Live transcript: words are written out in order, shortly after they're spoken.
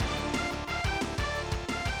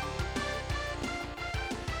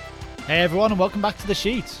Hey everyone, and welcome back to The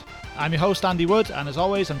Sheet. I'm your host Andy Wood, and as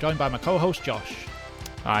always I'm joined by my co-host Josh.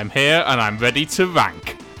 I'm here and I'm ready to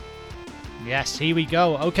rank. Yes, here we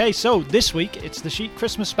go. Okay, so this week it's The Sheet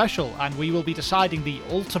Christmas special, and we will be deciding the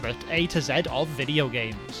ultimate A to Z of video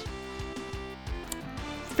games.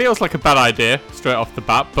 Feels like a bad idea straight off the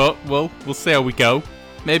bat, but we'll see how we go.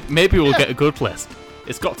 Maybe we'll get a good list.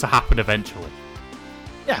 It's got to happen eventually.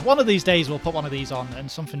 Yeah, one of these days we'll put one of these on and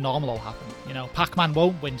something normal will happen. You know, Pac-Man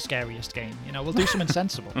won't win scariest game. You know, we'll do something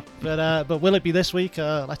sensible. But will it be this week?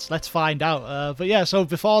 Let's find out. But yeah, so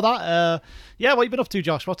before that, what you been up to,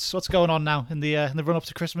 Josh? What's going on now in the run up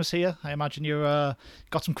to Christmas here? I imagine you're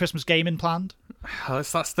got some Christmas gaming planned.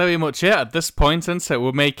 That's very much it at this point, isn't it?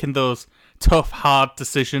 We're making those tough, hard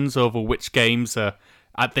decisions over which games are,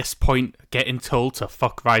 at this point, getting told to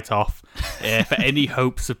fuck right off for any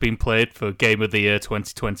hopes have been played for Game of the Year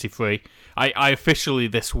 2023. I officially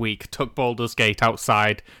this week took Baldur's Gate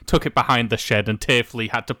outside, took it behind the shed, and tearfully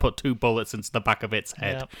had to put 2 bullets into the back of its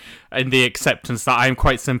head in the acceptance that I'm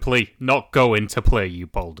quite simply not going to play you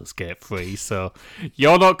Baldur's Gate 3, so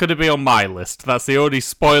you're not going to be on my list. That's the only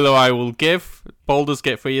spoiler I will give. Baldur's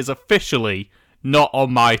Gate 3 is officially not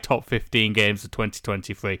on my top 15 games of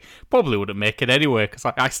 2023. Probably wouldn't make it anyway,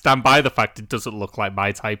 because I stand by the fact it doesn't look like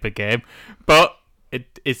my type of game. But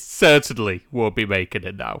it certainly won't be making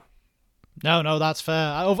it now. No, that's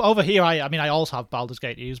fair. Over here, I also have Baldur's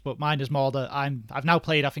Gate to use, but mine is more that I've now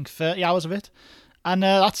played, I think, 30 hours of it. And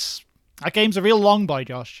that game's a real long boy,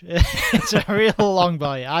 Josh. It's a real long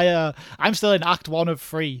boy. I'm still in Act 1 of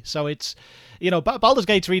 3, so it's... You know, Baldur's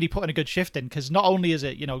Gate's really putting a good shift in, because not only is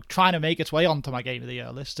it, you know, trying to make its way onto my Game of the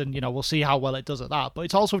Year list, and, you know, we'll see how well it does at that, but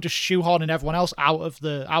it's also just shoehorning everyone else out of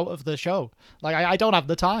the show. Like, I don't have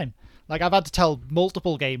the time. Like, I've had to tell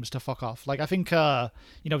multiple games to fuck off. Like, I think,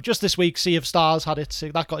 you know, just this week, Sea of Stars got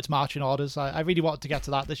its marching orders. I really wanted to get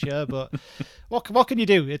to that this year, but what can you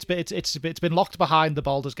do? It's been locked behind the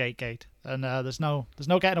Baldur's Gate gate, and there's no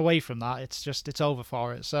getting away from that. It's over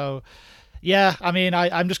for it. So. Yeah, I mean,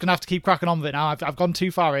 I'm just going to have to keep cracking on with it now. I've gone too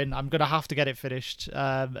far in. I'm going to have to get it finished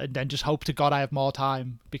and then just hope to God I have more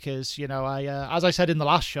time because, you know, as I said in the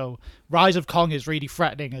last show, Rise of Kong is really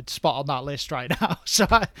threatening a spot on that list right now. So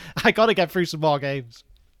I got to get through some more games.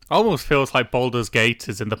 Almost feels like Baldur's Gate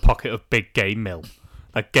is in the pocket of Big Game Mill.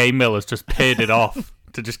 Like Game Mill has just paid it off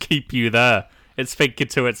to just keep you there. It's thinking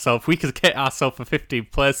to itself, we could get ourselves a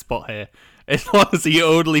 15th place spot here as long as he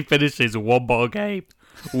only finishes one more game.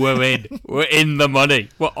 We're in the money.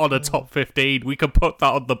 We're on a top 15. We can put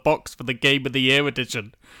that on the box for the Game of the Year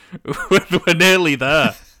edition. We're nearly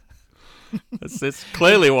there. It's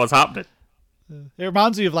clearly what's happening. It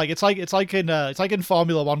reminds me of it's like in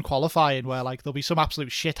Formula One qualifying where like there'll be some absolute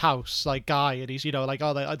shithouse like guy and he's, you know, like,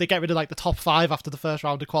 oh, they get rid of like the top 5 after the first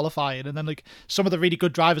round of qualifying, and then like some of the really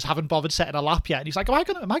good drivers haven't bothered setting a lap yet, and he's like,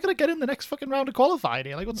 am I gonna get in the next fucking round of qualifying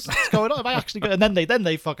here? Like what's going on? Am I actually good? And then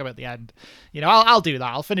they fuck him at the end. You know, I'll do that.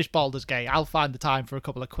 I'll finish Baldur's Gate. I'll find the time for a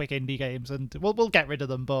couple of quick indie games, and we'll get rid of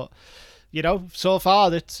them. But you know, so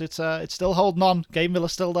far it's still holding on. Game Mill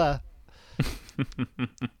is still there.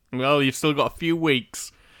 Well, you've still got a few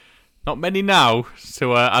weeks, not many now,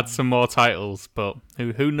 to add some more titles, but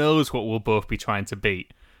who knows what we'll both be trying to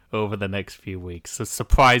beat over the next few weeks. The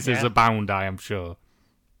surprises abound, I am sure.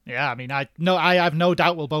 Yeah, I mean, I have no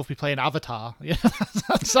doubt we'll both be playing Avatar.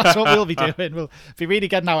 that's what we'll be doing. We'll be really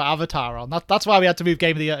getting our Avatar on. That's why we had to move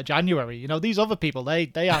Game of the Year to January. You know, these other people, they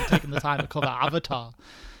aren't taking the time to cover Avatar.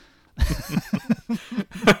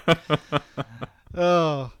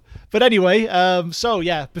 Oh. But anyway,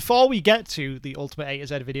 before we get to the Ultimate A to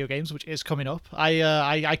Z of Video Games, which is coming up,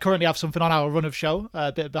 I currently have something on our run of show,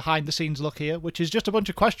 a bit of behind the scenes look here, which is just a bunch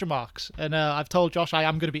of question marks. And I've told Josh I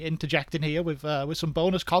am going to be interjecting here with some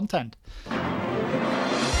bonus content.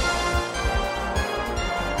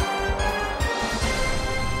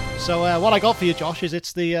 So what I got for you, Josh, is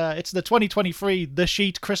it's the 2023 The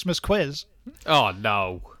Sheet Christmas quiz. Oh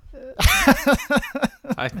no.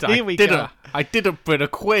 Here we go. I didn't bring a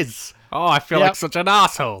quiz. Oh, I feel like such an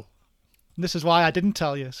asshole. This is why I didn't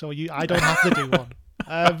tell you, so I don't have to do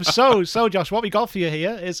one. So Josh, what we got for you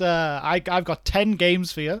here is I've got 10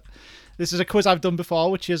 games for you. This is a quiz I've done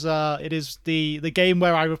before, which is it is the game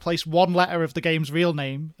where I replace one letter of the game's real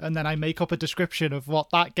name, and then I make up a description of what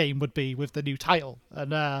that game would be with the new title,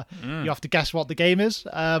 and you have to guess what the game is.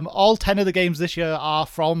 All 10 of the games this year are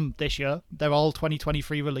from this year. They're all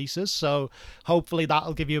 2023 releases, so hopefully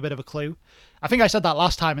that'll give you a bit of a clue. I think I said that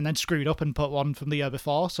last time and then screwed up and put one from the year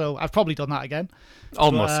before, so I've probably done that again.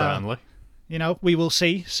 Almost certainly. we will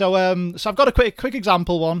see. So I've got a quick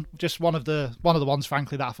example one, just one of the ones,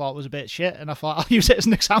 frankly, that I thought was a bit shit, and I thought I'll use it as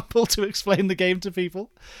an example to explain the game to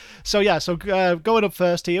people. So going up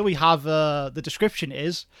first here, we have the description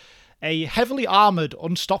is a heavily armored,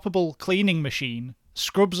 unstoppable cleaning machine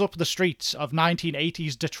scrubs up the streets of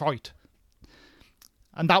 1980s Detroit,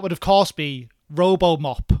 and that would of course be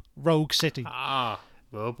RoboMop Rogue City.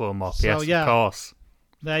 RoboMop, yes, of course.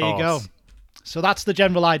 There you go. So that's the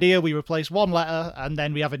general idea. We replace one letter and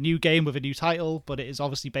then we have a new game with a new title, but it is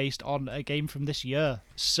obviously based on a game from this year.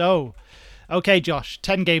 So, okay, Josh,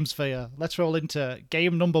 10 games for you. Let's roll into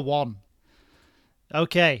game number 1.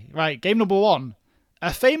 Okay, right, game number 1.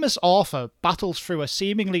 A famous author battles through a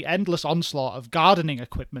seemingly endless onslaught of gardening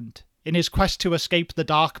equipment in his quest to escape the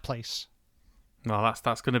dark place. Well,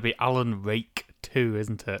 that's going to be Alan Wake 2,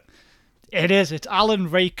 isn't it? It is. It's Alan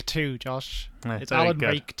Wake 2, Josh. It's Alan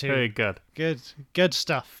Wake 2. Very good. Good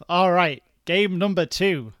stuff. All right. Game number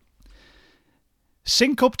 2.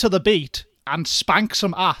 Sync up to the beat and spank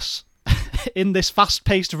some ass in this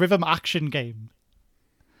fast-paced rhythm action game.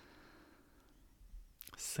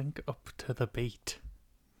 Sync up to the beat.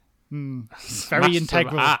 Very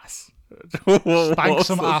integral. Some ass. Spank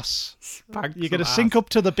some ass. You're going to sync up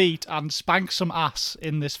to the beat and spank some ass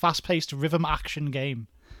in this fast-paced rhythm action game.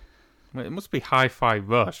 It must be Hi-Fi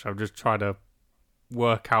Rush. I'm just trying to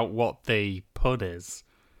work out what the pun is.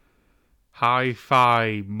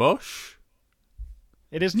 Hi-Fi Mush?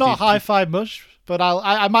 It is not Hi-Fi Mush, but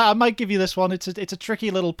I might give you this one. It's a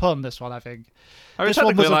tricky little pun, this one, I think. I mean, this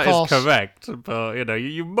one was, that of course, is correct, but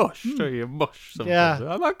you mush, so you mush something.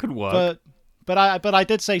 Yeah, that could work. But I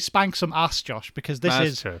did say spank some ass, Josh, because this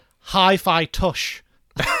is true. Hi-Fi Tush.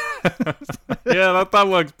 Yeah, that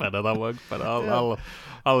works better.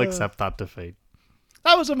 I'll accept that defeat.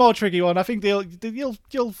 That was a more tricky one. I think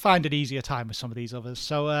you'll find an easier time with some of these others.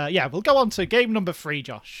 So we'll go on to game number 3,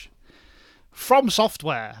 Josh. From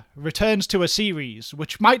Software returns to a series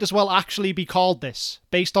which might as well actually be called this,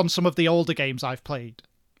 based on some of the older games I've played.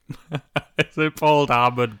 Is it called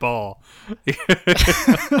Armored Boar?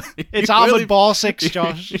 It's Armored Boar 6,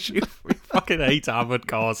 Josh. You fucking hate Armored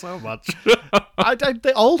Core so much.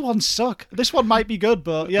 The old ones suck. This one might be good,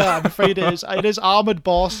 but yeah, I'm afraid it is. It is Armored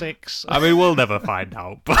Boar 6. I mean, we'll never find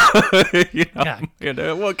out, but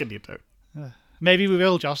what can you do? Maybe we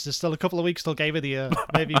will, Josh. There's still a couple of weeks till Game of the Year.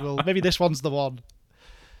 Maybe this one's the one.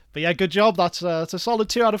 But yeah, good job. That's a solid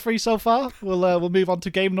 2 out of 3 so far. We'll move on to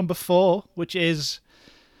game number 4, which is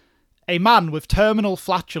a man with terminal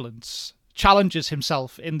flatulence challenges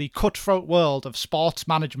himself in the cutthroat world of sports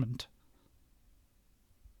management.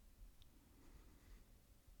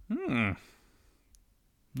 Yeah,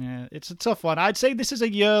 it's a tough one. I'd say this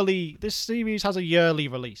series has a yearly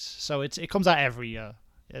release, so it comes out every year,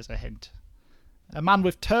 as a hint. A man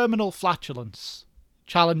with terminal flatulence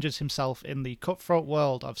challenges himself in the cutthroat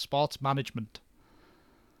world of sports management.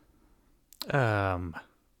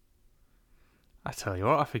 I tell you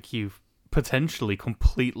what, I think you've potentially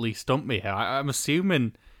completely stumped me here. I'm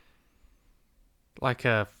assuming like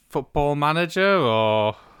a football manager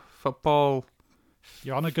or football...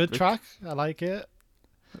 You're on a good track. I like it.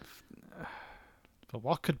 But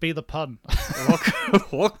what could be the pun?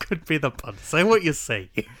 What could be the pun? Say what you say.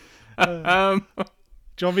 Do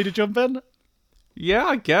you want me to jump in? Yeah,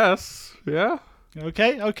 I guess. Yeah.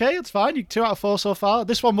 Okay, it's fine. You 2 out of 4 so far.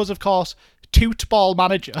 This one was, of course, Tootball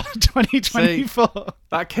Manager 2024. See,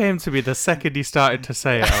 that came to me the second you started to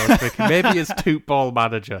say it. I was thinking maybe it's Tootball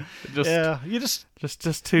Manager. You just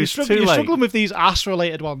too you're late. Struggling with these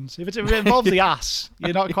ass-related ones. If it involves the ass,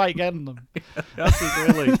 you're not quite getting them.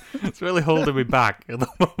 It's really holding me back at the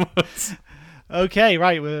moment. Okay,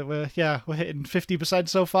 right. We're hitting 50%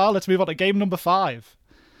 so far. Let's move on to game number 5.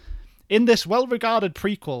 In this well-regarded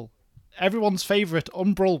prequel, everyone's favourite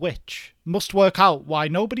Umbral Witch must work out why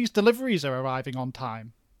nobody's deliveries are arriving on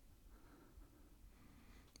time.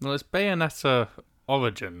 Well, it's Bayonetta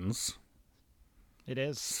Origins. It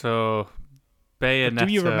is. So, Bayonetta... But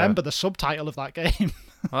do you remember the subtitle of that game?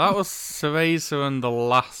 Well, that was Cereza and the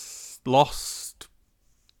Lost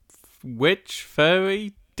Witch,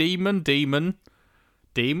 Fairy, Demon? Yeah.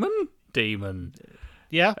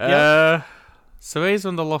 Cereza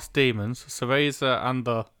and the Lost Demons. Cereza and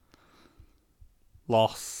the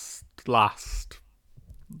Lost.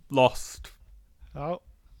 Oh,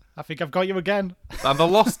 I think I've got you again. And the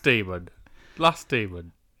Lost Demon. Last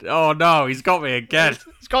Demon. Oh no, he's got me again.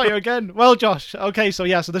 He's got you again. Well, Josh, okay, so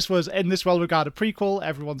this was in this well-regarded prequel,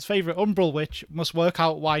 everyone's favourite Umbral Witch must work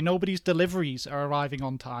out why nobody's deliveries are arriving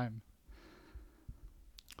on time.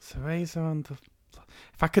 Cereza and the...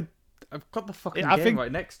 If I could... I've got the fucking game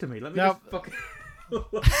right next to me. Let me just fucking...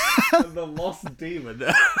 The Lost Demon.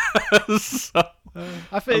 So,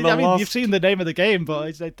 you've seen the name of the game,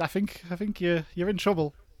 but I think you're in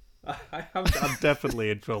trouble. I'm definitely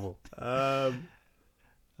in trouble. I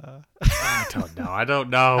don't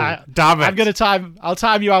know. Damn it! I'll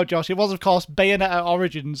time you out, Josh. It was, of course, Bayonetta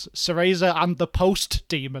Origins, Cereza, and the Post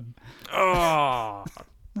Demon. Oh,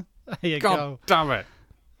 there you God go. Damn it!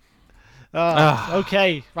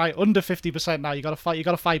 Okay, right, under 50% now. You got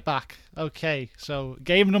to fight back. Okay, so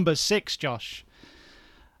game number 6, Josh.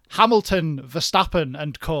 Hamilton, Verstappen,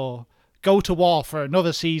 and co. go to war for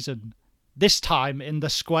another season. This time in the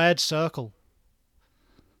squared circle.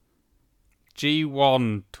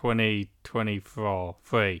 G1 2024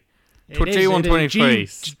 3. G1 23.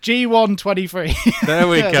 G1 23. There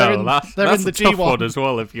we go. That's in the a tough G1 one as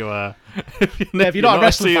well. If you're not a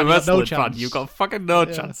wrestling fan, no fan, chance. you've got fucking no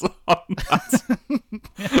chance on that.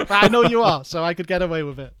 But I know you are, so I could get away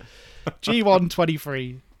with it. G1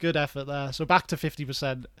 23. Good effort there. So back to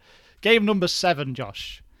 50%. Game number 7,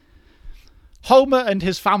 Josh. Homer and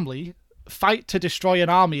his family fight to destroy an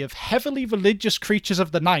army of heavily religious creatures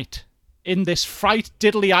of the night in this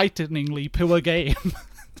fright-diddly-ighteningly poor game.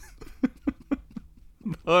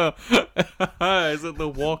 Is it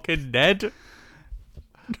The Walking Dead?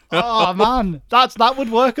 Oh, man. That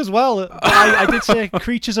would work as well. I did say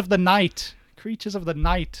creatures of the night. Creatures of the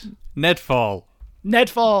night. Nedfall.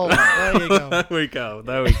 Nedfall. There you go.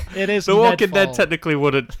 There we go. It is The Walking Nedfall. Dead technically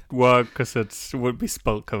wouldn't work because it wouldn't be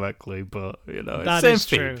spelt correctly, but, That same is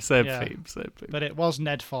theme. true. Same Yeah. thing. But it was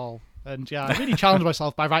Nedfall. And yeah, I really challenged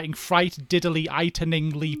myself by writing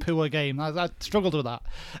fright-diddly-ighteningly poor game. I struggled with that.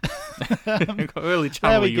 You got really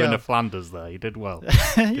channel you into Flanders there. You did well.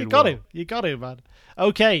 You got to, man.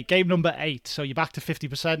 Okay, game number 8. So you're back to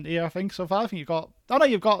 50% here, I think, so far. I think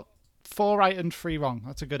you've got 4 right and 3 wrong.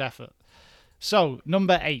 That's a good effort. So,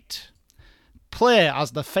 number 8. Play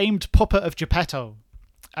as the famed puppet of Geppetto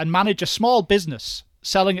and manage a small business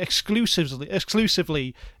selling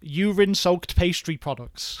exclusively urine-soaked pastry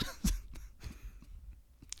products.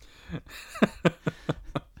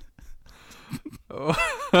 Well,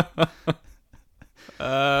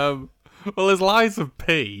 there's lies of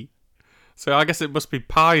P, so I guess it must be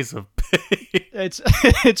pies of P.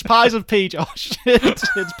 It's pies of P, Josh.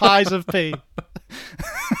 It's pies of P.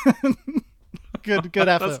 Good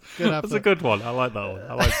effort. That's a good one. I like that one.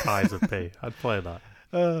 I like pies of P. I'd play that.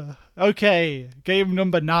 Okay, game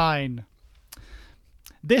number 9.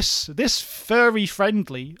 This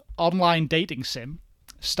furry-friendly online dating sim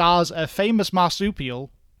stars a famous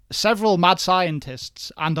marsupial, several mad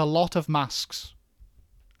scientists, and a lot of masks.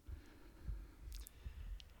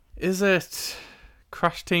 Is it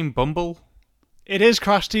Crash Team Bumble? It is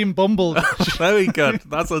Crash Team Bumble. Very good.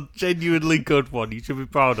 That's a genuinely good one. You should be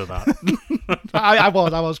proud of that. I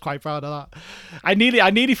was quite proud of that. I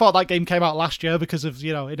nearly thought that game came out last year because of,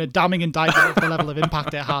 in a damning indictment of the level of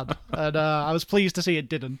impact it had. And I was pleased to see it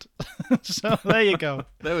didn't. So there you go.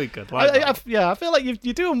 Very good. I feel like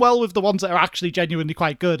you're doing well with the ones that are actually genuinely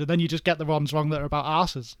quite good, and then you just get the ones wrong that are about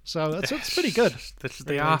arses. So it's pretty good. This is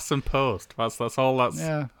the arse and post. That's all that's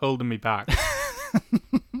holding me back.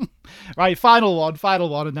 Right, final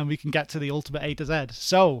one, and then we can get to the ultimate A to Z.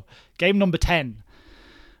 So, game number 10.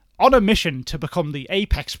 On a mission to become the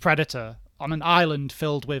apex predator on an island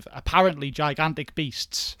filled with apparently gigantic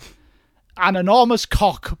beasts, an enormous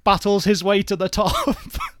cock battles his way to the top.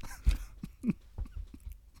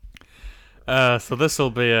 So this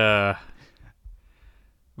will be a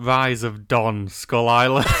Rise of Dawn, Skull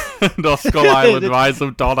Island, or Skull Island, Rise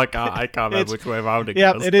of Dawn. I can't remember which way around it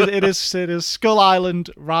goes. Yeah, it is Skull Island,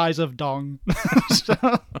 Rise of Dong.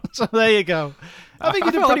 so there you go. I think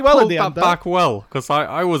you did pretty well in the end. Back well, because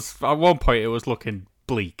I was at one point it was looking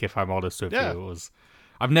bleak. If I'm honest with you,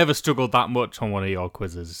 I've never struggled that much on one of your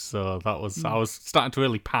quizzes, so that was I was starting to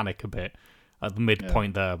really panic a bit at the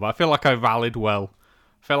midpoint there. But I feel like I rallied well.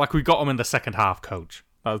 I feel like we got them in the second half, Coach.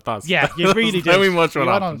 You really did. Very much what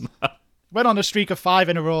happened. Went on a streak of 5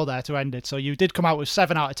 in a row there to end it, so you did come out with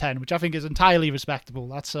 7 out of 10, which I think is entirely respectable.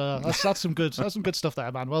 That's some good stuff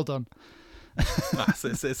there, man. Well done.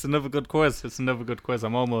 It's another good quiz.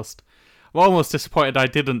 I'm almost disappointed I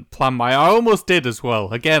didn't plan I almost did as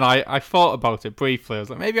well. Again, I thought about it briefly. I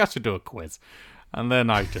was like, maybe I should do a quiz, and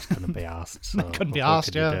then I just couldn't be asked. So couldn't be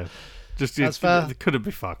asked. Yeah, that's fair. It couldn't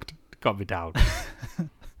be fucked. Got me down.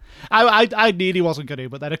 I nearly wasn't going to,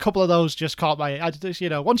 but then a couple of those just caught my.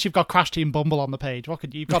 Once you've got Crash Team Bumble on the page,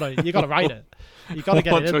 you've got to write it. You got to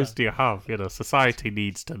get it in. What choice do you have? Society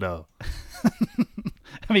needs to know.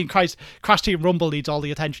 I mean, Crash Team Rumble needs all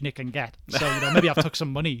the attention it can get. So maybe I've took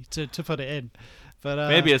some money to put it in. But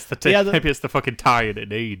maybe it's maybe it's the fucking tie it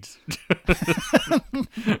needs.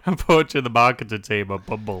 I'm poaching the marketing team on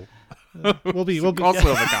Bumble. We'll be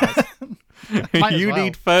crossover, guys. You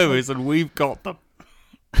need furries, and we've got them.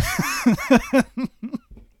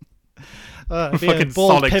 Fucking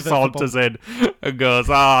Sonic saunters in and goes,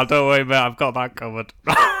 don't worry, mate, I've got that covered.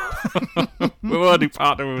 We're only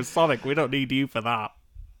partnering with Sonic. We don't need you for that.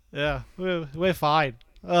 Yeah, we're fine.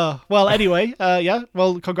 Well, anyway,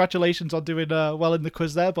 well, congratulations on doing well in the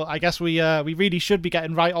quiz there, but I guess we really should be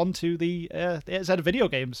getting right on to the A-Z of video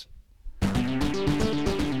games.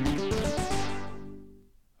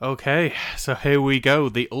 Okay, so here we go,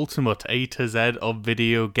 the ultimate A to Z of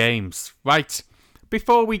video games. Right,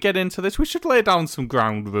 before we get into this, we should lay down some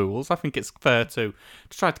ground rules. I think it's fair to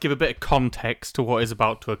try to give a bit of context to what is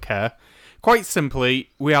about to occur. Quite simply,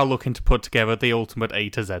 we are looking to put together the ultimate A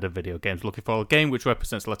to Z of video games, looking for a game which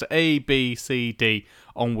represents the letter A, B, C, D,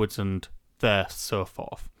 onwards and there, so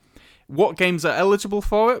forth. What games are eligible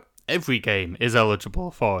for it? Every game is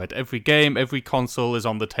eligible for it. Every game, every console is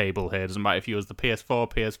on the table here. Doesn't matter if you use the PS4,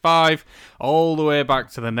 PS5, all the way back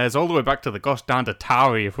to the NES, all the way back to the gosh darned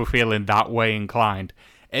Atari if we're feeling that way inclined.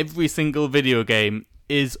 Every single video game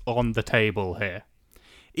is on the table here.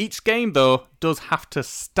 Each game, though, does have to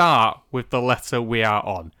start with the letter we are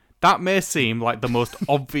on. That may seem like the most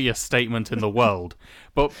obvious statement in the world,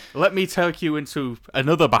 but let me take you into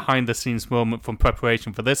another behind-the-scenes moment from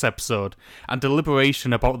preparation for this episode and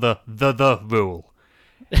deliberation about the rule.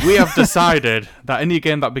 We have decided that any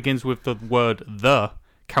game that begins with the word the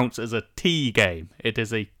counts as a T game. It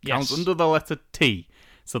is counts under the letter T.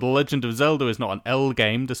 So The Legend of Zelda is not an L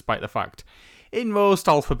game, despite the fact in most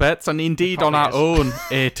alphabets, and indeed on our own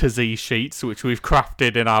A to Z sheets, which we've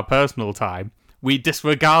crafted in our personal time, we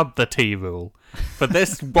disregard the T rule. For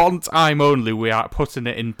this one time only, we are putting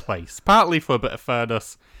it in place. Partly for a bit of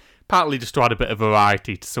fairness, partly just to add a bit of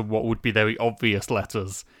variety to some what would be very obvious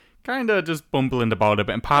letters. Kind of just bumbling about a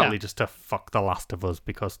bit, and partly just to fuck The Last of Us,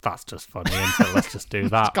 because that's just funny, and so let's just do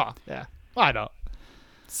that. Yeah, why not?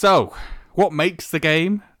 So, what makes the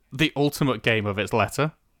game the ultimate game of its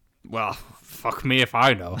letter? Well, fuck me if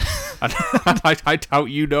I know. I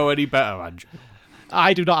doubt you know any better, Andrew.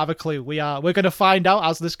 I do not have a clue. We're going to find out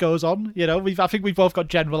as this goes on. You know, I think we've both got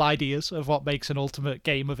general ideas of what makes an ultimate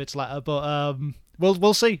game of its letter, but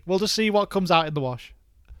we'll see. We'll just see what comes out in the wash.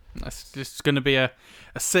 It's just going to be a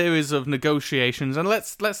series of negotiations, and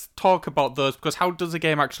let's talk about those, because how does a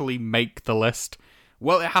game actually make the list?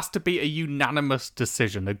 Well, it has to be a unanimous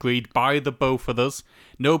decision agreed by the both of us.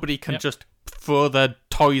 Nobody can just throw their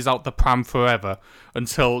toys out the pram forever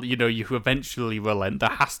until, you eventually relent. There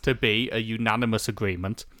has to be a unanimous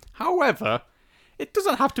agreement. However, it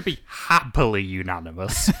doesn't have to be happily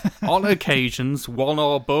unanimous. On occasions, one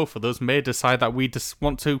or both of us may decide that we just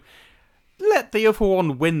want to let the other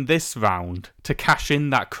one win this round to cash in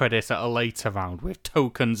that credit at a later round with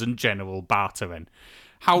tokens and general bartering.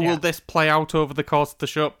 How will this play out over the course of the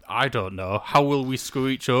show? I don't know. How will we screw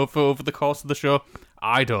each other over the course of the show?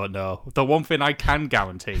 I don't know. The one thing I can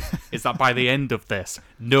guarantee is that by the end of this,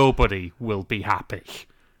 nobody will be happy.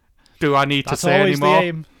 Do I need to say any more?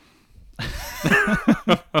 That's always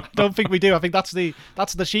the aim. I don't think we do. I think that's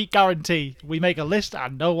the sheet guarantee. We make a list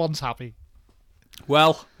and no one's happy.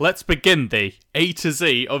 Well, let's begin the A to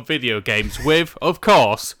Z of video games with, of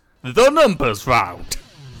course, the numbers round.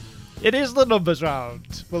 It is the numbers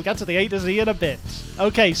round. We'll get to the A to Z in a bit.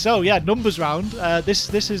 Okay, so numbers round. This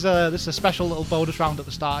is a special little bonus round at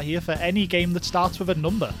the start here for any game that starts with a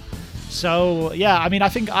number. So I mean, I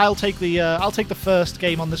think I'll take the first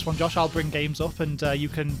game on this one, Josh. I'll bring games up, and you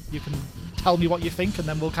can tell me what you think, and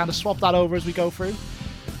then we'll kind of swap that over as we go through.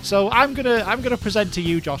 So I'm gonna present to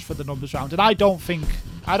you, Josh, for the numbers round, and I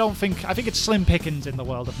think it's slim pickings in the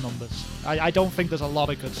world of numbers. I don't think there's a lot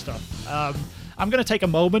of good stuff. I'm going to take a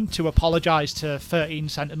moment to apologise to 13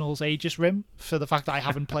 Sentinels Aegis Rim for the fact that I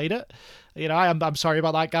haven't played it. I'm sorry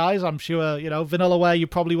about that, guys. I'm sure, Vanillaware, you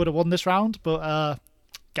probably would have won this round, but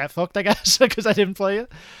get fucked, I guess, because I didn't play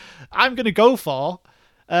it. I'm going to go for,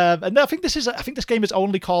 and I think this game is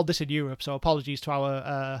only called this in Europe, so apologies to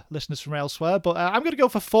our listeners from elsewhere, but I'm going to go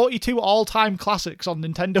for 42 all-time classics on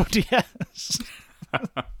Nintendo DS.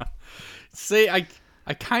 See,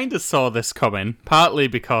 I kind of saw this coming, partly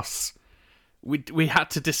because we had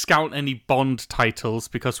to discount any Bond titles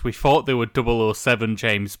because we thought they were 007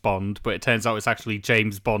 James Bond, but it turns out it's actually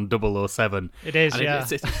James Bond 007. It is, and yeah.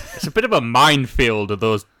 It's a bit of a minefield of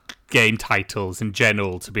those game titles in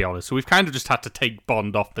general, to be honest. So we've kind of just had to take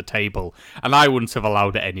Bond off the table, and I wouldn't have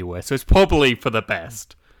allowed it anyway, so it's probably for the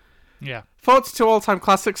best. Yeah. 42 all-time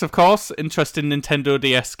classics, of course. Interesting Nintendo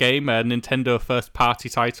DS game, a Nintendo first-party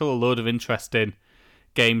title, a load of interesting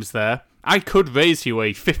games there. I could raise you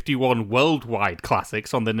a 51 worldwide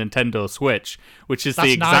classics on the Nintendo Switch, which is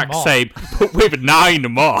the exact same, but with 9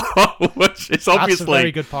 more, which is obviously... That's a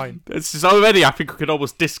very good point. It's just already, I think we could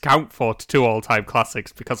almost discount 42 all-time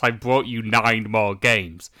classics because I brought you 9 more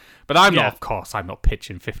games. But I'm not, of course, I'm not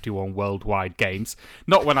pitching 51 worldwide games.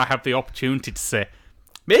 Not when I have the opportunity to say,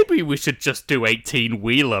 maybe we should just do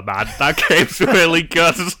 18-wheeler, man. That game's really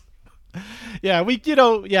good. Yeah,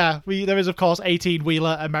 there is of course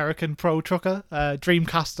 18-wheeler American Pro Trucker,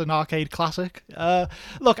 Dreamcast and arcade classic.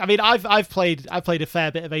 Look, I mean, I've played a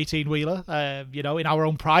fair bit of 18-wheeler. In our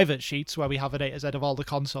own private sheets where we have an A-Z of all the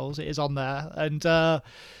consoles, it is on there, and I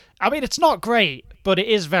mean, it's not great, but it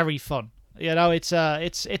is very fun. It's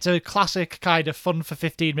a classic kind of fun for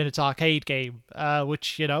 15 minutes arcade game,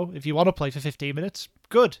 which if you want to play for 15 minutes,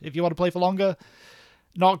 good. If you want to play for longer,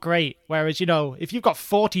 not great. Whereas, if you've got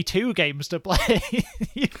 42 games to play,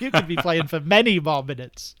 you could be playing for many more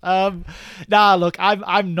minutes. Look,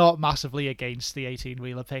 I'm not massively against the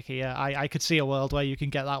 18-wheeler pick here. I could see a world where you can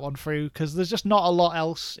get that one through, because there's just not a lot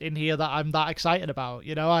else in here that I'm that excited about.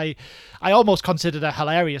 I almost considered a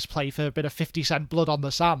hilarious play for a bit of 50 Cent Blood on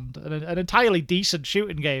the Sand, an entirely decent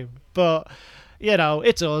shooting game. But,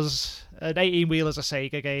 it's us. An 18-wheeler's a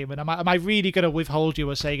Sega game, and am I really going to withhold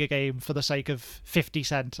you a Sega game for the sake of 50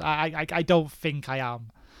 cents? I don't think I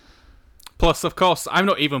am. Plus, of course, I'm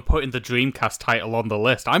not even putting the Dreamcast title on the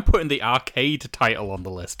list. I'm putting the arcade title on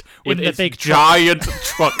the list with its big giant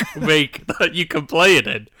truck rig that you can play it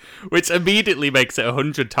in, which immediately makes it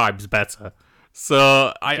 100 times better.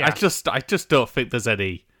 So I just don't think there's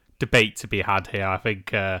any debate to be had here. I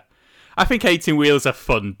think 18-wheeler's a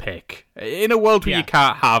fun pick. In a world where you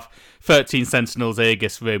can't have 13 Sentinels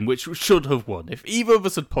Aegis Rim, which should have won. If either of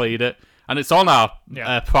us had played it, and it's on our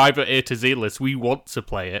private A to Z list, we want to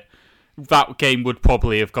play it, that game would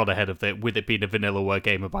probably have gone ahead of it, with it being a Vanillaware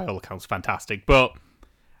game and by all accounts fantastic. But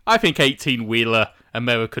I think 18-wheeler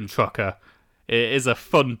American Trucker is a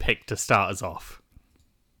fun pick to start us off.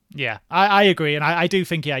 Yeah, I agree, and I do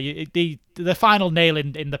think the final nail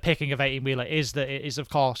in the picking of 18-wheeler is that it is, of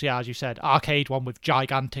course, as you said, arcade one with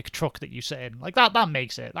gigantic truck that you sit in. Like that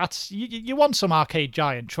makes it. That's you want some arcade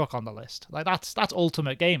giant truck on the list. Like that's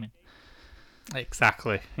ultimate gaming.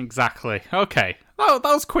 Exactly. Okay, that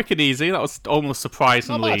was quick and easy. That was almost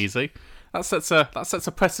surprisingly easy. That sets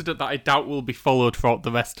a precedent that I doubt will be followed throughout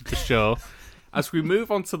the rest of the show. As we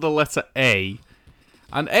move on to the letter A.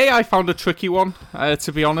 And A, I found a tricky one,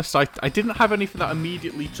 to be honest. I didn't have anything that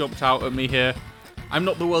immediately jumped out at me here. I'm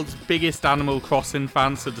not the world's biggest Animal Crossing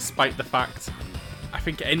fan, so despite the fact, I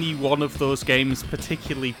think any one of those games,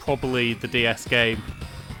 particularly probably the DS game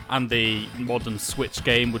and the modern Switch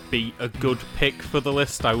game, would be a good pick for the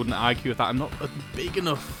list. I wouldn't argue with that. I'm not a big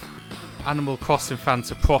enough Animal Crossing fan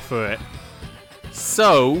to proffer it.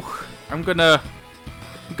 So, I'm gonna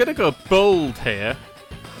go bold here.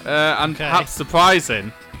 And perhaps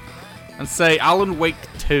surprising, and say Alan Wake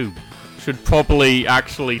 2 should probably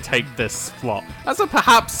actually take this slot. As a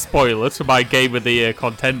perhaps spoiler to my Game of the Year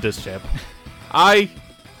contendership, I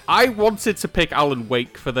wanted to pick Alan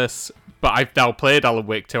Wake for this, but I've now played Alan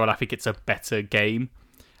Wake 2 and I think it's a better game.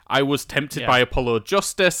 I was tempted by Apollo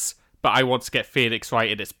Justice, but I want to get Phoenix right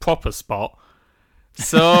in its proper spot.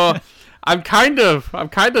 So... I'm kind of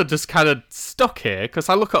just stuck here, because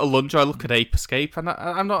I look at Alundra, I look at Ape Escape, and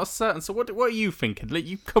I'm not as certain. So what are you thinking? Let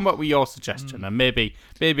you come up with your suggestion, and maybe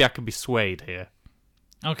I can be swayed here.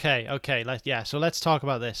 Okay. So let's talk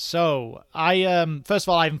about this. So I first of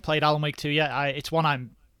all, I haven't played Alan Wake 2 yet. It's one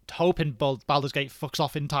I'm hoping Baldur's Gate fucks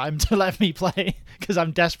off in time to let me play, because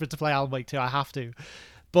I'm desperate to play Alan Wake 2. I have to.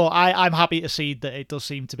 But I'm happy to see that it does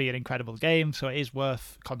seem to be an incredible game, so it is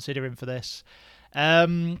worth considering for this.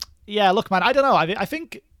 Look, man, I don't know. I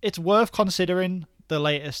think it's worth considering the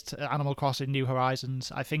latest Animal Crossing New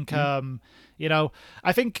Horizons. I think, I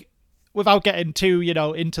think without getting too,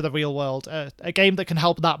 into the real world, a game that can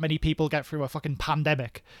help that many people get through a fucking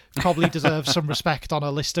pandemic probably deserves some respect on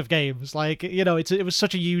a list of games. Like, it was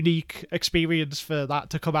such a unique experience for that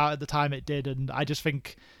to come out at the time it did, and I just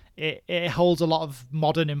think it holds a lot of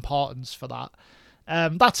modern importance for that.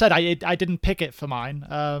 That said, I didn't pick it for mine.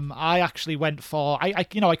 I actually went for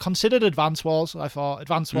I considered Advance Wars. I thought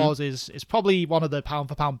Advance Wars is probably one of the pound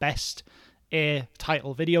for pound best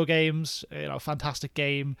title video games. Fantastic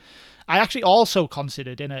game. I actually also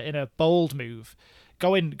considered in a bold move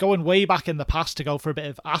going way back in the past to go for a bit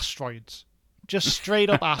of Asteroids. Just straight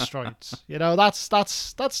up Asteroids. That's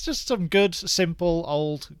just some good, simple,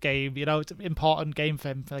 old game. It's an important game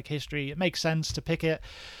for like history. It makes sense to pick it.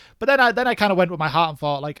 But then I kind of went with my heart and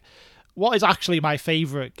thought, like, what is actually my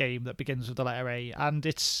favourite game that begins with the letter A? And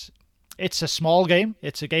it's It's a small game.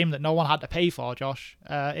 It's a game that no one had to pay for, Josh.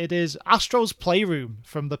 It is Astro's Playroom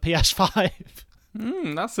from the PS5.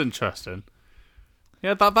 That's interesting.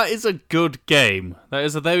 Yeah, that is a good game. That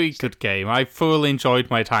is a very good game. I thoroughly enjoyed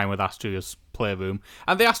my time with Astro's Playroom.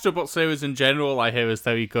 And the Astrobot series in general, I hear, is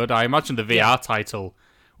very good. I imagine the VR title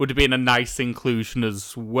would have been a nice inclusion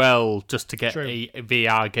as well, just to get a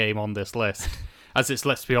VR game on this list. As it's,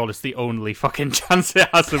 let's be honest, the only fucking chance it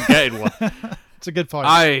has of getting one. It's a good point.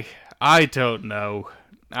 I don't know.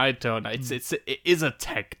 It is a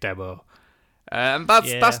tech demo. And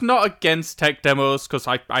that's not against tech demos, because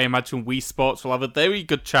I imagine Wii Sports will have a very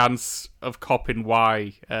good chance of copying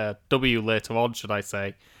W later on, should I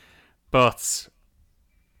say. But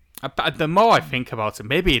the more I think about it,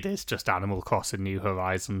 maybe it is just Animal Crossing New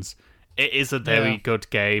Horizons. It is a very good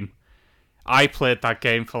game. I played that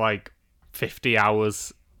game for like 50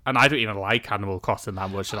 hours, and I don't even like Animal Crossing that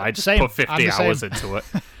much, and I just put 50 hours into it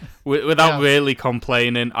without really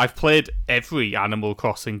complaining. I've played every Animal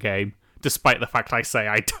Crossing game, despite the fact I say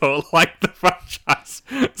I don't like the franchise.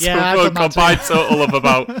 So a combined total of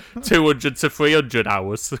about 200 to 300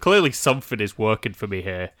 hours. So clearly something is working for me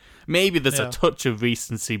here. Maybe there's a touch of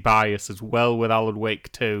recency bias as well with Alan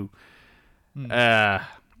Wake 2. You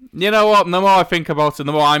know what? The more I think about it,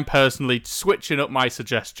 the more I'm personally switching up my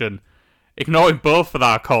suggestion, ignoring both of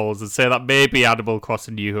our calls, and say that maybe Animal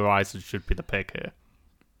Crossing New Horizons should be the pick here.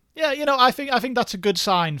 Yeah, I think that's a good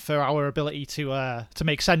sign for our ability to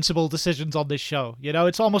make sensible decisions on this show.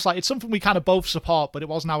 It's almost like it's something we kind of both support, but it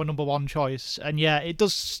wasn't our number one choice. And yeah, it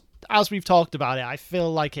does, as we've talked about it, I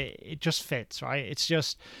feel like it just fits, right? It's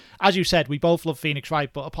just, as you said, we both love Phoenix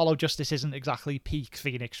Wright, but Apollo Justice isn't exactly peak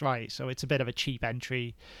Phoenix Wright, so it's a bit of a cheap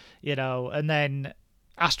entry, And then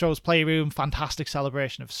Astro's Playroom, fantastic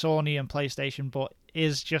celebration of Sony and PlayStation, but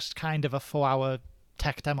is just kind of a 4-hour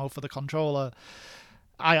tech demo for the controller.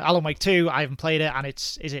 Alan Wake 2, I haven't played it, and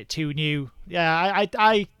is it too new? Yeah,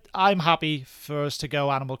 I'm happy for us to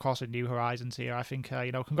go Animal Crossing New Horizons here. I think,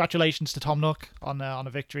 congratulations to Tom Nook on a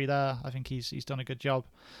victory there. I think he's done a good job.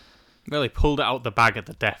 Really pulled it out the bag at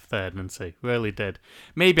the death there, didn't he? Really did.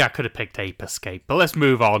 Maybe I could have picked Ape Escape, but let's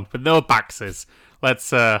move on with no baxes.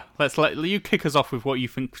 Let's let you kick us off with what you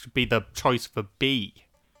think should be the choice for B.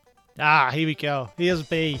 Here we go. Here's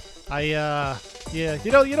B. You know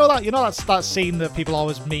that scene that people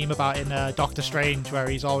always meme about in Doctor Strange, where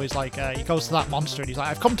he's always like, he goes to that monster and he's like,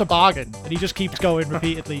 I've come to bargain, and he just keeps going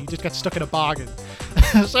repeatedly. He just gets stuck in a bargain.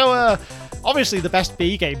 So obviously the best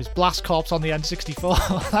B game is Blast Corps on the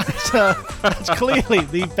N64. That's clearly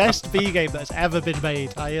the best B game that's ever been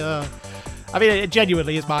made. I mean, it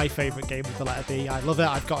genuinely is my favourite game with the letter B. I love it.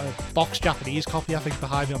 I've got a boxed Japanese copy, I think,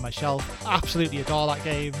 behind me on my shelf. Absolutely adore that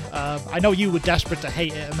game. I know you were desperate to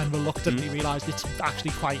hate it and then reluctantly realised it's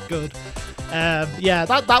actually quite good.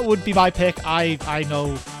 That would be my pick. I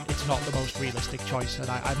know it's not the most realistic choice, and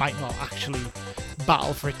I might not actually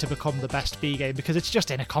battle for it to become the best B game because it's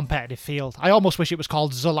just in a competitive field. I almost wish it was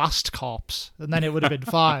called The Last Corps, and then it would have been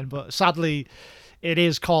fine, but sadly it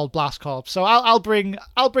is called Blast Corps. So I'll bring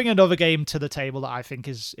another game to the table that I think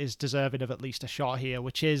is deserving of at least a shot here,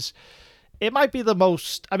 which is, it might be the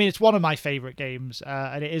most, I mean, it's one of my favourite games,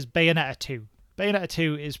 and it is Bayonetta 2. Bayonetta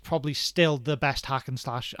 2 is probably still the best hack and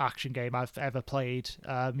slash action game I've ever played.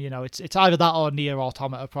 It's either that or Nier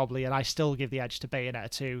Automata probably, and I still give the edge to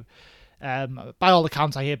Bayonetta 2. By all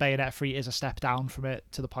accounts, I hear Bayonetta 3 is a step down from it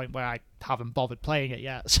to the point where I haven't bothered playing it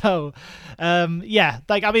yet. So,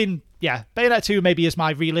 Bayonetta 2 maybe is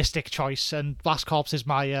my realistic choice, and Blast Corps is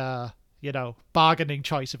my, bargaining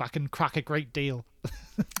choice if I can crack a great deal.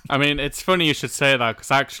 I mean, it's funny you should say that,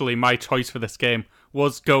 because actually my choice for this game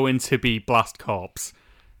was going to be Blast Corps.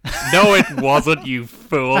 No, it wasn't, you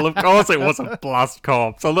fool. Of course it wasn't Blast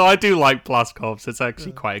Corps. Although I do like Blast Corps. It's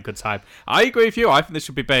actually quite a good time. I agree with you. I think this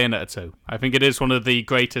should be Bayonetta 2. I think it is one of the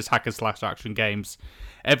greatest hack and slash action games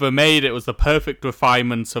ever made. It was the perfect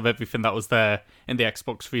refinement of everything that was there in the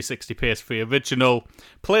Xbox 360 PS3 original.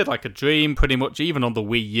 Played like a dream, pretty much, even on the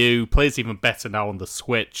Wii U. Plays even better now on the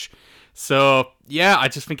Switch. So, yeah, I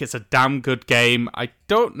just think it's a damn good game. I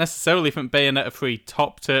don't necessarily think Bayonetta 3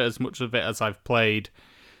 topped it as much of it as I've played.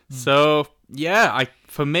 So, yeah,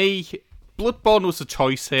 for me, Bloodborne was a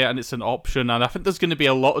choice here, and it's an option, and I think there's going to be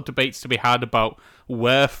a lot of debates to be had about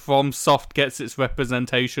where FromSoft gets its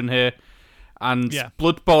representation here, and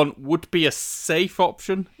Bloodborne would be a safe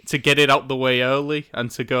option to get it out the way early,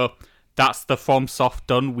 and to go, that's the FromSoft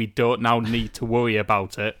done, we don't now need to worry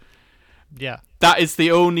about it. Yeah. That is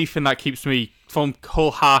the only thing that keeps me from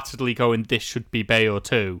wholeheartedly going, this should be Bayo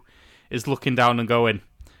 2, is looking down and going,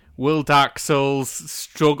 Will Dark Souls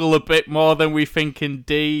struggle a bit more than we think in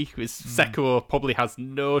D? Sekiro probably has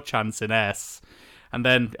no chance in S. And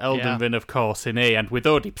then Elden Ring, of course, in E. And we've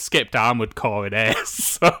already skipped Armored Core in S.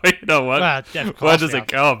 So, you know what? Where does it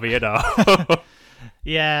go, you know?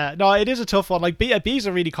 Yeah, no, it is a tough one. Like, B's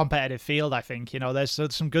a really competitive field, I think. You know, there's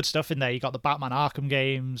some good stuff in there. You got the Batman Arkham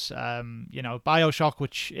games, you know, BioShock,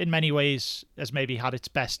 which in many ways has maybe had its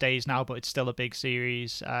best days now, but it's still a big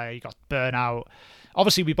series. You got Burnout.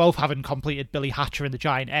 Obviously, we both haven't completed Billy Hatcher and the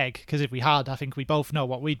Giant Egg, because if we had, I think we both know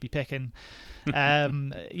what we'd be picking.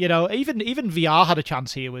 You know, even VR had a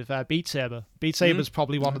chance here with Beat Saber. Beat Saber's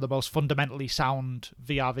probably one of the most fundamentally sound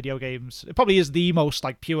VR video games. It probably is the most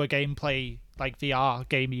like pure gameplay like VR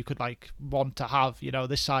game you could like want to have, you know,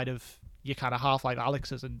 this side of your kind of Half-Life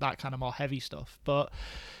Alyxes and that kind of more heavy stuff. But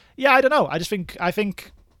yeah, I don't know. I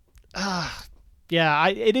think yeah,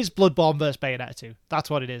 it is Bloodborne versus Bayonetta 2.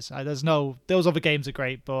 That's what it is. Those other games are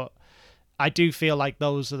great, but I do feel like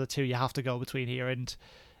those are the two you have to go between here. And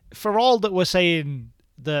for all that we're saying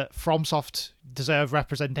that FromSoft deserve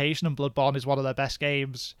representation and Bloodborne is one of their best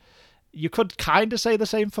games, you could kind of say the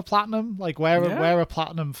same for Platinum. Like, where are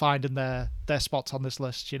Platinum finding their spots on this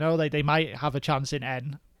list? You know, they might have a chance in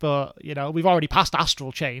N, but, you know, we've already passed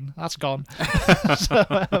Astral Chain. That's gone.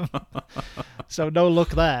 So no luck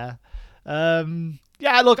there.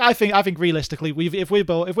 Yeah, look, I think realistically, if we're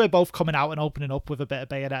both coming out and opening up with a bit of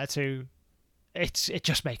Bayonetta 2, it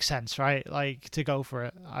just makes sense, right? Like, to go for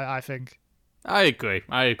it, I think. I agree.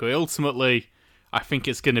 Ultimately, I think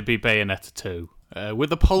it's going to be Bayonetta 2.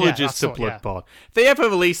 With apologies to Bloodborne. If they ever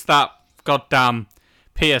release that goddamn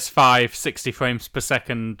PS5 60 frames per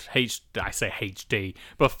second I say HD,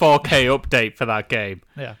 but 4K update for that game,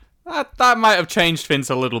 that might have changed things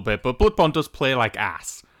a little bit, but Bloodborne does play like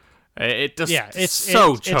ass. It just it's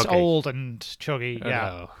chuggy. It's old and chuggy,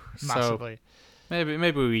 massively. So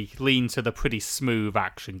maybe we lean to the pretty smooth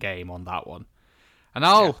action game on that one. And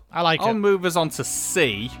I'll move us on to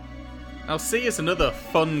C. Now, C is another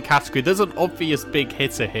fun category. There's an obvious big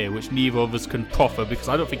hitter here, which neither of us can proffer, because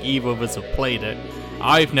I don't think either of us have played it.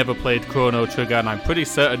 I've never played Chrono Trigger, and I'm pretty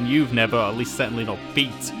certain you've never, or at least certainly not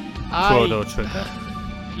beat Chrono Trigger.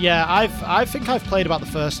 Yeah, I think I've played about the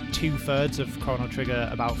first 2/3 of Chrono Trigger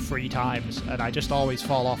about 3 times, and I just always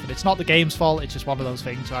fall off. And it's not the game's fault, it's just one of those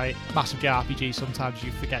things, right? Massive JRPG, sometimes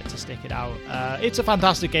you forget to stick it out. It's a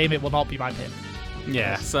fantastic game, it will not be my pick.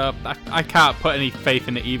 Yeah, so I can't put any faith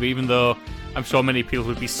in it either, even though I'm sure many people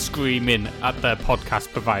would be screaming at their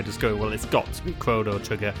podcast providers going, well, it's got to be Chrono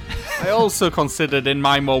Trigger. I also considered, in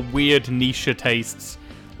my more weird niche tastes,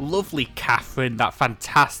 lovely Catherine, that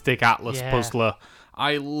fantastic Atlas puzzler.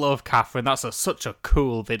 I love Catherine. That's such a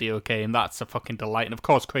cool video game. That's a fucking delight. And of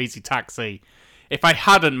course, Crazy Taxi. If I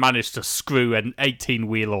hadn't managed to screw an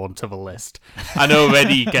 18-wheeler onto the list and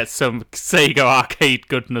already get some Sega arcade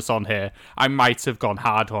goodness on here, I might have gone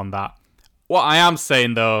hard on that. What I am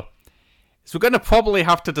saying, though, is we're going to probably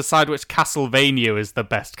have to decide which Castlevania is the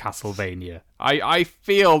best Castlevania. I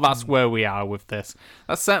feel that's where we are with this.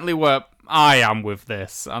 That's certainly where I am with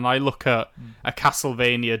this. And I look at a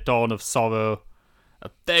Castlevania Dawn of Sorrow, a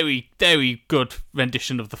very, very good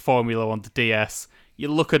rendition of the formula on the DS. You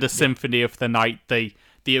look at a Symphony of the Night, the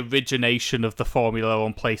origination of the formula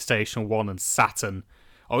on PlayStation 1 and Saturn.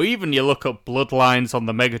 Or even you look at Bloodlines on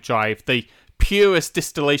the Mega Drive, the purest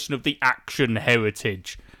distillation of the action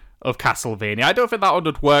heritage of Castlevania. I don't think that one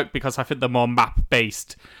would work because I think the more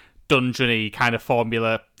map-based, dungeon-y kind of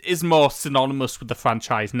formula is more synonymous with the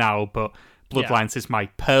franchise now, but Bloodlines is my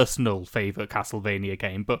personal favourite Castlevania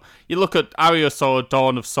game. But you look at Aria of Sorrow,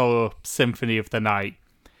 Dawn of Sorrow, Symphony of the Night.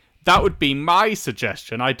 That would be my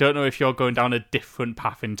suggestion. I don't know if you're going down a different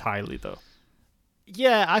path entirely, though.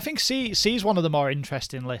 Yeah, I think C is one of the more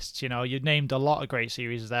interesting lists. You know, you named a lot of great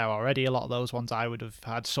series there already. A lot of those ones I would have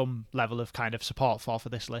had some level of kind of support for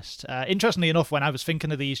this list. Interestingly enough, when I was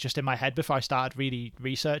thinking of these just in my head before I started really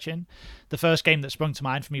researching, the first game that sprung to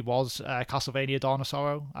mind for me was Castlevania Dawn of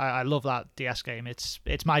Sorrow. I love that DS game. It's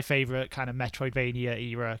my favourite kind of Metroidvania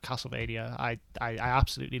era Castlevania. I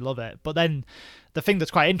absolutely love it. But then the thing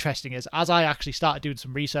that's quite interesting is, as I actually started doing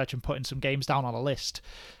some research and putting some games down on a list,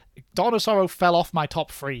 Dawn of Sorrow fell off my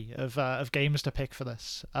top 3 of games to pick for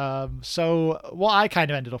this. So what I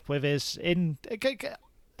kind of ended up with is, in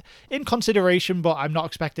consideration, but I'm not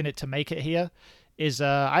expecting it to make it here, is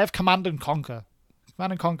I have Command and Conquer.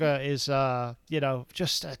 Command and Conquer is,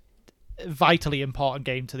 just vitally important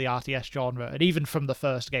game to the RTS genre, and even from the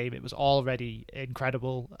first game, it was already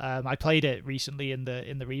incredible. I played it recently in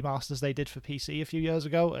the remasters they did for PC a few years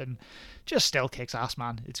ago, and just still kicks ass,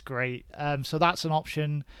 man. It's great. So that's an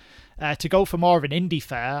option. To go for more of an indie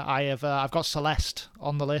fare, I've got Celeste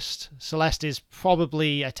on the list. Celeste is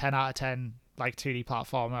probably a 10 out of 10 like 2D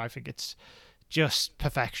platformer. I think it's just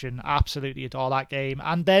perfection. Absolutely adore that game.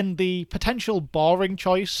 And then the potential boring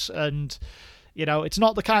choice, and it's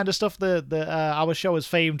not the kind of stuff that our show is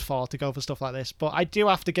famed for, to go for stuff like this, but I do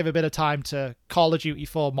have to give a bit of time to Call of Duty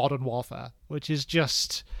 4 Modern Warfare, which is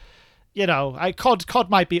just, COD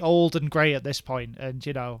might be old and grey at this point, and,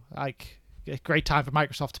 like, a great time for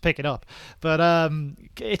Microsoft to pick it up. But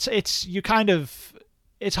it's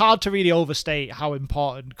hard to really overstate how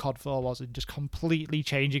important COD 4 was in just completely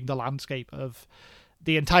changing the landscape of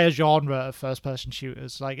the entire genre of first-person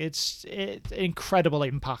shooters. Like, it's incredible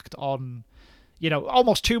impact on,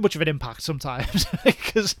 almost too much of an impact sometimes,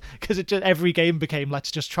 because it just, every game became,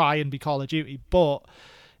 let's just try and be Call of Duty. But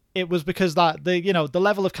it was because that the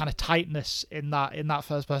level of kind of tightness in that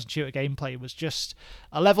first person shooter gameplay was just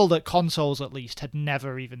a level that consoles at least had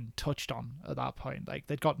never even touched on at that point. Like,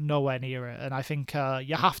 they'd got nowhere near it, and I think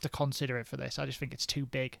you have to consider it for this. I just think it's too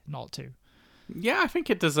big not to. Yeah, I think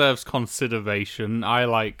it deserves consideration. I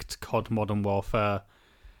liked COD Modern Warfare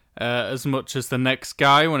as much as the next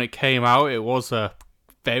guy when it came out. It was a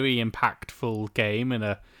very impactful game in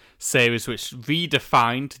a series which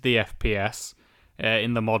redefined the FPS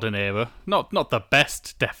in the modern era. Not the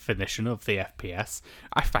best definition of the FPS.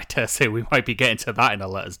 I dare say we might be getting to that in a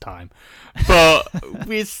letter's time. But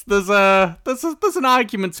there's an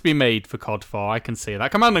argument to be made for COD 4. I can see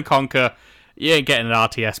that. Command & Conquer, you ain't getting an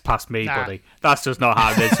RTS past me, buddy. That's just not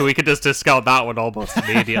happening, so we could just discount that one almost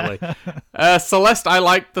immediately. Celeste, I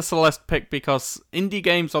like the Celeste pick because indie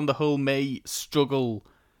games on the whole may struggle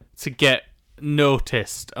to get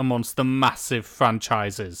noticed amongst the massive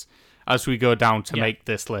franchises as we go down to make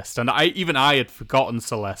this list. And I had forgotten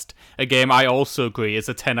Celeste, a game I also agree is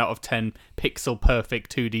a 10 out of 10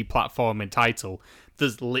 pixel-perfect 2D platforming title.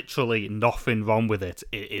 There's literally nothing wrong with it.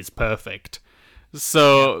 It is perfect.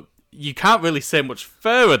 So you can't really say much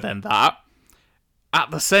further than that. At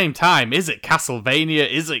the same time, is it Castlevania?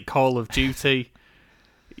 Is it Call of Duty?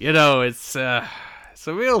 It's a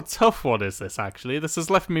real tough one, is this, actually. This has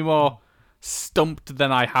left me more stumped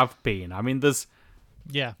than I have been. I mean,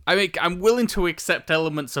 I'm willing to accept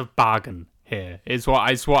elements of bargain here, is what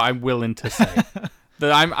I'm willing to say.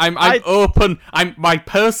 That I'm open. My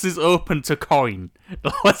purse is open to coin.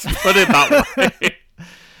 Let's put it that way.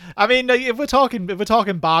 I mean, if we're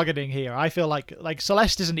talking bargaining here, I feel like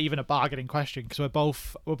Celeste isn't even a bargaining question, because we're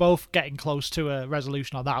both getting close to a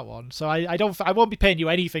resolution on that one. So I won't be paying you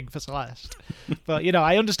anything for Celeste, but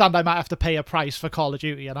I understand I might have to pay a price for Call of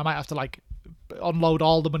Duty, and I might have to unload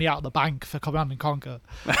all the money out of the bank for Command & Conquer.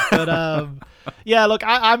 But yeah, look,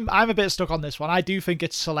 I'm a bit stuck on this one. I do think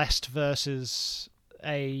it's Celeste versus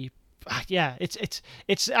it's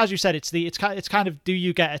as you said, it's kind of, do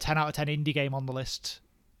you get a 10 out of 10 indie game on the list?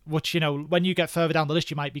 Which, when you get further down the list,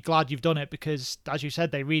 you might be glad you've done it, because, as you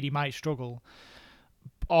said, they really might struggle.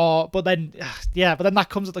 But then that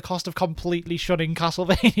comes at the cost of completely shunning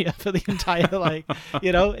Castlevania for the entire,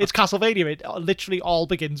 it's Castlevania. It literally all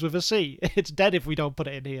begins with a C. It's dead if we don't put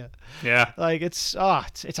it in here. Yeah. It's a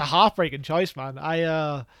heartbreaking choice, man.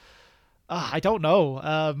 I don't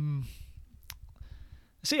know.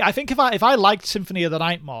 See, I think if I liked Symphony of the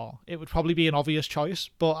Night more, it would probably be an obvious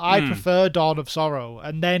choice, but I prefer Dawn of Sorrow,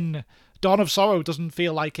 and then Dawn of Sorrow doesn't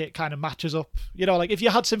feel like it kind of matches up. If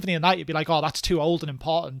you had Symphony of the Night, you'd be like, oh, that's too old and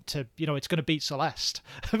important to, it's going to beat Celeste.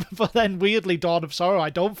 But then, weirdly, Dawn of Sorrow,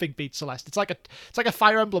 I don't think beats Celeste. It's like a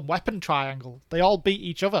Fire Emblem weapon triangle. They all beat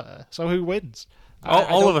each other, so who wins?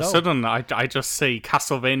 All of a sudden, I just see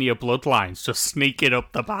Castlevania Bloodlines just sneaking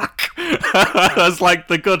up the back. That's like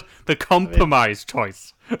the compromise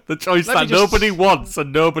choice. The choice that nobody wants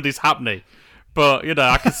and nobody's happening. But,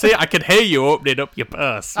 I can hear you opening up your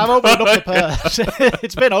purse. I'm opening up the purse.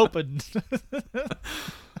 It's been opened.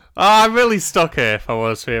 I'm really stuck here, if I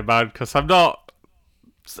was here, man, because I'm not...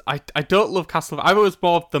 I don't love Castlevania. I was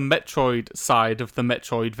more of the Metroid side of the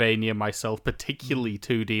Metroidvania myself, particularly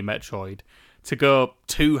 2D Metroid. To go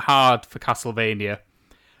too hard for Castlevania,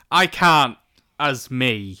 I can't, as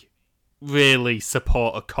me, really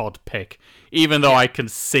support a COD pick, even though I can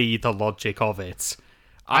see the logic of it.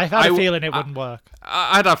 I've had a feeling it wouldn't work.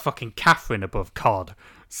 I'd have fucking Catherine above COD,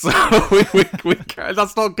 so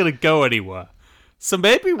that's not going to go anywhere. So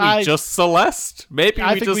maybe we just Celeste.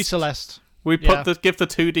 I think we Celeste. We give the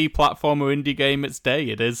 2D platformer indie game its day.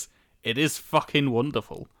 It is fucking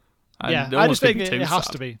wonderful. I just think it has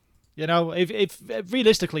to be. You know, if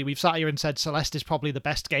realistically we've sat here and said Celeste is probably the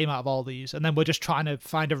best game out of all these, and then we're just trying to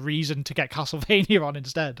find a reason to get Castlevania on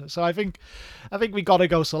instead. So I think we got to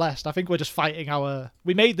go Celeste. I think we're just fighting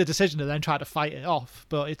we made the decision and then try to fight it off,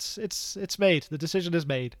 but it's made. The decision is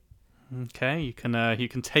made. Okay, you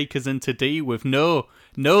can take us into D with no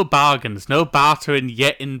bargains, no bartering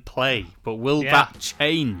yet in play. But will that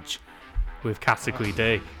change with category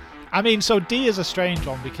D? I mean, so D is a strange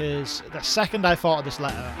one because the second I thought of this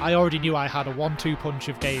letter, I already knew I had a 1-2 punch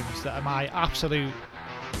of games that are my absolute,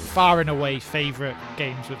 far and away favourite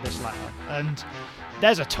games with this letter. And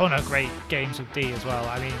there's a ton of great games with D as well.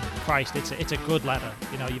 I mean, Christ, it's a good letter.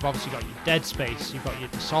 You know, you've obviously got your Dead Space, you've got your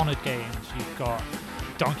Dishonored games, you've got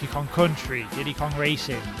Donkey Kong Country, Diddy Kong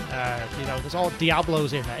Racing. You know, there's all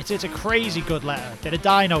Diablos in there. It's a crazy good letter. Did a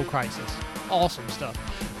Dino Crisis, awesome stuff.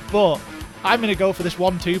 But I'm going to go for this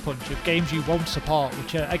 1-2 punch of games you won't support,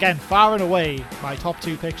 which are, again, far and away my top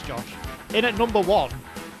 2 picks, Josh. In at number 1,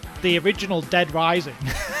 the original Dead Rising,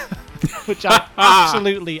 which I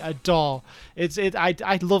absolutely adore.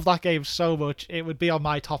 I love that game so much. It would be on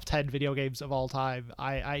my top 10 video games of all time.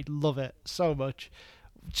 I love it so much.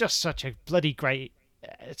 Just such a bloody great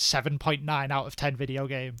 7.9 out of 10 video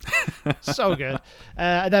game. So good.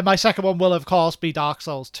 And then my second one will of course be Dark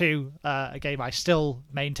Souls 2, a game I still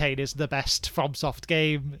maintain is the best FromSoft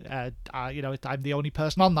game. You know, I'm the only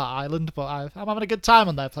person on that island, but I'm having a good time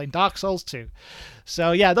on there playing Dark Souls 2.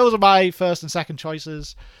 So yeah, those are my first and second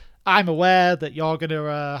choices. I'm aware that you're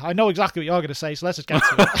gonna I know exactly what you're gonna say, so let's just get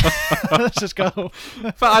to it. Let's just go.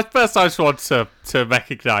 But first I just want to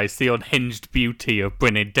recognise the unhinged beauty of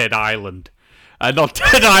bringing Dead Island. Not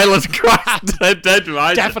Dead Island, Christ. Dead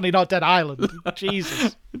Rising. Definitely not Dead Island.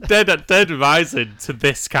 Jesus. Dead Rising to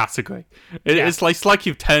this category. It's like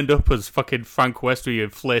you've turned up as fucking Frank West with your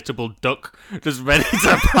inflatable duck, just ready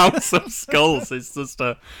to pound some skulls.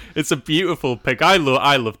 It's a beautiful pick. I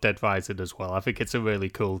love Dead Rising as well. I think it's a really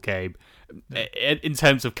cool game. In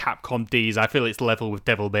terms of Capcom Ds, I feel it's level with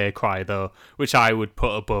Devil May Cry though, which I would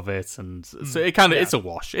put above it, and so it's a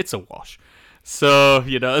wash. It's a wash. So,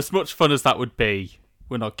 you know, as much fun as that would be,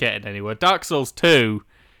 we're not getting anywhere. Dark Souls 2,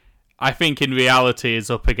 I think in reality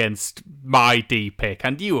is up against my D pick,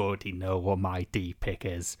 and you already know what my D pick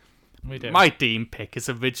is. We do. My D pick is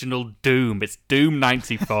original Doom. It's Doom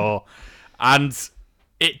 94, and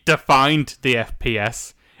it defined the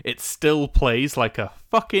FPS. It still plays like a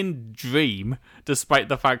fucking dream, despite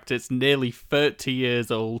the fact it's nearly 30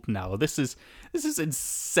 years old now. This is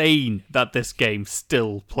insane that this game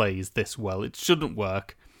still plays this well. It shouldn't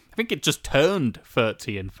work. I think it just turned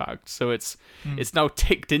 30, in fact, so it's now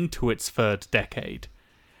ticked into its third decade.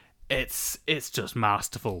 It's just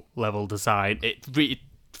masterful level design. It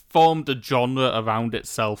formed a genre around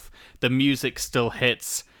itself. The music still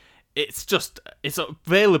hits. It's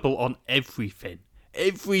available on everything.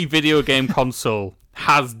 Every video game console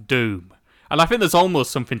has Doom. And I think there's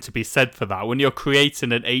almost something to be said for that when you're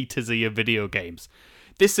creating an A to Z of video games.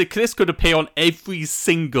 This could appear on every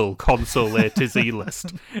single console A to Z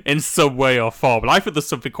list in some way or form. And I think there's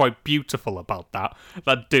something quite beautiful about that.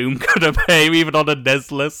 That Doom could appear even on a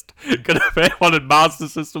NES list, could appear on a Master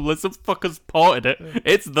System list. Some fuckers ported it.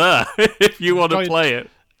 It's there if you want to play it.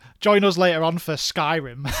 Join us later on for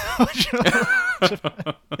Skyrim.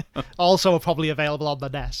 Also probably available on the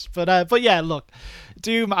NES. But yeah, look,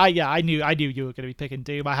 Doom. I knew you were going to be picking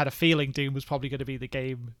Doom. I had a feeling Doom was probably going to be the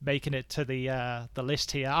game making it to the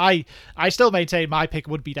list here. I still maintain my pick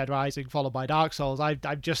would be Dead Rising, followed by Dark Souls.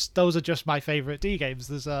 Those are just my favorite D games.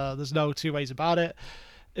 There's no two ways about it.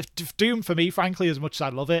 If Doom, for me, frankly, as much as I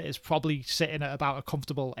love it, is probably sitting at about a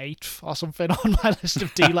comfortable 8th or something on my list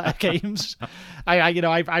of D-letter games. I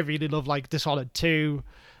really love like Dishonored 2.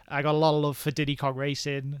 I got a lot of love for Diddy Kong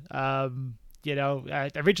Racing.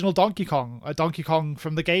 Original Donkey Kong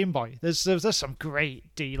from the Game Boy. There's some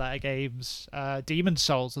great D-letter games. Demon's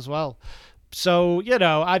Souls as well. So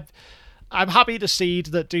I'm happy to see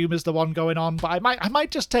that Doom is the one going on, but I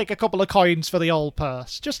might just take a couple of coins for the old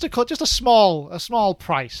purse, just a small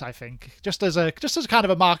price, I think, just as kind of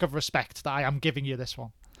a mark of respect that I am giving you this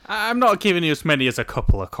one. I'm not giving you as many as a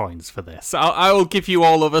couple of coins for this. I will give you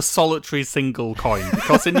all of a solitary single coin,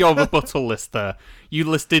 because in your rebuttal list there, you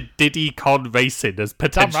listed Diddy Kong Racing as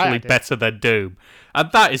potentially better than Doom,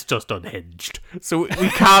 and that is just unhinged. So we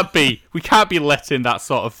can't be letting that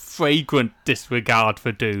sort of fragrant disregard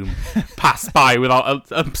for Doom pass by without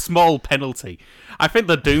a small penalty. I think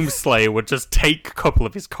the Doomslayer would just take a couple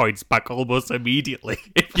of his coins back almost immediately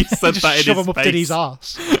if you said that in his face. Shove him up Diddy's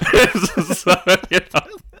arse. So,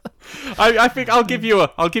 I think I'll give you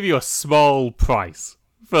a small price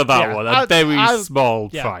for that one. A very small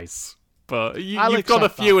price. but I'll you've got a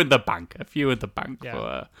accept few that. in the bank. A few in the bank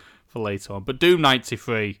for later on. But Doom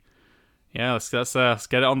 93, yeah, let's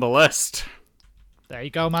get it on the list. There you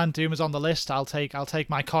go, man. Doom is on the list. I'll take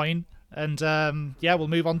my coin. And we'll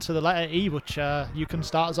move on to the letter E, which you can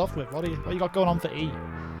start us off with. What you got going on for E?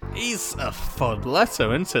 E's a fun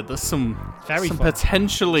letter, isn't it? There's some Very fun.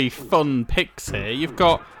 potentially fun picks here. You've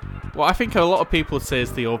got what I think a lot of people say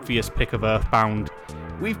is the obvious pick of Earthbound.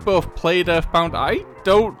 We've both played Earthbound. I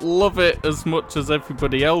don't love it as much as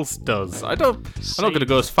everybody else does. I'm not going to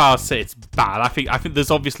go as far as say it's bad. I think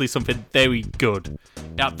there's obviously something very good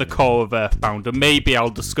at the core of Earthbound, and maybe I'll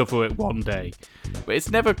discover it one day. But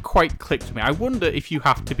it's never quite clicked with me. I wonder if you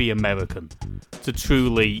have to be American to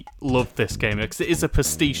truly love this game, because it is a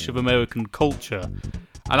pastiche of American culture.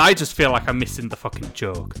 And I just feel like I'm missing the fucking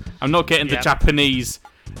joke. I'm not getting the Japanese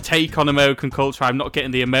take on American culture. I'm not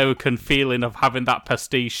getting the American feeling of having that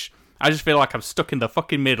pastiche. I just feel like I'm stuck in the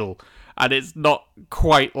fucking middle, and it's not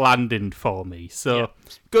quite landing for me. So,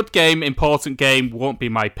 good game, important game, won't be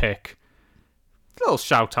my pick. A little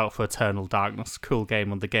shout out for Eternal Darkness, cool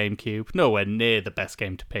game on the GameCube. Nowhere near the best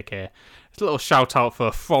game to pick here. A little shout out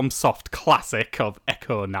for FromSoft classic of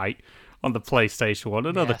Echo Knight on the PlayStation 1,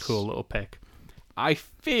 another cool little pick. I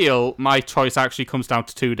feel my choice actually comes down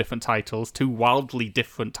to two different titles, two wildly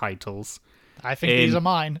different titles. I think these are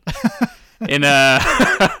mine. in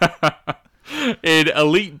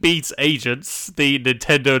Elite Beat Agents, the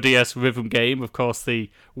Nintendo DS rhythm game, of course,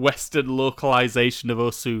 the Western localization of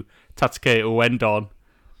Osu Tatsuke Uendon,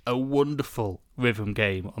 a wonderful rhythm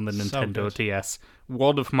game on the Nintendo DS.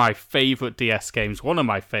 One of my favourite DS games, one of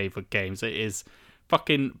my favourite games. It is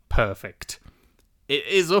fucking perfect. It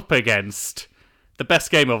is up against the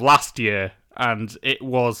best game of last year, and it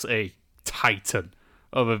was a titan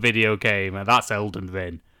of a video game, and that's Elden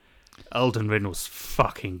Ring. Elden Ring was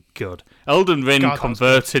fucking good. Elden Ring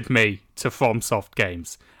converted me to FromSoft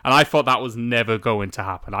games, and I thought that was never going to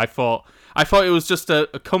happen. I thought it was just a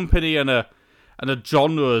company and a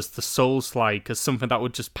genre as the Souls-like, as something that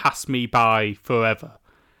would just pass me by forever.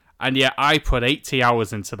 And yet I put 80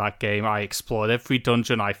 hours into that game. I explored every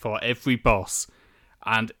dungeon, I fought every boss,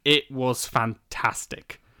 and it was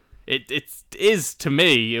fantastic. It is, to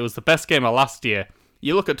me, it was the best game of last year.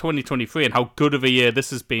 You look at 2023 and how good of a year this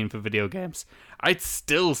has been for video games. I'd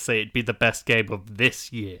still say it'd be the best game of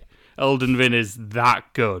this year. Elden Ring is that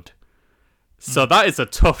good. So that is a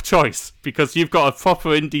tough choice, because you've got a proper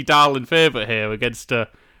indie darling favourite here against a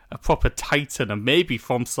proper titan, and maybe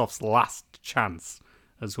FromSoft's last chance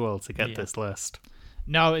as well to get this list.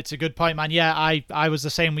 No, it's a good point, man. Yeah, I was the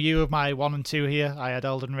same with you with my 1 and 2 here. I had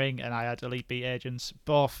Elden Ring and I had Elite Beat Agents.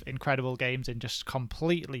 Both incredible games in just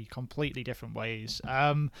completely different ways.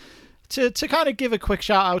 To kind of give a quick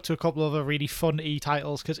shout out to a couple of other really fun E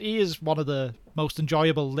titles, because E is one of the most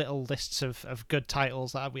enjoyable little lists of good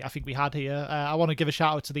titles that I think we had here. I want to give a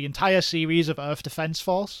shout out to the entire series of Earth Defense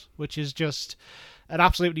Force, which is just an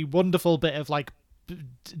absolutely wonderful bit of like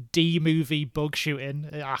D-movie bug shooting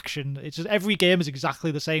action. It's just every game is exactly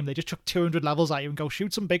the same. They just chuck 200 levels at you and go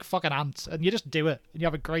shoot some big fucking ants, and you just do it and you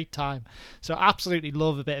have a great time. So absolutely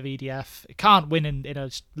love a bit of EDF. It can't win in a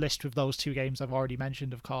list with those two games I've already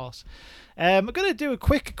mentioned, of course. I'm gonna do a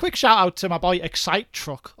quick shout out to my boy Excite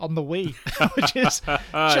Truck on the Wii, which is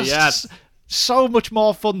just so much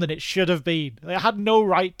more fun than it should have been. It had no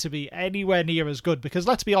right to be anywhere near as good, because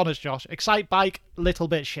let's be honest, Josh, Excite Bike, little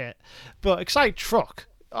bit shit, but Excite Truck,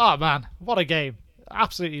 oh man, what a game.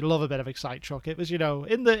 Absolutely love a bit of Excite Truck. It was,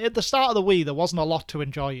 in the start of the Wii, there wasn't a lot to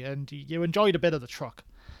enjoy, and you enjoyed a bit of the truck.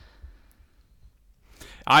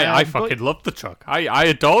 I fucking loved the truck. I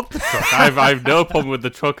adored the truck. I've no problem with the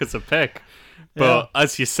truck as a pick, but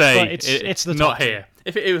as you say, it's the not here.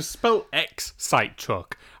 If it was spelled X-Site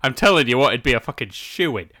Truck, I'm telling you what, it'd be a fucking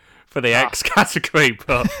shoo-in for the X category,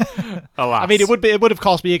 but alas. I mean, it would have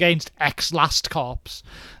cost me against X Last Corpse,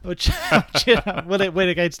 which will it win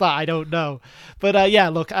against that? I don't know. But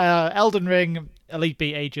look, Elden Ring, Elite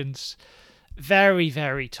Beat Agents, very,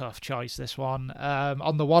 very tough choice, this one.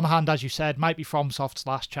 On the one hand, as you said, might be FromSoft's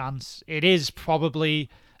last chance. It is probably,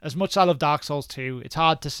 as much as I love Dark Souls 2, it's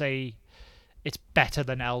hard to say it's better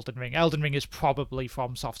than Elden Ring. Elden Ring is probably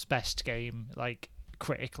FromSoft's best game, like,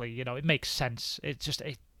 critically. It makes sense. It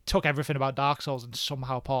took everything about Dark Souls and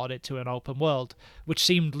somehow ported it to an open world, which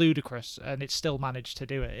seemed ludicrous, and it still managed to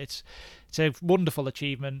do it. It's a wonderful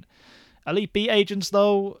achievement. Elite Beat Agents,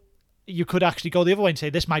 though, you could actually go the other way and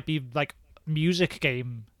say this might be like music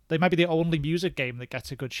game. They might be the only music game that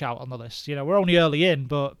gets a good shout on the list. We're only early in,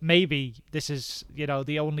 but maybe this is,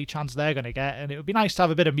 the only chance they're going to get, and it would be nice to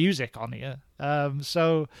have a bit of music on here.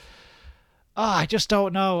 So Oh, I just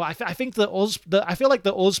don't know. I think I feel like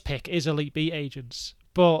the us pick is Elite Beat Agents,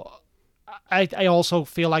 but I also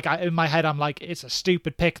feel like in my head I'm like it's a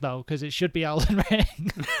stupid pick though because it should be Elden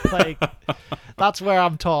Ring. Like that's where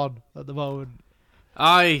I'm torn at the moment.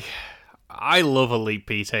 I love Elite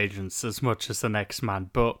Beat Agents as much as the next man,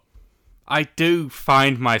 but I do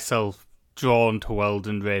find myself drawn to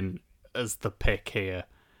Elden Ring as the pick here.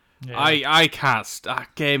 Yeah. I can't.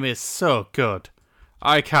 That game is so good.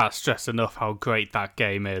 I can't stress enough how great that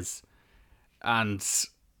game is, and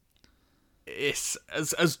it's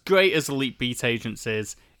as great as Elite Beat Agents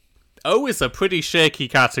is. O is a pretty shaky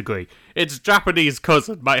category. Its Japanese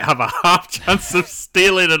cousin might have a half chance of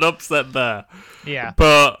stealing an upset there. Yeah,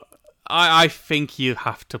 but I think you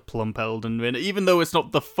have to plump Elden Ring, even though it's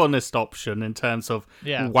not the funnest option in terms of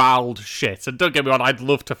wild shit. And don't get me wrong, I'd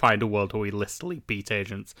love to find a world where we list Elite Beat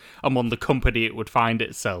Agents among the company it would find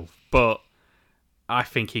itself, but I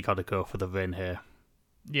think you got to go for the Ring here.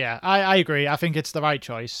 Yeah, I agree. I think it's the right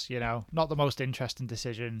choice. Not the most interesting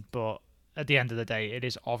decision, but at the end of the day, it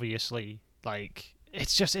is obviously like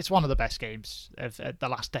it's one of the best games of the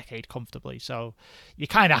last decade comfortably. So you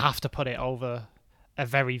kind of have to put it over a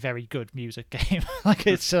very, very good music game. Like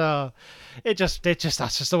it's that's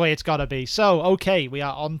just the way it's gotta be. So okay, we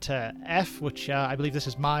are on to F, which I believe this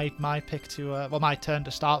is my pick to my turn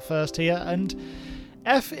to start first here, and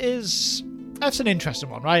F's an interesting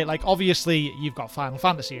one, right? Like obviously you've got Final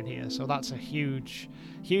Fantasy in here, so that's a huge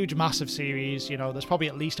massive series. There's probably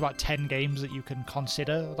at least about 10 games that you can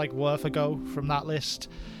consider like worth a go from that list.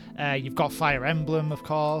 You've got Fire Emblem, of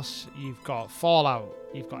course. You've got Fallout.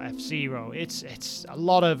 You've got F-Zero. It's a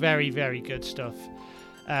lot of very, very good stuff.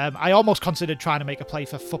 I almost considered trying to make a play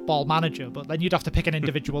for Football Manager, but then you'd have to pick an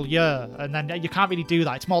individual year, and then you can't really do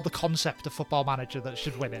that. It's more the concept of Football Manager that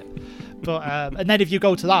should win it. But and then if you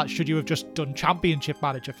go to that, should you have just done Championship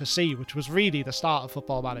Manager for C, which was really the start of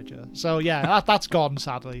Football Manager? So yeah, that's gone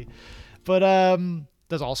sadly. But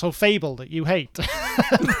there's also Fable that you hate.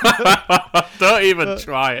 Don't even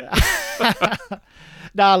try it.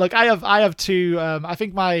 Nah, look, I have two. I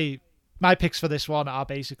think my picks for this one are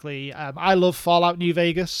basically I love Fallout New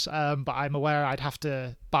Vegas, but I'm aware I'd have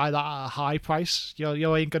to buy that at a high price.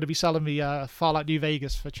 You ain't going to be selling me Fallout New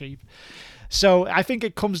Vegas for cheap. So I think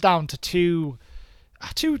it comes down to two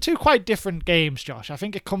quite different games, Josh. I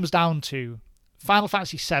think it comes down to Final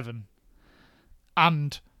Fantasy VII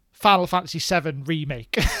and Final Fantasy VII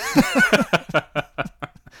Remake.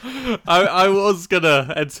 I was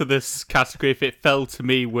gonna enter this category if it fell to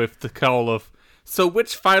me with the call of, so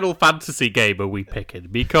which Final Fantasy game are we picking?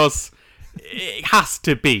 Because it has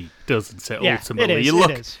to be, doesn't it? Yeah, ultimately,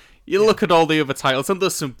 it is. You look at all the other titles, and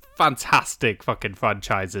there's some fantastic fucking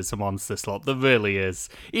franchises amongst this lot. There really is.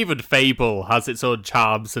 Even Fable has its own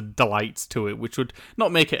charms and delights to it, which would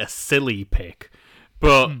not make it a silly pick,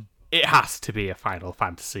 but it has to be a Final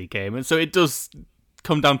Fantasy game, and so it does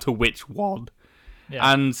come down to which one.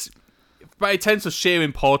 Yeah. And by terms of sheer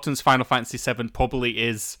importance, Final Fantasy VII probably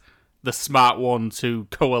is the smart one to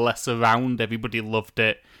coalesce around. Everybody loved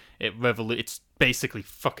it. It's basically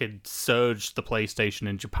fucking surged the PlayStation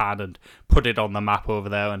in Japan and put it on the map over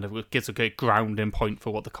there, and it gives a great grounding point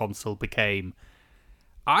for what the console became.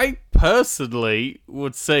 I personally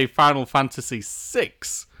would say Final Fantasy VI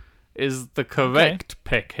is the correct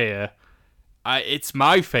pick here. It's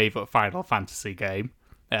my favourite Final Fantasy game.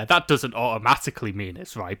 That doesn't automatically mean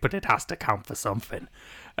it's right, but it has to count for something.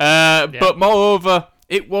 But moreover,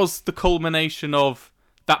 it was the culmination of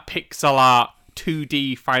that pixel art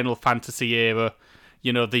 2D Final Fantasy era.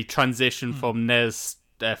 The transition from NES,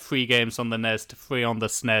 3 games on the NES to 3 on the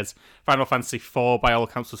SNES. Final Fantasy 4, by all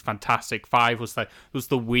accounts, was fantastic. 5 was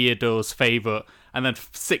the weirdo's favourite. And then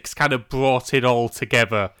 6 kind of brought it all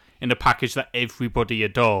together in a package that everybody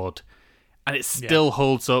adored. And it still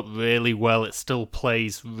holds up really well. It still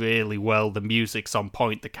plays really well. The music's on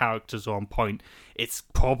point. The characters are on point. It's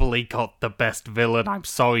probably got the best villain. I'm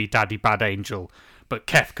sorry, Daddy Bad Angel, but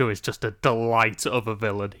Kefka is just a delight of a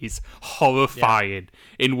villain. He's horrifying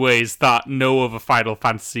in ways that no other Final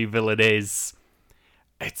Fantasy villain is.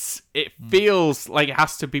 It feels like it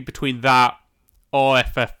has to be between that or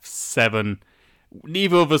FF7.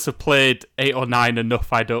 Neither of us have played 8 or 9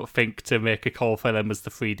 enough, I don't think, to make a call for them as the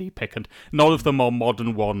 3D pick, and none of them are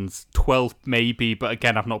modern ones. 12 maybe, but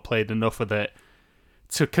again, I've not played enough of it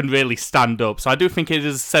to can really stand up. So I do think it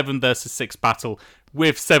is a 7 versus 6 battle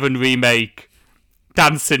with 7 Remake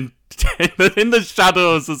dancing in the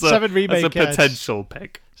shadows as a potential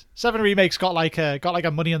pick. 7 Remake's got like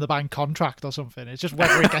a Money in the Bank contract or something. It's just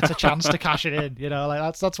whether it gets a chance to cash it in.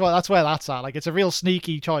 Like that's where that's at. Like it's a real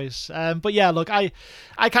sneaky choice. But yeah, look, I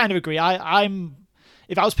kind of agree.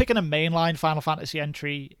 if I was picking a mainline Final Fantasy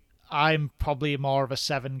entry, I'm probably more of a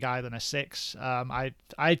 7 guy than a 6. I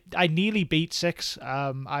nearly beat 6.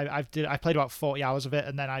 I played about 40 hours of it,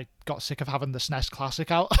 and then I got sick of having the SNES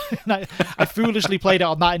Classic out. And I foolishly played it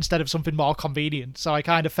on that instead of something more convenient, so I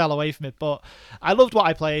kind of fell away from it. But I loved what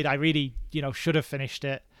I played. I really, should have finished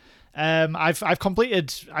it. I completed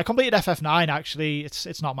FF9 actually.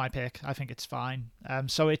 It's not my pick. I think it's fine.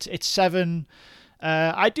 So it's 7.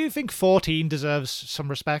 I do think 14 deserves some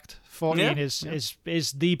respect. 14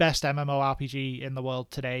 is the best MMORPG in the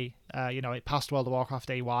world today. It passed World of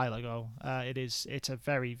Warcraft a while ago. It's a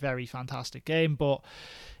very, very fantastic game, but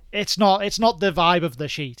it's not the vibe of the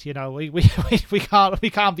sheet. We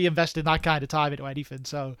can't be investing that kind of time into anything.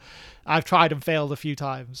 So I've tried and failed a few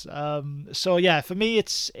times. So yeah, for me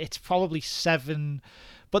it's probably 7.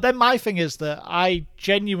 But then my thing is that I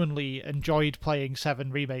genuinely enjoyed playing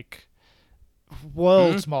 7 Remake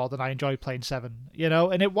worlds more than I enjoyed playing 7,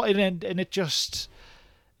 and it just,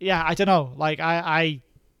 I don't know, like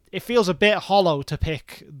it feels a bit hollow to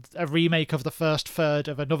pick a remake of the first third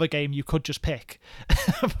of another game you could just pick.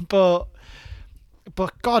 but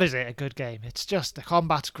God, is it a good game? It's just, the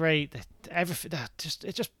combat's great, everything, it's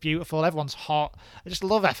just beautiful, everyone's hot. I just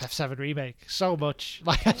love FF7 Remake so much.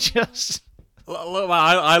 Like, I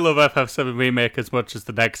love FF7 Remake as much as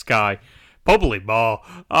the next guy. Probably more.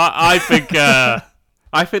 I think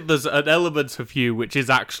I think there's an element of you which is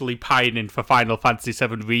actually pining for Final Fantasy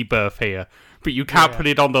VII Rebirth here, but you can't put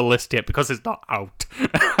it on the list yet because it's not out.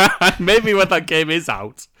 Maybe when that game is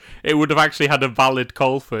out, it would have actually had a valid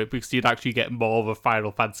call for it, because you'd actually get more of a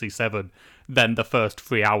Final Fantasy VII than the first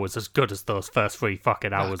 3 hours, as good as those first 3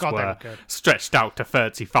 fucking hours were. Stretched out to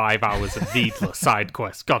 35 hours of needless side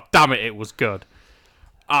quests. God damn it was good.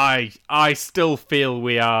 I still feel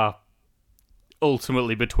we are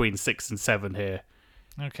ultimately between 6 and 7 here.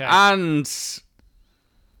 Okay. And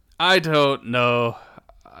I don't know.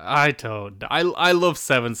 I love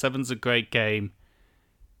 7. 7's a great game.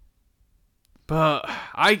 But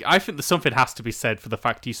I think that something has to be said for the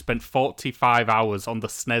fact you spent 45 hours on the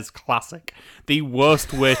SNES Classic, the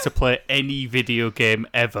worst way to play any video game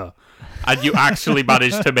ever, and you actually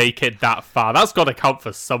managed to make it that far. That's got to count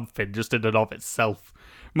for something just in and of itself.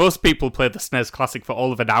 Most people play the SNES Classic for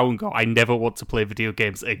all of an hour and go, I never want to play video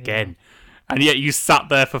games again. Yeah. And yet you sat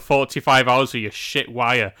there for 45 hours with your shit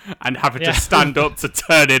wire and having to stand up to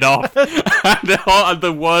turn it off. and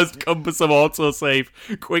the worst cumbersome autosave,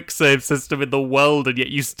 quick save system in the world, and yet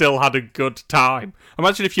you still had a good time.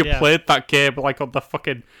 Imagine if you played that game like on the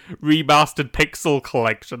fucking remastered Pixel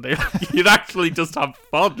collection. You'd actually just have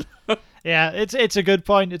fun. Yeah, it's a good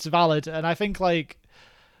point. It's valid. And I think, like,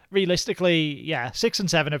 realistically, 6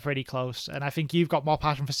 and 7 are pretty close, and I think you've got more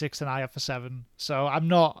passion for 6 than I have for 7, so I'm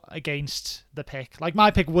not against the pick. Like,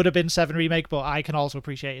 my pick would have been 7 Remake, but I can also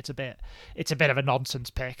appreciate it's a bit of a nonsense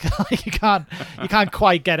pick. Like, you can't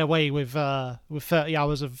quite get away with 30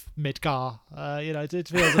 hours of Midgar. It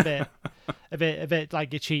feels a bit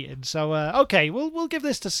like you're cheating. So okay, we'll give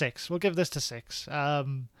this to 6. We'll give this to 6.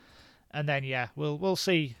 And then we'll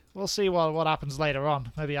see. We'll see what happens later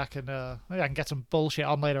on. Maybe I can get some bullshit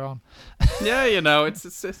on later on. Yeah,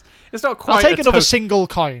 it's not quite. I'll take another single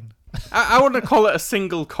coin. I wouldn't call it a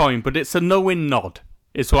single coin, but it's a knowing nod.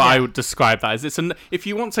 Is what I would describe that as. If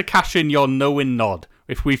you want to cash in your knowing nod,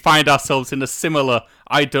 if we find ourselves in a similar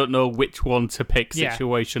I don't know which one to pick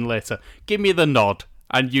situation later, give me the nod,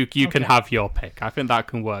 and you can have your pick. I think that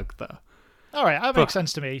can work there. All right, that makes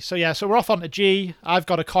sense to me. So we're off on to G. I've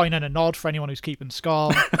got a coin and a nod for anyone who's keeping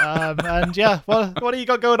score. What do you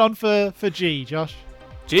got going on for G, Josh?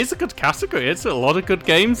 G is a good category. It's a lot of good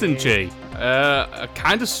games in G. I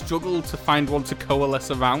kind of struggle to find one to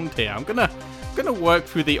coalesce around here. I'm gonna work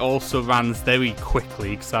through the also rans very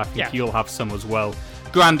quickly, because I think you'll have some as well.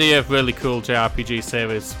 Grandia, really cool JRPG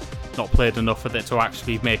series. Not played enough of it to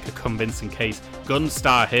actually make a convincing case.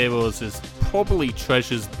 Gunstar Heroes is probably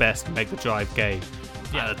Treasure's best Mega Drive game.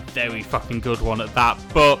 A very fucking good one at that,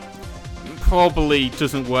 but probably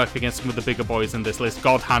doesn't work against some of the bigger boys in this list.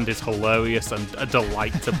 God Hand is hilarious and a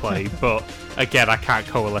delight to play, but again, I can't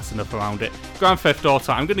coalesce enough around it. Grand Theft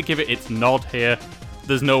Auto, I'm going to give it its nod here.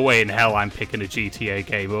 There's no way in hell I'm picking a GTA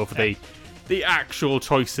game over the actual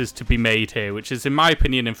choices to be made here, which is, in my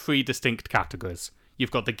opinion, in 3 distinct categories. You've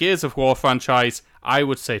got the Gears of War franchise. I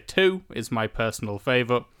would say 2 is my personal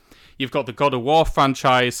favourite. You've got the God of War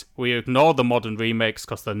franchise. We ignore the modern remakes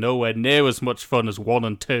because they're nowhere near as much fun as 1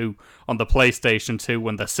 and 2 on the PlayStation 2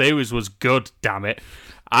 when the series was good, damn it.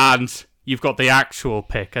 And you've got the actual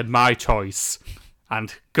pick and my choice.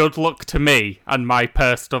 And good luck to me and my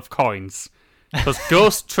purse of coins. Because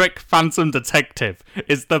Ghost Trick Phantom Detective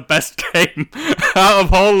is the best game out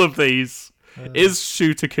of all of these. Is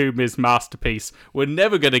Shu Takumi's masterpiece. We're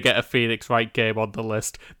never going to get a Phoenix Wright game on the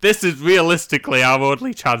list. This is realistically our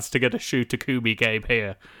only chance to get a Shu Takumi game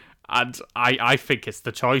here. And I think it's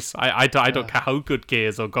the choice. I don't care how good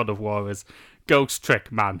Gears or God of War is. Ghost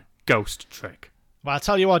Trick, man. Ghost Trick. Well, I'll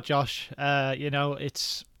tell you what, Josh.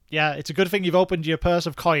 It's a good thing you've opened your purse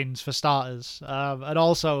of coins for starters. And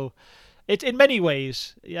also, in many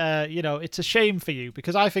ways, it's a shame for you,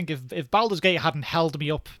 because I think if Baldur's Gate hadn't held me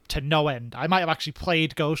up to no end, I might have actually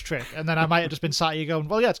played Ghost Trick, and then I might have just been sat here going,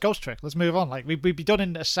 well, yeah, it's Ghost Trick, let's move on. Like, we'd be done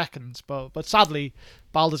in a second, but sadly,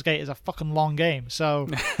 Baldur's Gate is a fucking long game, so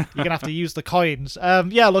you're going to have to use the coins.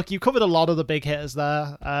 Look, you covered a lot of the big hitters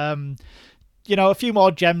there. A few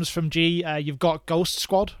more gems from G. You've got Ghost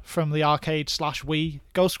Squad from the arcade/Wii.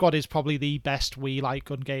 Ghost Squad is probably the best Wii-like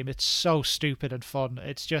gun game. It's so stupid and fun.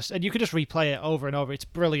 It's just, and you can just replay it over and over. It's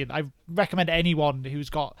brilliant. I recommend anyone who's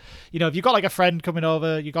got, if you've got like a friend coming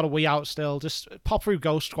over, you've got a Wii out still, just pop through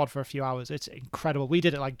Ghost Squad for a few hours. It's incredible. We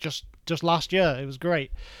did it like just last year. It was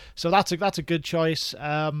great. So that's a good choice.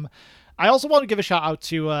 I also want to give a shout out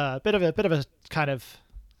to a bit of a kind of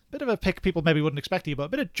bit of a pick people maybe wouldn't expect you, but a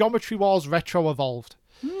bit of Geometry Wars Retro Evolved.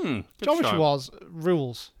 Geometry Wars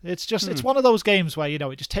rules. It's just it's one of those games where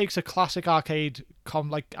it just takes a classic arcade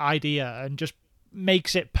idea and just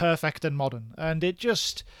makes it perfect and modern, and it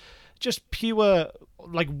just pure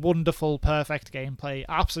wonderful perfect gameplay.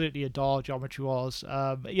 Absolutely adore Geometry Wars.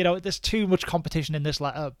 There's too much competition in this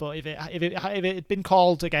letter, but if it had been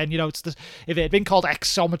called again, if it had been called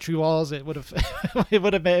Exometry Wars, it would have it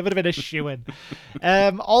would have been a shoo-in.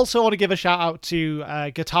 Also want to give a shout out to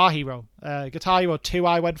Guitar Hero. Guitar Hero 2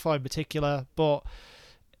 I went for in particular, but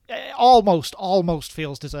almost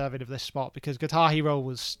feels deserving of this spot, because Guitar Hero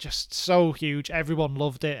was just so huge. Everyone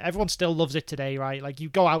loved it. Everyone still loves it today, right? Like, you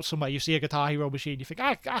go out somewhere, you see a Guitar Hero machine, you think,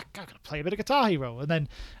 I gotta play a bit of Guitar Hero, and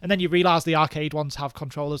then you realise the arcade ones have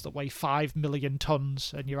controllers that weigh 5 million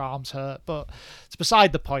tons and your arms hurt. But it's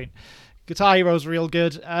beside the point. Guitar Hero's real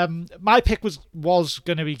good. My pick was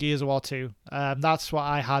going to be Gears of War 2. That's what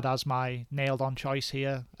I had as my nailed-on choice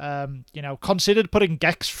here. Considered putting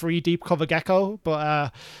Gex free Deep Cover Gecko,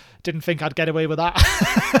 but didn't think I'd get away with that.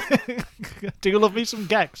 Do love me some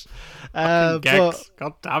Gex. Gex.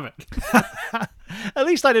 God damn it. At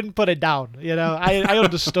least I didn't put it down. I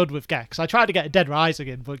understood with Gex. I tried to get a Dead Rising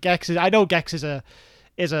in, but I know Gex is a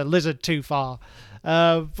lizard too far.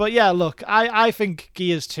 But yeah, look, I think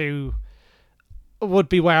Gears 2 would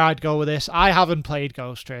be where I'd go with this. I haven't played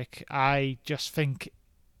Ghost Trick. I just think,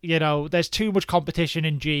 there's too much competition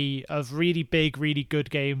in G of really big, really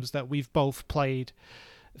good games that we've both played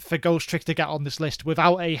for Ghost Trick to get on this list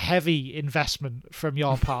without a heavy investment from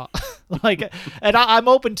your part. And I'm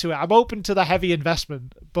open to it. I'm open to the heavy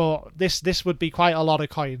investment, but this would be quite a lot of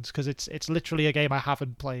coins, because it's literally a game I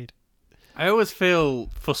haven't played. I always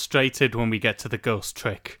feel frustrated when we get to the Ghost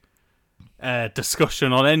Trick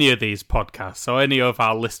discussion on any of these podcasts or any of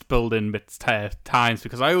our list building times,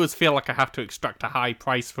 because I always feel like I have to extract a high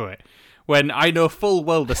price for it, when I know full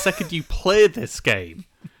well the second you play this game,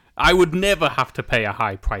 I would never have to pay a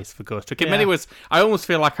high price for Ghost Trick. In many ways, I almost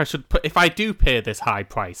feel like I should if I do pay this high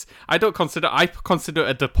price, I consider it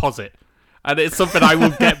a deposit. And it's something I will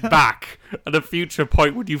get back at a future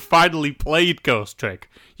point when you finally played Ghost Trick.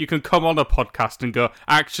 You can come on a podcast and go,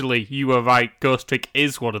 actually, you were right, Ghost Trick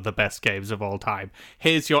is one of the best games of all time.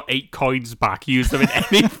 Here's your 8 coins back. Use them in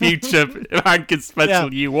any future ranking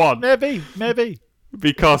special you want. Maybe.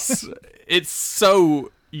 Because it's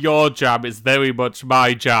so your jam, it's very much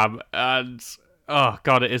my jam. And, oh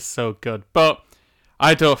God, it is so good. But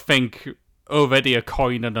I don't think already a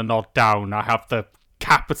coin and a nod down, I have the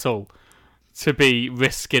capital to be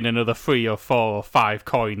risking another 3 or 4 or 5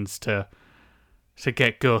 coins to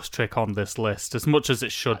get Ghost Trick on this list, as much as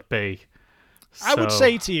it should be. So. I would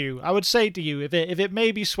say to you, if it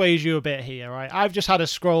maybe sways you a bit here, right? I've just had to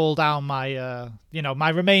scroll down my my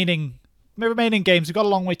remaining games. We've got a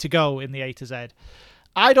long way to go in the A to Z.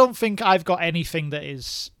 I don't think I've got anything that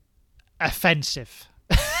is offensive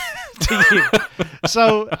to you.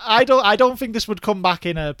 So I don't think this would come back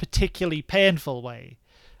in a particularly painful way.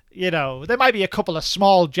 There might be a couple of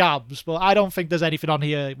small jabs, but I don't think there's anything on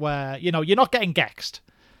here where, you're not getting gexed.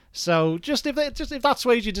 So if that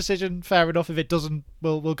sways your decision, fair enough. If it doesn't,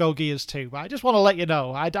 we'll go Gears 2. But I just want to let you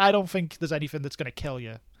know, I don't think there's anything that's going to kill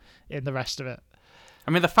you in the rest of it.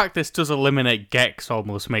 I mean, the fact this does eliminate Gex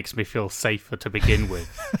almost makes me feel safer to begin with.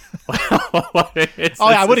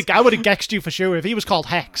 I would have gexed you for sure. If he was called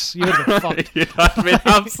Hex, you would have been fucked. You'd have been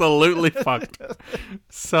absolutely fucked.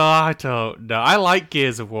 So I don't know. I like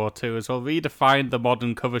Gears of War 2 as well. Redefined the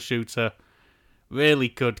modern cover shooter. Really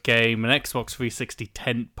good game. An Xbox 360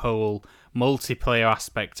 tentpole multiplayer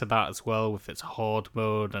aspect to that as well, with its horde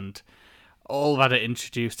mode and all that it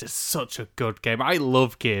introduced. Is such a good game. I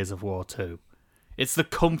love Gears of War 2. It's the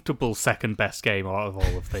comfortable second best game out of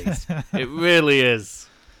all of these. It really is.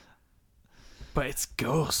 But it's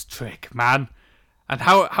Ghost Trick, man. And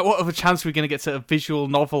what of a chance are we going to get to a visual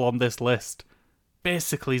novel on this list?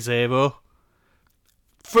 Basically 0.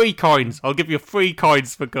 3 coins. I'll give you 3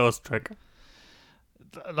 coins for Ghost Trick.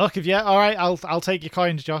 Look, all right, I'll take your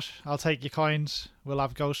coins, Josh. I'll take your coins. We'll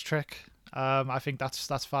have Ghost Trick. I think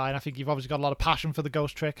that's fine. I think you've obviously got a lot of passion for the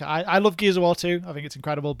Ghost Trick. I love Gears of War 2. I think it's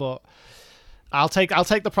incredible, but I'll take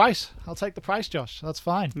the price. I'll take the price, Josh. That's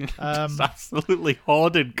fine. It's absolutely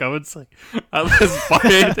hoarded currency at this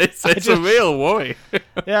point. It's a real worry.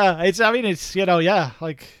 Yeah, it's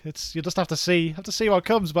you just have to see what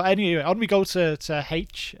comes. But anyway, on we go to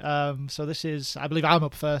H. So this is, I believe I'm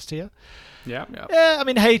up first here. Yeah. Yeah, I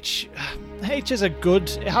mean H is it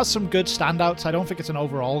has some good standouts. I don't think it's an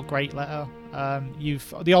overall great letter.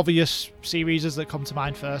 You've the obvious series that come to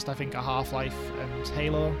mind first, I think, are Half-Life and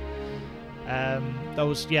Halo.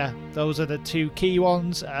 Those are the 2 key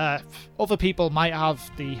ones. Other people might have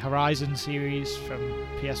the Horizon series from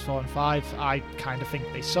PS4 and 5. I kind of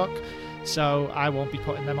think they suck, so I won't be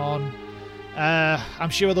putting them on. I'm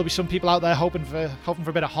sure there'll be some people out there hoping for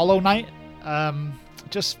a bit of Hollow Knight.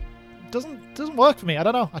 Just doesn't work for me. I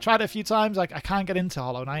don't know. I tried it a few times. I can't get into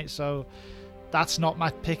Hollow Knight, so that's not my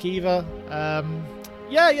pick either.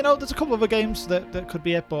 There's a couple other games that could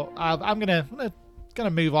be it, but I'm gonna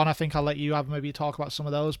move on. I think I'll let you have maybe talk about some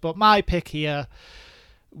of those. But my pick here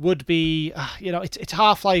would be, it's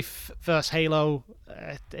Half-Life versus Halo.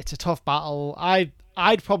 It's a tough battle.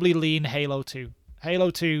 I'd probably lean Halo 2. Halo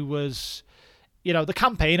 2 was, the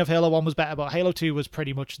campaign of Halo 1 was better, but Halo 2 was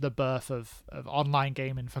pretty much the birth of online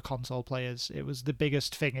gaming for console players. It was the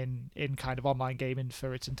biggest thing in kind of online gaming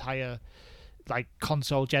for its entire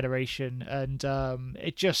console generation, and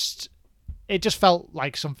it just felt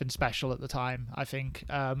like something special at the time, I think,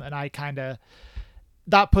 and I kind of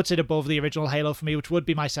that puts it above the original Halo for me, which would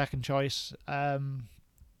be my second choice.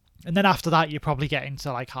 And then after that, you're probably getting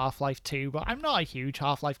to Half-Life 2, but I'm not a huge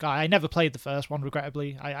Half-Life guy. I never played the first one,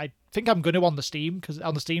 regrettably. I think I'm going to on the Steam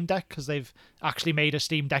Deck, because they've actually made a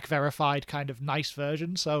Steam Deck verified kind of nice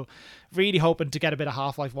version. So really hoping to get a bit of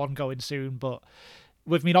Half-Life 1 going soon. But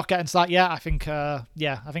with me not getting to that yet, I think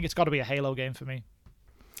it's got to be a Halo game for me.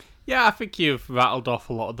 Yeah, I think you've rattled off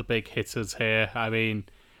a lot of the big hitters here. I mean,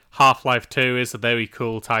 Half-Life 2 is a very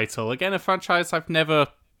cool title. Again, a franchise I've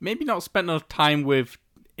maybe not spent enough time with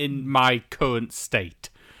in my current state,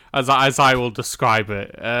 as I will describe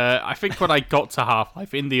it. I think when I got to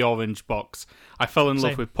Half-Life in the orange box, I fell in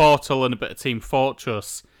love with Portal and a bit of Team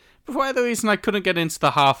Fortress. But for whatever reason, I couldn't get into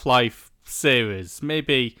the Half-Life series.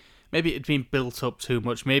 Maybe it had been built up too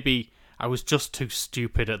much. Maybe I was just too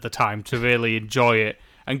stupid at the time to really enjoy it.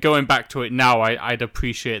 And going back to it now, I'd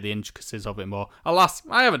appreciate the intricacies of it more. Alas,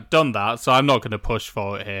 I haven't done that, so I'm not going to push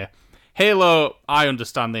for it here. Halo, I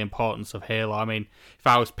understand the importance of Halo. I mean, if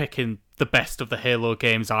I was picking the best of the Halo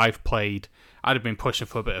games I've played, I'd have been pushing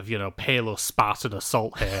for a bit of, Halo Spartan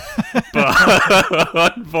Assault here.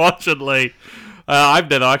 But unfortunately, I've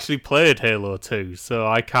never actually played Halo 2, so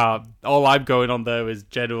I can't. All I'm going on there is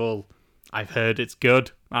general, I've heard it's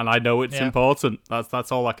good, and I know it's important.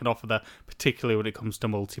 That's all I can offer there, particularly when it comes to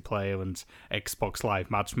multiplayer and Xbox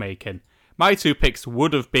Live matchmaking. My 2 picks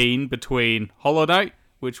would have been between Hollow Knight,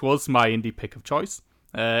 which was my indie pick of choice.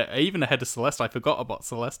 Even ahead of Celeste. I forgot about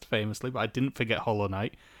Celeste famously, but I didn't forget Hollow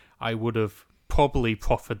Knight. I would have probably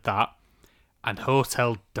proffered that. And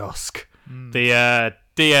Hotel Dusk. The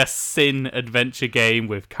DS Sin adventure game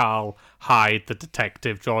with Carl Hyde, the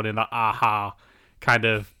detective, drawn in that aha kind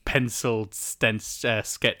of penciled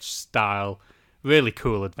sketch style. Really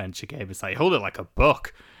cool adventure game. It's hold it like a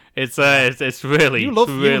book. It's really you love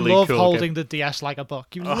cool holding game. The DS like a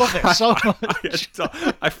book. You love it so much.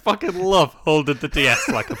 I fucking love holding the DS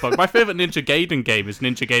like a book. My favourite Ninja Gaiden game is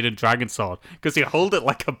Ninja Gaiden Dragon Sword, because you hold it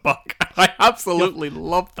like a book. I absolutely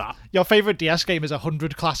love that. Your favourite DS game is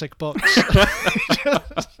 100 classic books.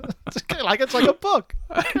 It's like a book.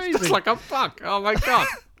 Crazy. It's like a book. Oh my god.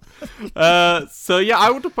 So yeah,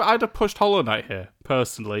 I'd have pushed Hollow Knight here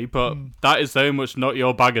personally, but that is very much not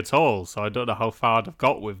your bag at all. So I don't know how far I'd have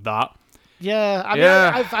got with that. Yeah, I mean,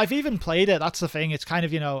 Yeah. I've even played it. That's the thing. It's kind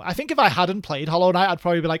of, I think if I hadn't played Hollow Knight, I'd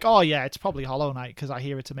probably be like, oh yeah, it's probably Hollow Knight because I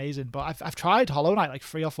hear it's amazing. But I've tried Hollow Knight like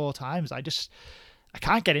 3 or 4 times. I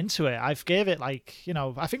can't get into it. I've gave it like,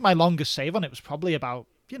 I think my longest save on it was probably about,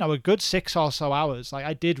 a good 6 or so hours. Like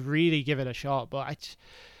I did really give it a shot, but it's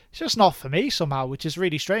just not for me somehow, which is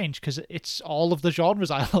really strange because it's all of the genres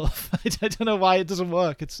I love. I don't know why it doesn't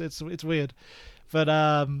work. It's weird. But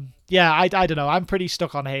yeah, I don't know. I'm pretty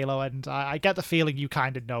stuck on Halo, and I get the feeling you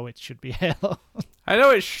kind of know it should be Halo. I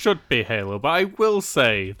know it should be Halo, but I will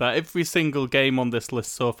say that every single game on this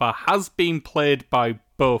list so far has been played by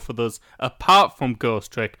both of us, apart from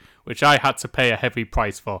Ghost Trick, which I had to pay a heavy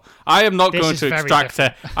price for. I am not going to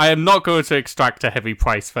extract a heavy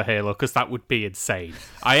price for Halo because that would be insane.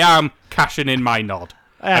 I am cashing in my nod.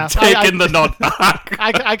 Yeah, I'm taking the nod back.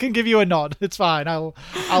 I can give you a nod. It's fine. I'll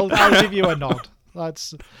give you a nod.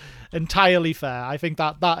 That's entirely fair. I think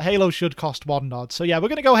that Halo should cost 1 nod. So yeah, we're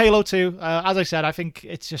gonna go Halo 2. As I said, I think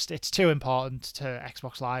it's too important to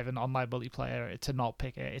Xbox Live and online multiplayer to not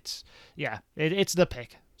pick it. It's the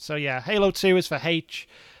pick. So yeah, Halo 2 is for H,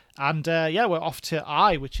 and yeah, we're off to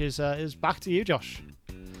I, which is back to you, Josh.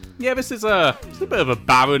 Yeah, this is a bit of a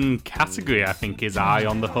barren category, I think, is I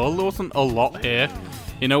on the whole. There wasn't a lot here.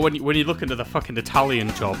 When you look into the fucking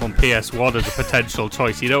Italian job on PS1 as a potential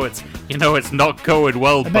choice, it's not going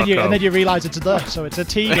well. And then you realise it's so it's a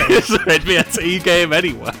T game. It'd be a T game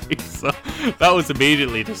anyway. So that was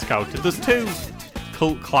immediately discounted. There's 2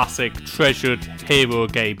 cult classic treasured hero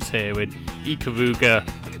games here in Ikaruga,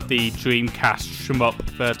 the Dreamcast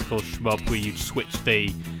vertical shmup where you switch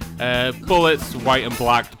the bullets white and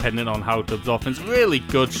black depending on how it dubs off. It's really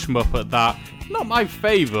good shmup at that. Not my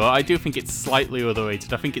favourite. I do think it's slightly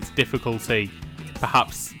overrated. I think its difficulty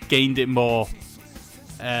perhaps gained it more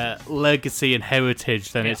legacy and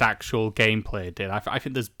heritage than its actual gameplay did. I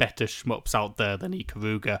think there's better shmups out there than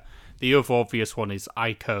Ikaruga. The other obvious one is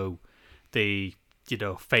Ico, the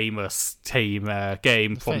famous team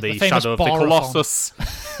game from the Shadow of the Colossus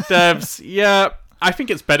devs. Yeah, I think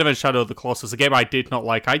it's better than Shadow of the Colossus, a game I did not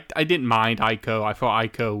like. I didn't mind Ico. I thought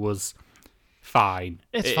Ico was fine.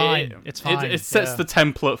 It's fine. It sets the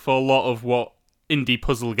template for a lot of what indie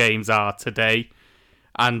puzzle games are today,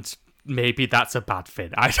 and maybe that's a bad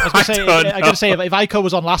thing. I gotta say, if Ico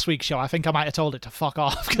was on last week's show, I think I might have told it to fuck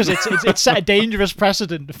off because it's set a dangerous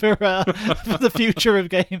precedent for the future of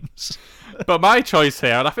games. But my choice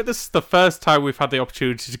here, and I think this is the first time we've had the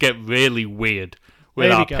opportunity to get really weird with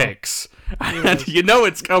our picks. And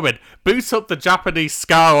it's coming. Boost up the Japanese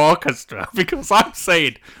ska orchestra, because I'm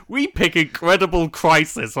saying we pick Incredible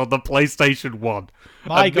Crisis on the PlayStation 1.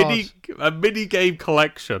 A mini-game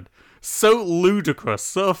collection. So ludicrous,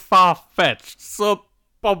 so far-fetched, so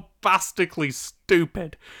bombastically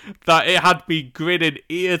stupid that it had me grinning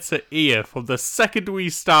ear to ear from the second we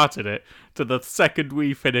started it to the second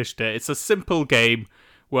we finished it. It's a simple game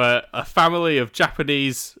where a family of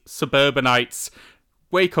Japanese suburbanites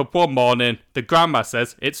wake up one morning, the grandma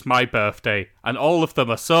says, "It's my birthday," and all of them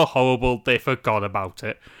are so horrible they forgot about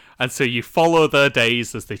it. And so you follow their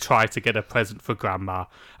days as they try to get a present for grandma.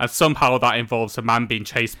 And somehow that involves a man being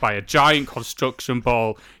chased by a giant construction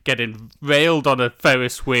ball, getting railed on a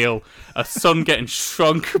Ferris wheel, a son getting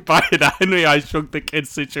shrunk by an Henry I Shrunk the Kid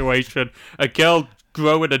situation, a girl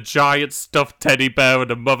growing a giant stuffed teddy bear,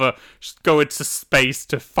 and a mother going to space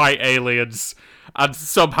to fight aliens. And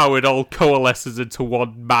somehow it all coalesces into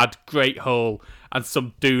one mad great hole, and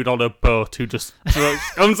some dude on a boat who just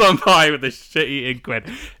comes on by with a shit-eating grin.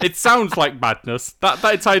 It sounds like madness. That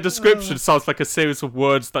entire description sounds like a series of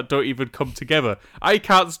words that don't even come together. I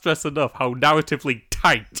can't stress enough how narratively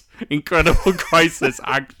tight Incredible Crisis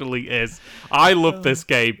actually is. I love this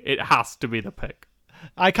game. It has to be the pick.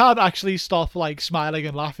 I can't actually stop smiling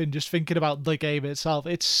and laughing just thinking about the game itself.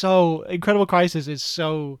 It's so Incredible Crisis is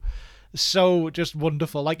so just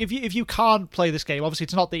wonderful. If you can't play this game, obviously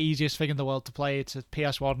it's not the easiest thing in the world to play. It's a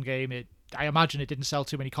PS1 game. I imagine it didn't sell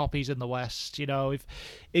too many copies in the West.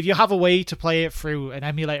 If you have a way to play it through an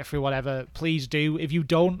emulator, through whatever, please do. If you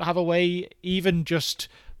don't have a way, even just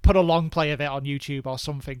put a long play of it on YouTube or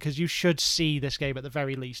something, because you should see this game at the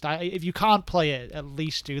very least. If you can't play it, at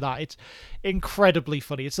least do that. It's incredibly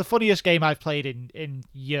funny. It's the funniest game I've played in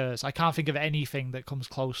years. I can't think of anything that comes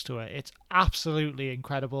close to it. It's absolutely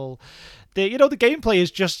incredible. The gameplay is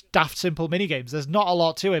just daft simple minigames. There's not a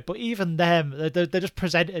lot to it, but even them, they're just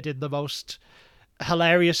presented in the most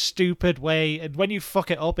hilarious, stupid way, and when you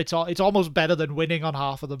fuck it up, it's almost better than winning on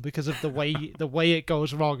half of them because of the way it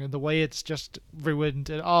goes wrong and the way it's just ruined.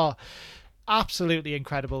 And absolutely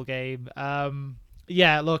incredible game.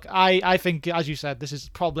 Yeah, look, I think, as you said, this is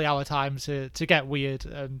probably our time to get weird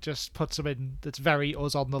and just put some in that's very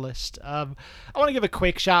us on the list. I want to give a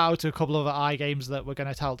quick shout out to a couple of I games that we're going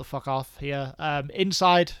to tell to fuck off here.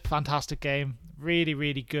 Inside, fantastic game. Really,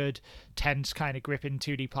 really good, tense, kind of gripping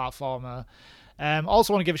 2D platformer.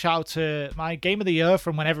 Also want to give a shout out to my game of the year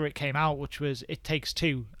from whenever it came out, which was It Takes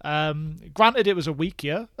Two. Granted, it was a weak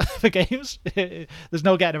year for games. There's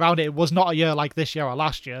no getting around it. It was not a year like this year or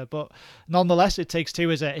last year, but nonetheless, It Takes Two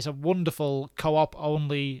is a wonderful co-op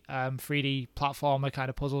only 3D platformer kind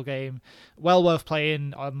of puzzle game. Well worth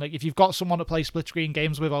playing. Like if you've got someone to play split screen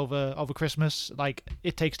games with over Christmas, like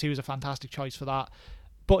It Takes Two is a fantastic choice for that.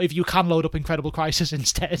 But if you can load up Incredible Crisis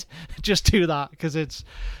instead, just do that, because it's,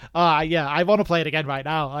 I want to play it again right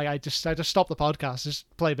now. I just stop the podcast, just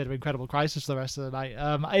play a bit of Incredible Crisis for the rest of the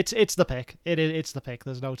night. It's the pick. It's the pick.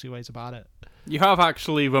 There's no two ways about it. You have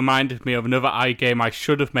actually reminded me of another iGame I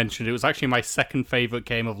should have mentioned. It was actually my second favourite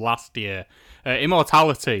game of last year.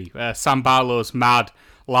 Immortality, Sam Barlow's mad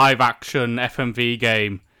live-action FMV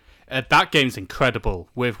game. That game's incredible,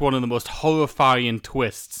 with one of the most horrifying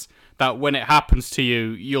twists that when it happens to you,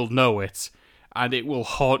 you'll know it, and it will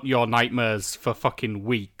haunt your nightmares for fucking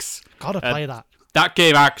weeks. Gotta play that. That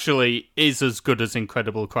game actually is as good as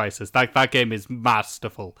Incredible Crisis. That game is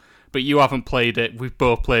masterful. But you haven't played it. We've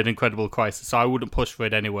both played Incredible Crisis, so I wouldn't push for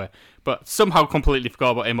it anyway. But somehow completely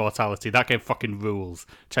forgot about Immortality. That game fucking rules.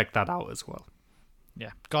 Check that out as well.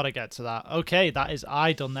 Yeah, gotta get to that. Okay, that is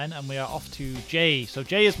I done then, and we are off to Jay. So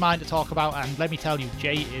Jay is mine to talk about, and let me tell you,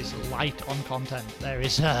 Jay is light on content. There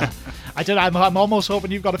is, I'm almost hoping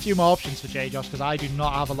you've got a few more options for Jay, Josh, because I do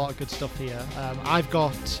not have a lot of good stuff here. I've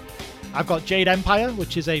got Jade Empire,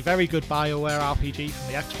 which is a very good BioWare RPG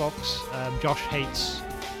from the Xbox. Josh hates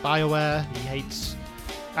BioWare. He hates,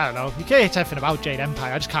 I don't know, he hates everything about Jade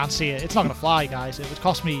Empire. I just can't see it. It's not gonna fly, guys. It would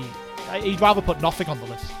cost me. He'd rather put nothing on the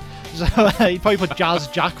list. So he'd probably put Jazz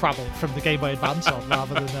Jackrabbit from the Game Boy Advance on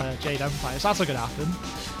rather than Jade Empire. So that's not going to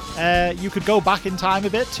happen. You could go back in time a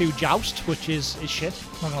bit to Joust, which is shit.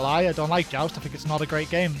 I'm not going to lie, I don't like Joust. I think it's not a great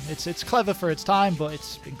game. It's clever for its time, but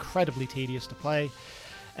it's incredibly tedious to play.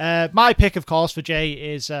 My pick, of course, for Jay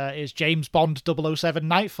is James Bond 007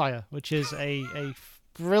 Nightfire, which is a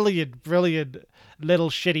brilliant little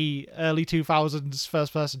shitty early 2000s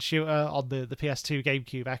first-person shooter on the PS2,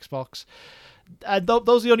 GameCube, Xbox. And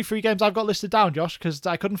those are the only 3 games I've got listed down, Josh, because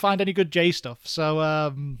I couldn't find any good J stuff.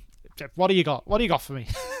 So, what do you got? What do you got for me?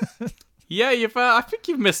 Yeah, I think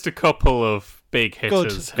you've missed a couple of big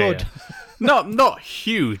hitters here. Good. Not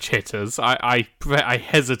huge hitters. I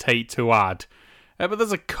hesitate to add, but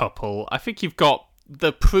there's a couple. I think you've got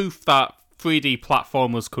the proof that 3D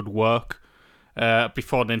platformers could work.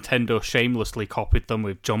 Before Nintendo shamelessly copied them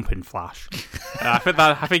with Jumping Flash.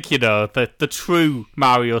 I think you know the true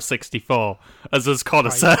Mario 64, as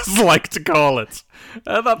connoisseurs like to call it.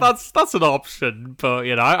 That's an option, but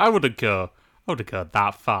you know I wouldn't go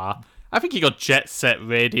that far. I think you got Jet Set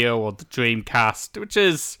Radio on the Dreamcast, which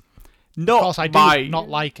is not of course, I do not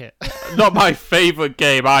like it. Not my favourite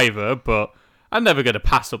game either, but I'm never going to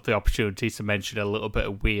pass up the opportunity to mention a little bit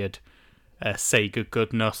of weird Sega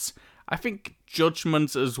goodness. I think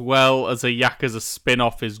Judgment, as well as a Yakuza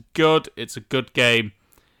spin-off, is good. It's a good game.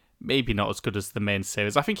 Maybe not as good as the main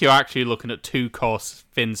series. I think you're actually looking at 2 core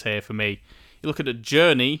fins here for me. You're looking at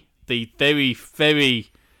Journey, the very,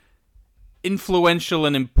 very influential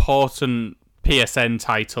and important PSN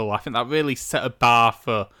title. I think that really set a bar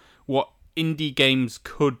for what indie games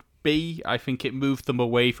could be. I think it moved them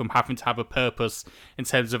away from having to have a purpose in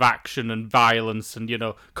terms of action and violence and, you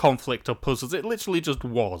know, conflict or puzzles. It literally just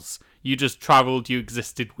was. You just travelled, you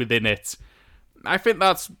existed within it. I think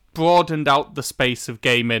that's broadened out the space of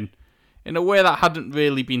gaming in a way that hadn't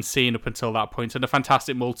really been seen up until that point, and a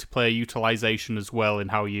fantastic multiplayer utilisation as well in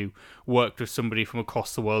how you worked with somebody from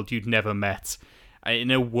across the world you'd never met in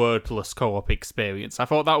a wordless co-op experience. I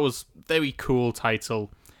thought that was a very cool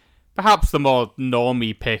title. Perhaps the more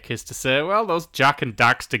normie pick is to say, well, those Jak and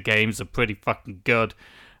Daxter games are pretty fucking good.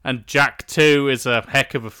 And Jak 2 is a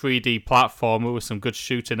heck of a 3D platformer with some good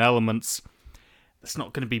shooting elements. There's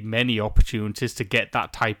not going to be many opportunities to get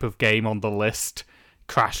that type of game on the list.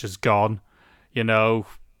 Crash is gone. You know,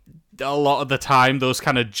 a lot of the time, those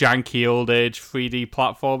kind of janky old age 3D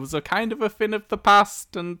platformers are kind of a thing of the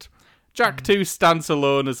past. And Jak 2 stands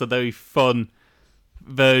alone as a very fun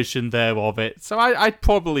version there of it. So I'd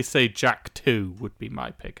probably say Jak 2 would be my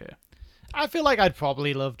pick here. I feel like I'd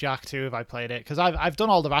probably love Jak 2 if I played it, because I've done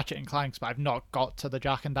all the Ratchet and Clanks, but I've not got to the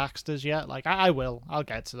Jak and Daxters yet. Like, I'll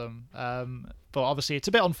get to them. But obviously, it's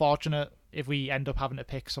a bit unfortunate if we end up having to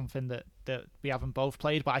pick something that we haven't both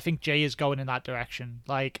played. But I think Jay is going in that direction.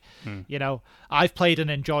 Like, you know, I've played and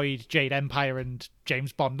enjoyed Jade Empire and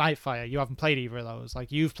James Bond Nightfire. You haven't played either of those.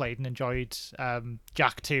 Like, you've played and enjoyed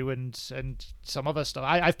Jak 2 and some other stuff.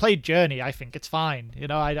 I've played Journey. I think it's fine. You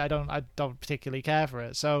know, I don't particularly care for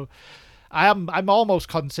it. So I'm almost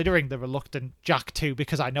considering the reluctant Jak 2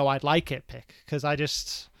 because I know I'd like it pick, because I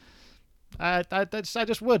just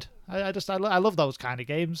would. I love those kind of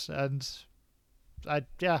games, and I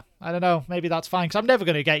don't know. Maybe that's fine, because I'm never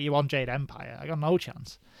going to get you on Jade Empire. I got no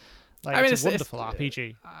chance. Like, I mean, it's a wonderful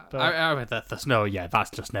RPG. But I mean,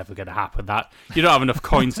 that's just never going to happen. That you don't have enough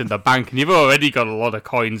coins in the bank, and you've already got a lot of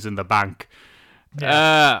coins in the bank.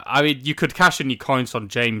 Yeah. I mean, you could cash in your coins on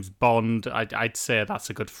James Bond. I'd say that's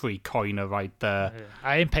a good free coiner right there. Yeah.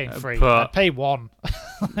 I ain't paying free. I'd pay one.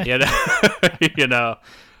 You know,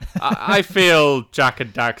 I feel Jak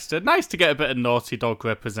and Daxter. Nice to get a bit of Naughty Dog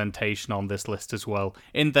representation on this list as well,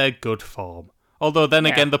 in their good form. Although then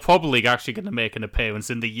again, they're probably actually going to make an appearance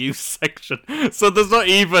in the youth section, so there's not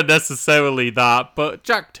even necessarily that. But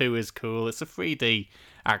Jak 2 is cool. It's a 3D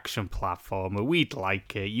action platformer. We'd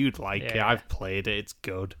like it. You'd like it. I've played it. It's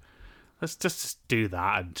good. Let's just do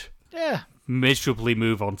that and miserably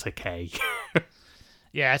move on to K.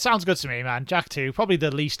 Yeah, it sounds good to me, man. Jak 2, probably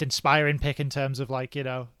the least inspiring pick in terms of, like, you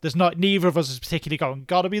know, neither of us is particularly going,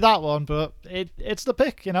 gotta be that one, but it's the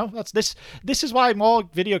pick, you know. This is why more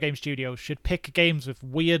video game studios should pick games with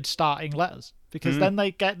weird starting letters, because then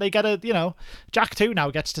they get a, you know, Jak 2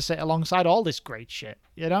 now gets to sit alongside all this great shit,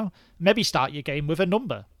 you know. Maybe start your game with a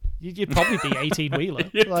number. You'd probably be 18-wheeler.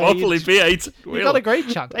 You'd probably be 18-wheeler. You've got a great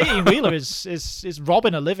chance. 18-wheeler is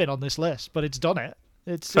robbing a living on this list, but it's done it.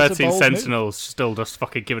 It's 13 Sentinels still just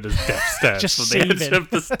fucking giving us death stares just from the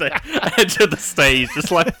edge of the stage, just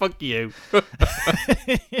like, fuck you.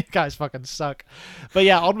 You guys fucking suck. But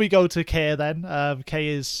yeah, on we go to K then. K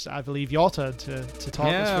is, I believe, your turn to talk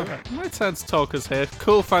us through it. My turn to talk us here.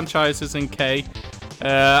 Cool franchises in K.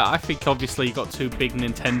 I think obviously you got two big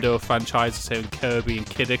Nintendo franchises here in Kirby and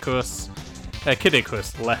Kid Icarus. Kid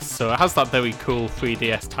Icarus less so. It has that very cool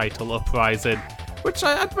 3DS title, Uprising, which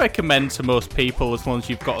I'd recommend to most people as long as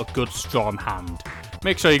you've got a good, strong hand.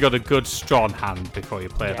 Make sure you got a good, strong hand before you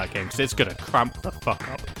play that game, because it's going to cramp the fuck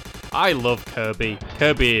up. I love Kirby.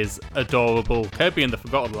 Kirby is adorable. Kirby and the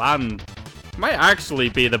Forgotten Land might actually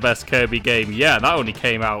be the best Kirby game. Yeah, that only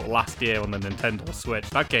came out last year on the Nintendo Switch.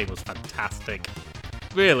 That game was fantastic.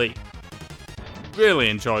 Really, really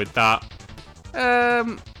enjoyed that.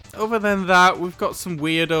 Other than that, we've got some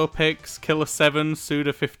weirdo picks. Killer 7,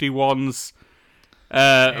 Suda 51's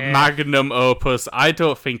magnum opus. I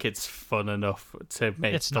don't think it's fun enough to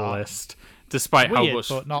make the list, despite weird, how much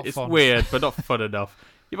but not it's fun. weird, but not fun enough.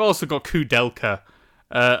 You've also got Kudelka,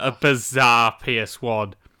 a bizarre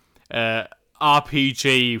PS1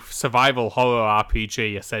 RPG, survival horror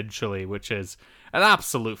RPG, essentially, which is an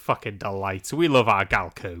absolute fucking delight. We love our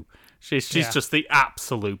Galku. She's just the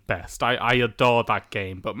absolute best. I adore that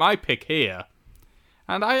game. But my pick here,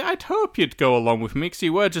 and I'd hope you'd go along with me, because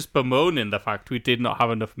you were just bemoaning the fact we did not have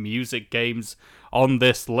enough music games on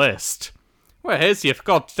this list. Well, here's your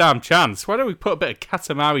goddamn chance. Why don't we put a bit of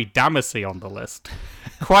Katamari Damacy on the list?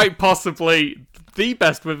 Quite possibly the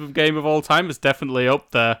best rhythm game of all time is definitely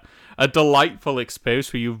up there. A delightful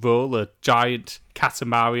experience where you roll a giant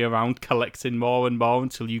Katamari around, collecting more and more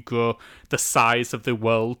until you grow the size of the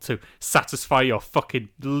world to satisfy your fucking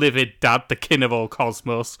livid dad, the king of all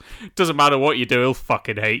cosmos. Doesn't matter what you do, he'll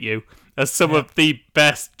fucking hate you. As some of the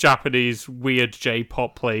best Japanese weird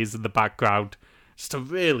J-pop plays in the background. Just a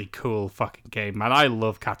really cool fucking game, man. I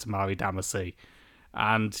love Katamari Damacy.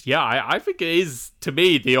 And yeah, I think it is, to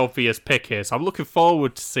me, the obvious pick here. So I'm looking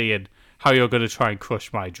forward to seeing how you're going to try and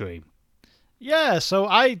crush my dream. Yeah, so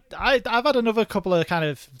I've had another couple of kind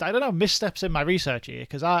of, I don't know, missteps in my research here,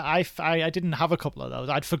 because I didn't have a couple of those.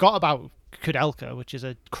 I'd forgot about Kudelka, which is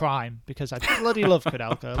a crime, because I bloody love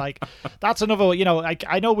Kudelka. Like, that's another, you know,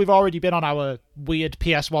 I know we've already been on our weird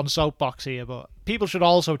PS1 soapbox here, but people should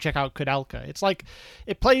also check out Kudelka. It's like,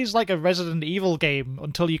 it plays like a Resident Evil game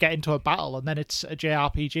until you get into a battle, and then it's a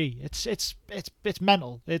JRPG. It's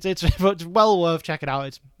mental. It's well worth checking out.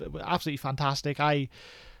 It's absolutely fantastic.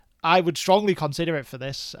 I would strongly consider it for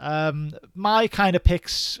this. My kind of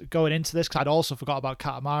picks going into this, because I'd also forgot about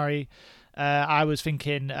Katamari. I was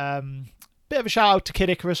thinking, bit of a shout out to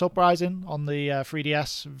Kid Icarus Uprising on the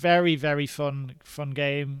 3DS. Very, very fun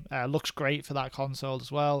game. Looks great for that console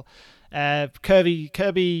as well.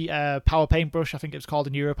 Kirby Power Paintbrush, I think it's called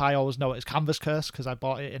in Europe. I always know it as Canvas Curse because I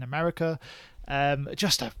bought it in America.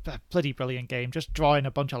 Just a bloody brilliant game. Just drawing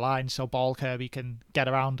a bunch of lines so Ball Kirby can get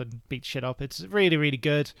around and beat shit up. It's really, really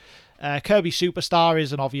good. Kirby Superstar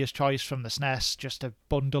is an obvious choice from the SNES. Just a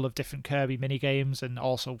bundle of different Kirby minigames and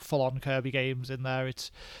also full-on Kirby games in there.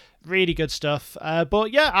 It's really good stuff.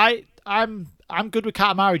 But yeah, I'm good with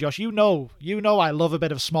Katamari, Josh. You know I love a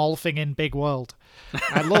bit of small thing in big world.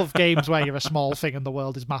 I love games where you're a small thing and the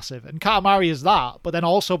world is massive. And Katamari is that, but then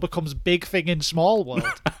also becomes big thing in small world.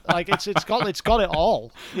 Like it's got it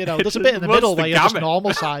all. You know, there's a bit in the middle where you're just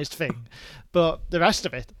normal sized thing, but the rest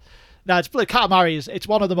of it. No, Katamari it's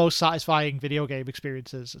one of the most satisfying video game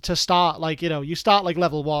experiences. To start, like, you know, you start like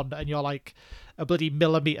level 1 and you're like a bloody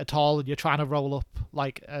millimeter tall and you're trying to roll up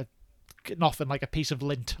like nothing, like a piece of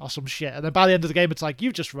lint or some shit, and then by the end of the game it's like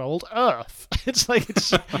you just rolled earth. It's like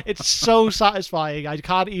it's so satisfying. I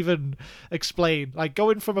can't even explain. Like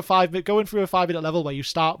going through a 5-minute level where you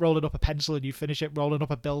start rolling up a pencil and you finish it rolling up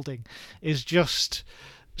a building is just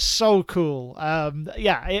so cool.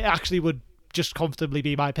 Yeah, it actually would just comfortably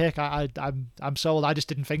be my pick. I'm sold. I just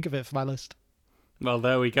didn't think of it for my list. Well,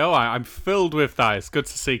 there we go. I'm filled with that. It's good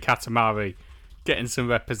to see Katamari getting some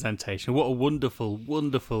representation. What a wonderful,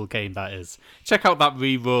 wonderful game that is. Check out that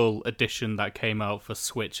reroll edition that came out for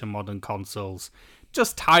Switch and modern consoles.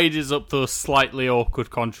 Just tidies up those slightly awkward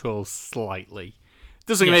controls slightly.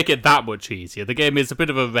 Doesn't make it that much easier. The game is a bit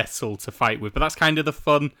of a wrestle to fight with, but that's kind of the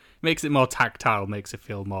fun. Makes it more tactile, makes it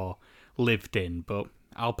feel more lived in. But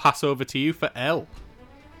I'll pass over to you for L.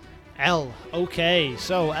 L. Okay,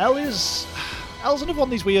 so L's another one of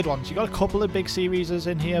these weird ones. You got a couple of big series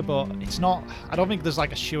in here, but it's not. I don't think there's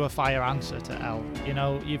like a surefire answer to L. You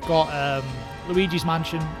know, you've got Luigi's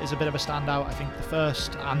Mansion is a bit of a standout. I think the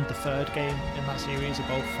first and the third game in that series are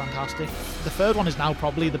both fantastic. The third one is now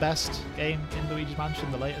probably the best game in Luigi's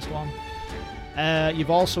Mansion, the latest one. You've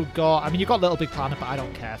also got, I mean, you've got Little Big Planet, but I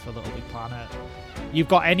don't care for Little Big Planet. You've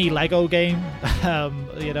got any Lego game,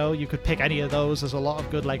 you know, you could pick any of those. There's a lot of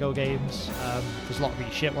good Lego games. There's a lot of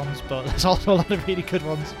really shit ones, but there's also a lot of really good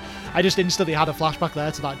ones. I just instantly had a flashback there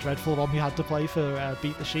to that dreadful one we had to play for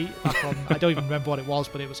Beat the Sheet. I don't even remember what it was,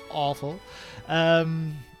 but it was awful.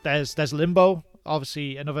 There's Limbo,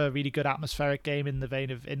 obviously another really good atmospheric game in the vein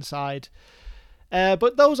of Inside.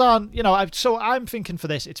 But those aren't, you know, I'm thinking for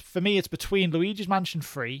this, for me it's between Luigi's Mansion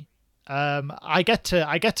 3. I get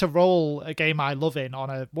to roll a game I love in on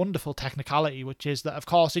a wonderful technicality, which is that, of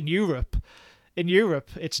course, in Europe,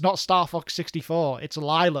 it's not Star Fox 64, it's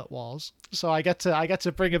Lylat Wars. So I get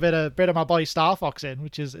to bring a bit of my boy Star Fox in,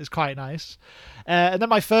 which is quite nice. And then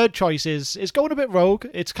my third choice is going a bit rogue.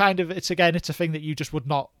 It's a thing that you just would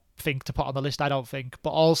not think to put on the list, I don't think, but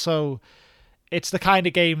also it's the kind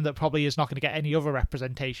of game that probably is not going to get any other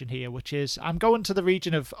representation here, which is I'm going to the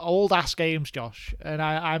region of old-ass games, Josh, and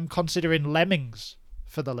I'm considering Lemmings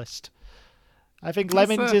for the list. I think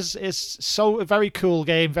Lemmings is so a very cool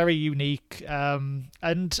game, very unique, and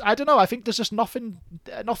I don't know, I think there's just nothing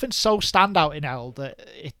so standout in L that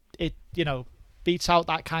it you know, beats out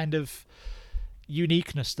that kind of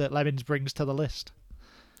uniqueness that Lemmings brings to the list.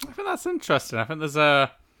 I think that's interesting. I think there's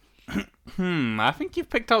I think you've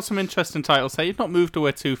picked out some interesting titles here. You've not moved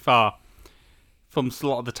away too far from a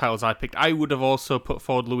lot of the titles I picked. I would have also put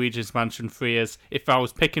forward Luigi's Mansion 3 as, if I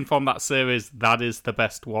was picking from that series, that is the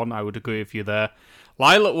best one. I would agree with you there.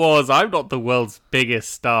 Lylat Wars, I'm not the world's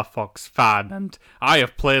biggest Star Fox fan, and I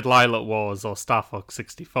have played Lylat Wars or Star Fox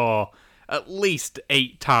 64 at least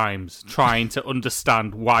 8 times trying to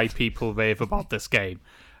understand why people rave about this game.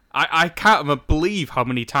 I can't believe how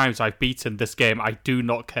many times I've beaten this game I do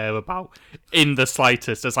not care about in the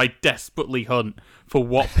slightest, as I desperately hunt for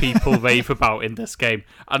what people rave about in this game.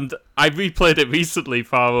 And I replayed it recently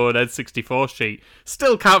for our own N64 sheet.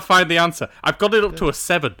 Still can't find the answer. I've got it up to a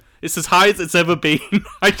 7. It's as high as it's ever been.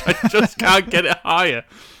 I just can't get it higher.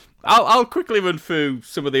 I'll quickly run through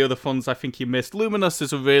some of the other ones I think you missed. Luminous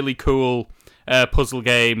is a really cool puzzle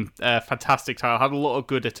game. Fantastic title. Had a lot of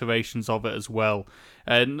good iterations of it as well.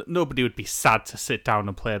 Nobody would be sad to sit down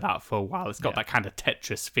and play that for a while. It's got that kind of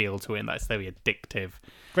Tetris feel to it, and that's very addictive.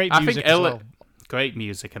 Great music as well. Great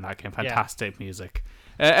music in that game. Fantastic music.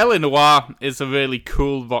 L.A. Noire is a really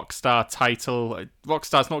cool Rockstar title.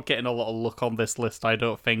 Rockstar's not getting a lot of luck on this list, I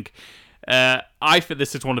don't think. I think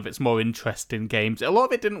this is one of its more interesting games. A lot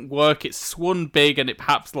of it didn't work. It swung big, and it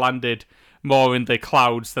perhaps landed more in the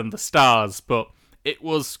clouds than the stars, but it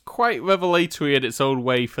was quite revelatory in its own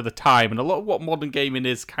way for the time, and a lot of what modern gaming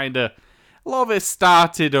is a lot of it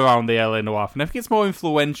started around the L.A. Noire, and I think it's more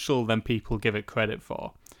influential than people give it credit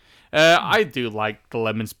for. I do like the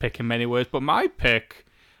Lemons pick in many ways, but my pick,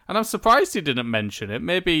 And I'm surprised he didn't mention it.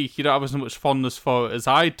 Maybe you don't have as much fondness for it as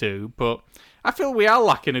I do, but I feel we are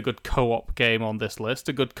lacking a good co-op game on this list,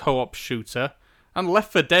 a good co-op shooter. And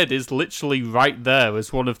Left 4 Dead is literally right there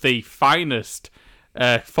as one of the finest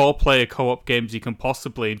 4-player co-op games you can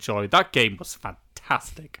possibly enjoy. That game was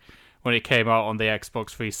fantastic when it came out on the Xbox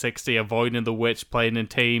 360, avoiding the witch, playing in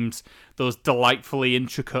teams, those delightfully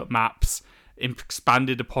intricate maps,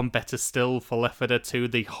 expanded upon better still for Left 4 Dead 2,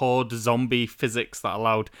 the horde zombie physics that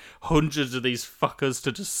allowed hundreds of these fuckers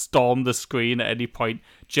to just storm the screen at any point.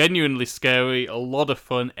 Genuinely scary, a lot of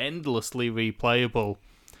fun, endlessly replayable.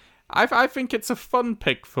 I think it's a fun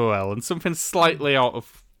pick for Elle, and something slightly out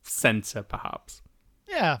of centre, perhaps.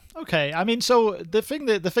 Yeah. Okay. I mean, so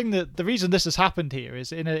the reason this has happened here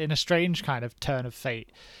is in a strange kind of turn of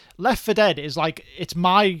fate. Left 4 Dead is like it's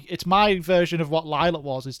my version of what Lilac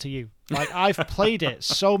Wars is to you. Like, I've played it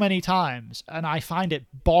so many times, and I find it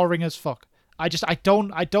boring as fuck. I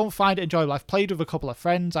don't find it enjoyable. I've played with a couple of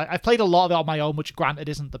friends. I've played a lot of it on my own, which granted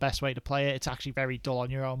isn't the best way to play it. It's actually very dull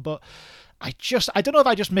on your own, but I don't know if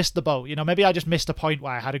I just missed the boat. Maybe I just missed a point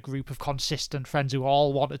where I had a group of consistent friends who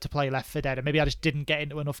all wanted to play Left 4 Dead, and maybe I just didn't get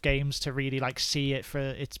into enough games to really like see it for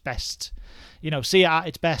its best, see it at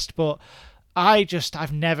its best. But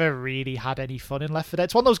I've never really had any fun in Left 4 Dead.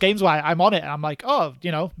 It's one of those games where I'm on it and I'm like, oh,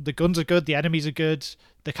 the guns are good, the enemies are good,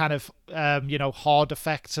 the kind of, horde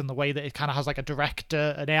effects and the way that it kind of has like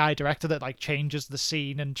an AI director that like changes the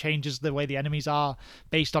scene and changes the way the enemies are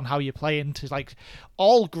based on how you're playing, to like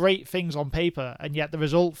all great things on paper. And yet the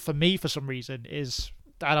result for me, for some reason, is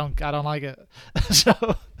I don't like it.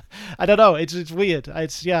 So I don't know. It's weird.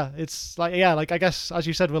 It's like I guess as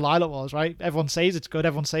you said with Lilac Wars, right? Everyone says it's good.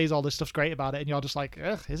 Everyone says all this stuff's great about it, and you're just like,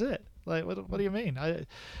 ugh, is it? Like, what do you mean? I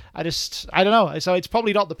don't know. So it's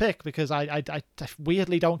probably not the pick because I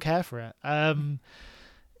weirdly don't care for it.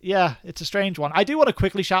 Yeah, it's a strange one. I do want to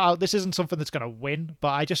quickly shout out, this isn't something that's going to win,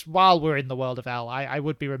 but while we're in the world of Elle, I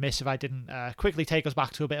would be remiss if I didn't quickly take us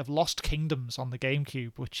back to a bit of Lost Kingdoms on the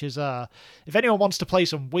GameCube, which is, if anyone wants to play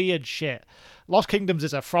some weird shit, Lost Kingdoms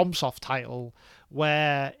is a FromSoft title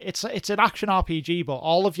where it's an action RPG, but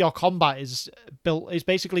all of your combat is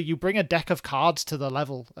basically you bring a deck of cards to the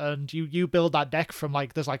level, and you build that deck from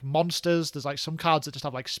there's monsters, there's some cards that just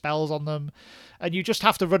have spells on them, and you just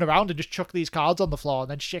have to run around and just chuck these cards on the floor,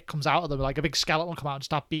 and then shit comes out of them, like a big skeleton will come out and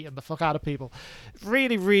start beating the fuck out of people.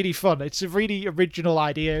 Really, really fun. It's a really original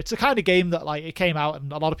idea. It's the kind of game that it came out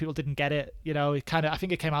and a lot of people didn't get it. I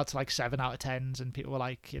think it came out to 7 out of 10s, and people were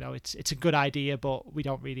like, it's a good idea, but we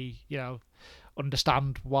don't really,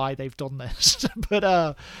 understand why they've done this.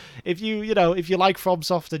 But if you like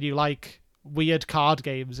FromSoft and you like weird card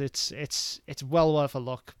games, it's well worth a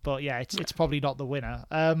look. But yeah, it's probably not the winner.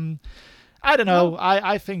 I don't know.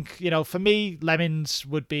 I think, for me, Lemons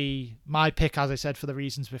would be my pick, as I said, for the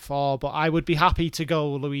reasons before, but I would be happy to go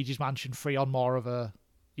Luigi's Mansion 3 on more of a,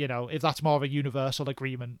 if that's more of a universal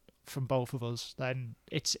agreement from both of us, then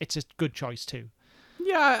it's a good choice too.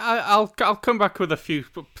 Yeah, I'll come back with a few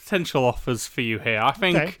potential offers for you here. I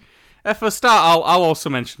think, for a start, I'll also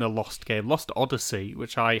mention a Lost game, Lost Odyssey,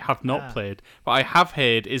 which I have not played, but I have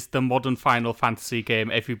heard is the modern Final Fantasy game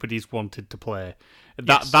everybody's wanted to play.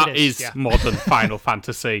 That is modern Final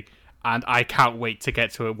Fantasy, and I can't wait to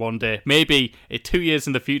get to it one day. Maybe 2 years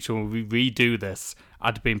in the future when we redo this,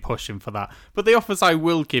 I'd been pushing for that. But the offers I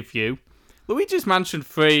will give you, Luigi's Mansion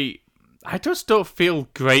 3... I just don't feel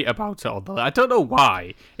great about it. I don't know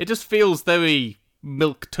why. It just feels very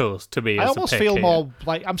milquetoast to me. I almost feel more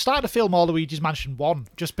I'm starting to feel more Luigi's Mansion 1,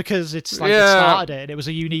 just because it's it started it and it was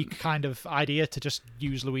a unique kind of idea to just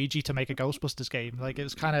use Luigi to make a Ghostbusters game. It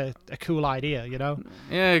was kind of a cool idea,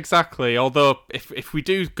 Yeah, exactly. Although if we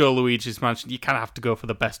do go Luigi's Mansion, you kind of have to go for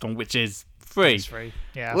the best one, which is 3. It's 3.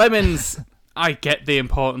 Yeah. Lemons. I get the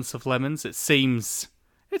importance of Lemons. It seems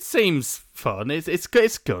fun.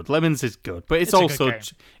 It's good. Lemons is good, but it's also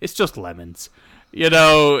it's just Lemons, and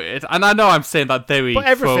I know I'm saying that very. But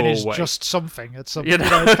everything is just something. It's something.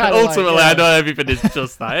 Ultimately, I know everything is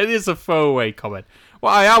just that. It is a throwaway comment.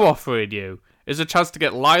 What I am offering you is a chance to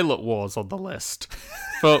get Lilac Wars on the list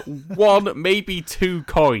for 1, maybe 2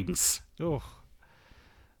 coins.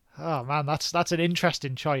 Oh man, that's an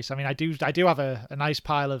interesting choice. I mean, I do have a nice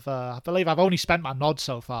pile of. I believe I've only spent my nod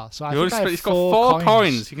so far, so you've got 4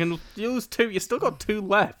 coins. You can use 2. You still got 2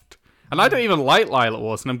 left, and I don't even like Lilac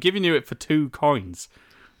Wars, and I'm giving you it for 2 coins,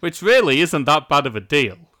 which really isn't that bad of a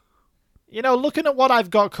deal. Looking at what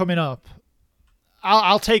I've got coming up,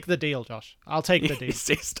 I'll take the deal, Josh. I'll take the deal.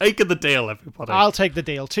 He's taking the deal, everybody. I'll take the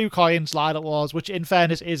deal. 2 coins, Lilac Wars, which in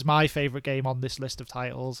fairness is my favourite game on this list of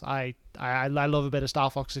titles. I love a bit of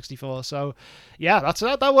Star Fox 64, so yeah,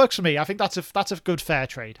 that works for me. I think that's a good fair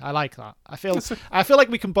trade. I like that. I feel like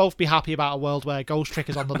we can both be happy about a world where Ghost Trick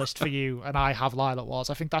is on the list for you and I have Lilac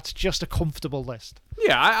Wars. I think that's just a comfortable list.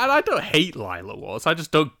 Yeah, I don't hate Lilac Wars. I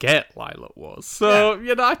just don't get Lilac Wars. So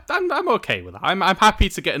I'm okay with that. I'm happy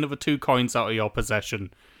to get another 2 coins out of your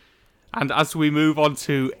possession. And as we move on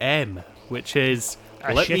to M, which is,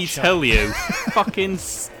 let me tell you, fucking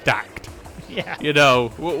stacked. Yeah.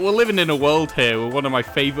 We're living in a world here where one of my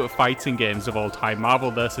favourite fighting games of all time,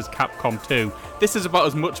 Marvel vs. Capcom 2, this is about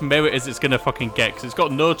as much merit as it's going to fucking get, because it's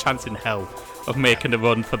got no chance in hell of making a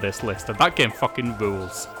run for this list, and that game fucking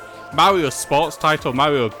rules. Mario sports title,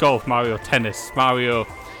 Mario Golf, Mario Tennis, Mario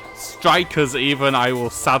Strikers even, I will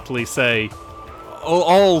sadly say,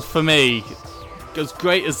 all for me, as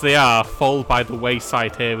great as they are, fall by the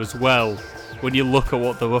wayside here as well when you look at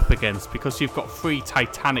what they're up against, because you've got 3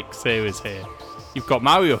 Titanic series here. You've got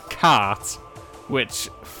Mario Kart, which,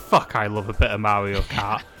 fuck, I love a bit of Mario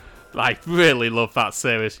Kart. I really love that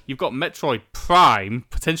series. You've got Metroid Prime,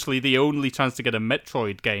 potentially the only chance to get a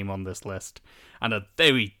Metroid game on this list, and a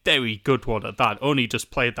very, very good one at that. Only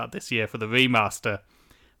just played that this year for the remaster.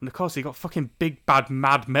 And of course, you got fucking big bad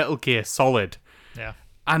mad Metal Gear Solid. Yeah.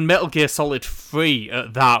 And Metal Gear Solid 3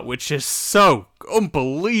 at that, which is so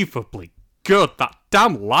unbelievably good. That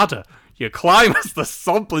damn ladder you climb as the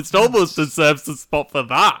Somplist almost deserves a spot for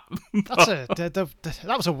that.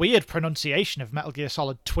 That was a weird pronunciation of Metal Gear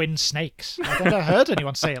Solid Twin Snakes. I've never heard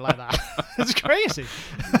anyone say it like that. It's crazy.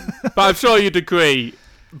 But I'm sure you'd agree,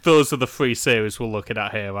 those are the 3 series we're looking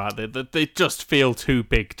at here, aren't they? They just feel too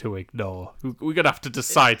big to ignore. We're gonna have to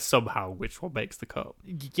decide somehow which one makes the cut.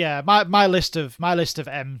 Yeah, my list of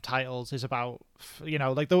M titles is about,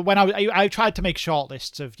 like when I tried to make short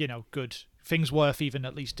lists of good things worth even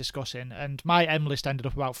at least discussing, and my M list ended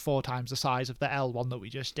up about 4 times the size of the L one that we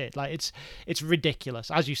just did. Like it's ridiculous.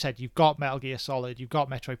 As you said, you've got Metal Gear Solid, you've got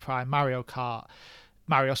Metroid Prime, Mario Kart,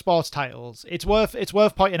 Mario sports titles. It's worth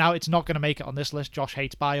pointing out it's not going to make it on this list. Josh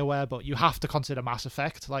hates BioWare, but you have to consider Mass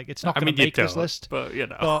Effect. Like, it's not going to make this list. But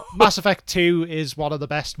But Mass Effect 2 is one of the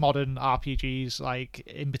best modern RPGs. Like,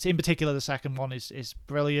 in particular, the second one is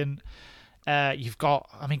brilliant. You've got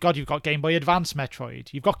Game Boy Advance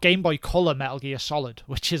Metroid. You've got Game Boy Color Metal Gear Solid,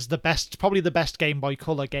 which is probably the best Game Boy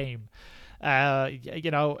Color game.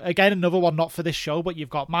 Again, another one not for this show, but you've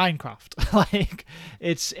got Minecraft. Like,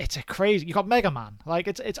 it's a crazy. You've got Mega Man. Like,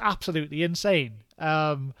 it's absolutely insane.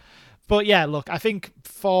 But yeah, look, I think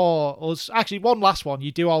for us, actually, one last one.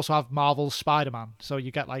 You do also have Marvel's Spider-Man, so you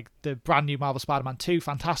get like the brand new Marvel Spider-Man 2,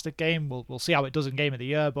 fantastic game. We'll see how it does in Game of the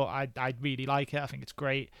Year, but I really like it. I think it's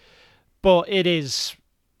great. But it is.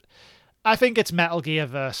 I think it's Metal Gear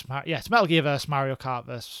versus Mario Kart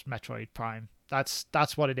versus Metroid Prime.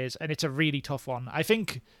 That's what it is, and it's a really tough one. I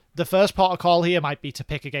think the first part of call here might be to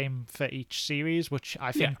pick a game for each series, which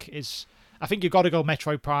I think is. I think you've got to go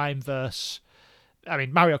Metroid Prime versus. I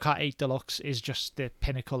mean, Mario Kart 8 Deluxe is just the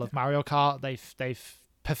pinnacle of Mario Kart. They've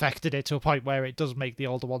perfected it to a point where it does make the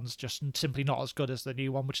older ones just simply not as good as the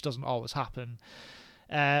new one, which doesn't always happen.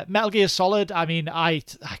 Metal Gear Solid, I mean, I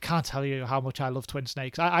can't tell you how much I love Twin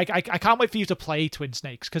Snakes. I can't wait for you to play Twin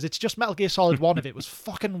Snakes, because it's just Metal Gear Solid 1 of it was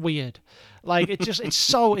fucking weird. Like, it's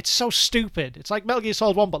so stupid. It's like Metal Gear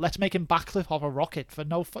Solid 1, but let's make him backflip off a rocket for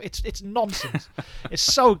it's nonsense. It's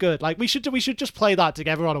so good. Like, we should just play that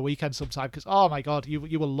together on a weekend sometime, because oh my god,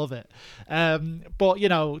 you will love it.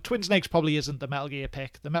 But Twin Snakes probably isn't the Metal Gear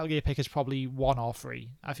pick. The Metal Gear pick is probably 1 or 3.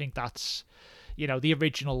 I think that's the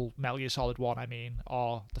original Metal Gear Solid 1, I mean,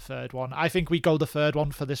 or the third one. I think we go the third one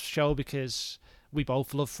for this show because we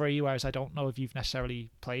both love 3, whereas I don't know if you've necessarily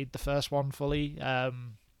played the first one fully. I've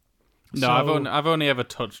only ever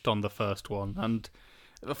touched on the first one, and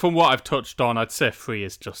from what I've touched on, I'd say 3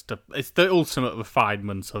 is it's the ultimate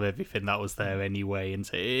refinement of everything that was there anyway, and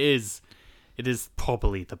it is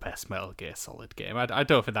probably the best Metal Gear Solid game. I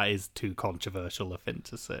don't think that is too controversial a thing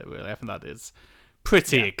to say, really. I think that is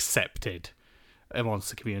pretty accepted amongst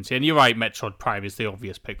the community. And you're right, Metroid Prime is the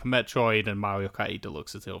obvious pick for Metroid, and Mario Kart 8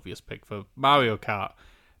 Deluxe is the obvious pick for Mario Kart.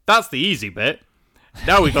 That's the easy bit.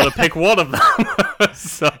 Now we've got to pick one of them.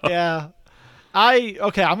 Yeah. I'm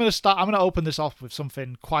gonna open this off with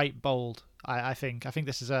something quite bold. I think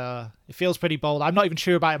this is it feels pretty bold. I'm not even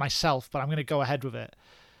sure about it myself, but I'm gonna go ahead with it.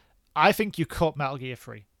 I think you cut Metal Gear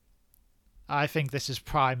 3. I think this is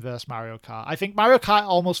Prime versus Mario Kart. I think Mario Kart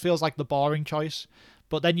almost feels like the boring choice,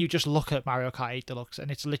 But then you just look at Mario Kart 8 Deluxe,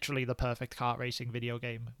 and it's literally the perfect kart racing video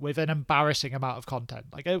game with an embarrassing amount of content.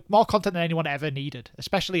 Like, more content than anyone ever needed,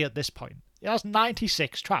 especially at this point. It has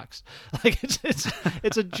 96 tracks. Like,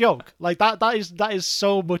 it's a joke. Like, that is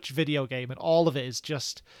so much video game, and all of it is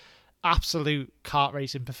just absolute kart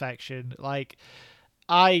racing perfection. Like,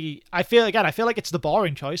 I feel like it's the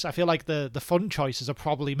boring choice. I feel like the fun choices are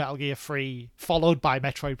probably Metal Gear 3, followed by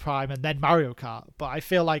Metroid Prime, and then Mario Kart. But I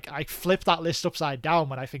feel like I flip that list upside down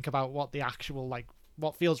when I think about what the actual, like,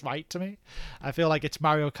 what feels right to me. I feel like it's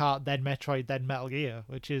Mario Kart, then Metroid, then Metal Gear,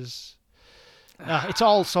 which is... it's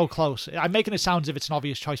all so close. I'm making it sound as if it's an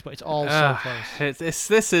obvious choice, but it's all so close.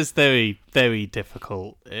 This is very, very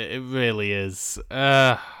difficult. It really is.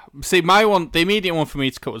 See, the immediate one for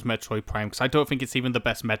me to cut was Metroid Prime, because I don't think it's even the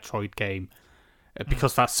best Metroid game,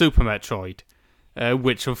 because that's Super Metroid,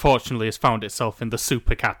 which unfortunately has found itself in the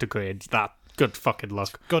Super category, and that, good fucking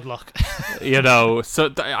luck. Good luck.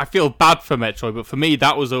 So I feel bad for Metroid, but for me,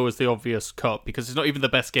 that was always the obvious cut, because it's not even the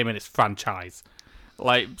best game in its franchise.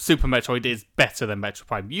 Like, Super Metroid is better than Metroid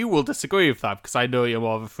Prime. You will disagree with that, because I know you're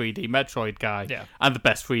more of a 3D Metroid guy, and the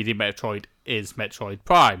best 3D Metroid is Metroid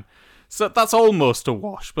Prime. So that's almost a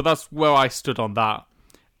wash, but that's where I stood on that.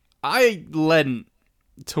 I leant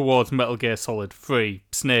towards Metal Gear Solid 3,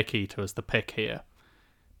 Snake Eater, as the pick here,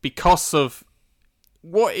 because of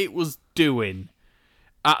what it was doing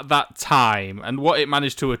at that time, and what it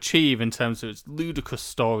managed to achieve in terms of its ludicrous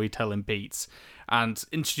storytelling beats, and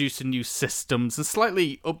introducing new systems, and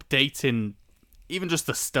slightly updating even just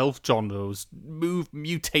the stealth genres,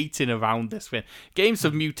 mutating around this thing. Games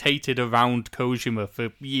have mutated around Kojima for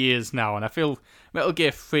years now, and I feel Metal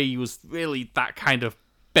Gear 3 was really that kind of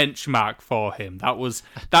benchmark for him. That was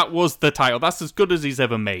the title. That's as good as he's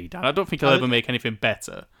ever made, and I don't think he'll ever make anything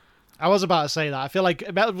better. I was about to say that. I feel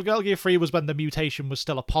like Metal Gear 3 was when the mutation was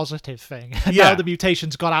still a positive thing. And now the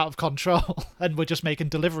mutation's got out of control and we're just making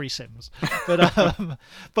delivery sims.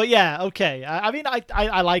 But yeah, okay. I mean,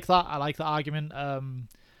 I like that. I like the argument.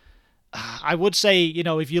 I would say,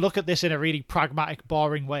 if you look at this in a really pragmatic,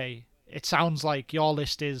 boring way, it sounds like your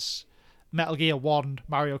list is Metal Gear 1,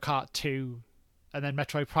 Mario Kart 2, and then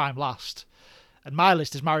Metroid Prime last. And my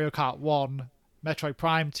list is Mario Kart 1, Metroid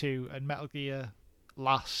Prime 2, and Metal Gear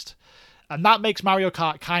last. And that makes Mario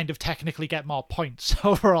Kart kind of technically get more points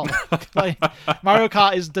overall. Like, Mario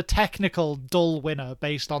Kart is the technical dull winner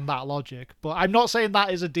based on that logic. But I'm not saying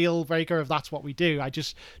that is a deal breaker if that's what we do. I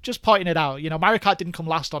just pointing it out. Mario Kart didn't come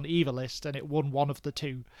last on either list, and it won one of the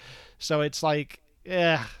two. So it's like,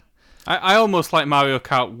 yeah. I almost like Mario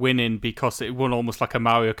Kart winning because it won almost like a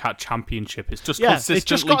Mario Kart championship. It's just consistently it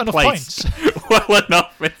just got enough placed points. well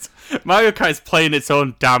enough. Mario Kart is playing its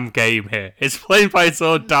own damn game here. It's playing by its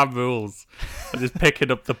own damn rules and just picking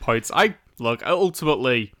up the points.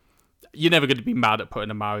 Ultimately, you're never going to be mad at putting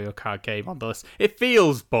a Mario Kart game on the list. It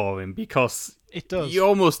feels boring because it does. You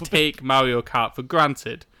almost take Mario Kart for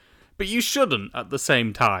granted. But you shouldn't at the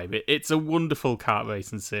same time. It's a wonderful kart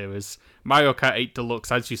racing series. Mario Kart 8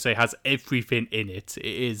 Deluxe, as you say, has everything in it. It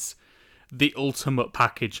is the ultimate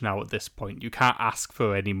package now at this point. You can't ask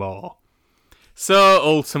for any more. So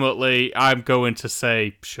ultimately, I'm going to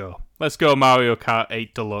say, sure, let's go Mario Kart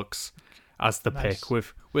 8 Deluxe as the pick,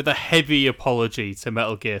 with a heavy apology to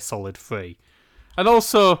Metal Gear Solid 3. And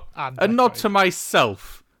also a nod to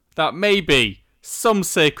myself that maybe some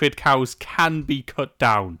sacred cows can be cut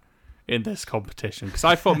down in this competition, because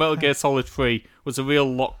I thought Metal Gear Solid 3 was a real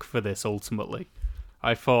lock for this ultimately.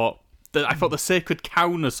 I thought the sacred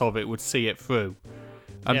cowness of it would see it through.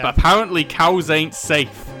 And apparently cows ain't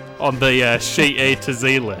safe on the Sheet A to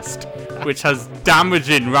Z list, which has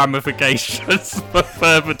damaging ramifications for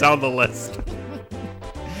further down the list.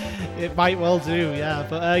 It might well do, yeah.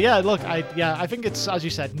 But look, I think it's, as you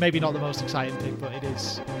said, maybe not the most exciting pick, but it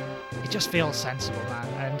is. It just feels sensible, man.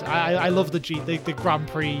 And I love the Grand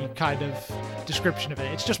Prix kind of description of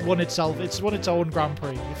it. It's just won itself. It's won its own Grand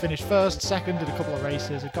Prix. It finished first, second in a couple of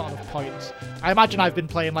races. It got enough points. I imagine I've been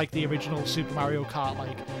playing like the original Super Mario Kart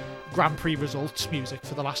Grand Prix results music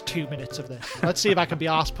for the last 2 minutes of this. Let's see if I can be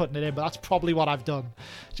arsed putting it in, but that's probably what I've done.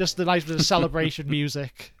 Just the nice bit of celebration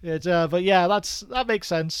music. But yeah, that makes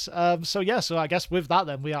sense. So I guess with that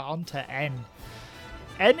then, we are on to N.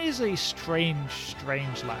 N is a strange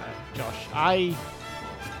letter, Josh.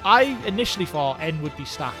 I initially thought N would be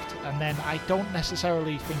stacked, and then I don't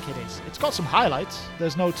necessarily think it is. It's got some highlights.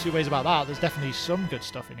 There's no two ways about that. There's definitely some good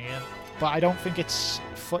stuff in here, but I don't think it's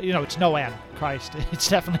it's no M. Christ, it's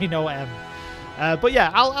definitely no M. But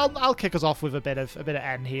yeah, I'll kick us off with a bit of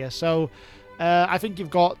N here. So I think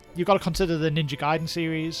you've got to consider the Ninja Gaiden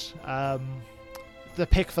series. the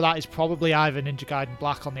pick for that is probably either Ninja Gaiden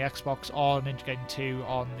Black on the Xbox or Ninja Gaiden 2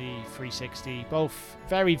 on the 360. Both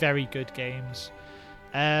very, very good games.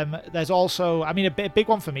 There's also, I mean, a big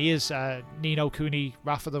one for me is Ni no Kuni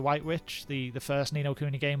Wrath of the White Witch, the first Ni no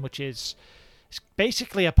Kuni game, which is it's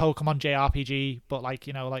basically a Pokemon JRPG, but like,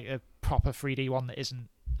 you know, like a proper 3D one that isn't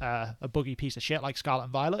a buggy piece of shit like Scarlet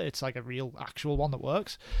and Violet. It's like a real actual one that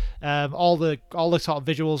works. All the sort of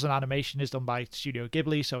visuals and animation is done by Studio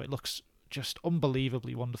Ghibli, so it looks just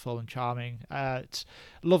unbelievably wonderful and charming. It's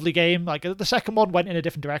a lovely game. Like the second one went in a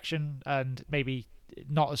different direction and maybe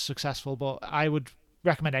not as successful, but I would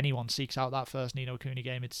recommend anyone seeks out that first Ni no Kuni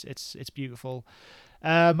game. It's beautiful.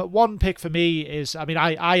 One pick for me is, I mean,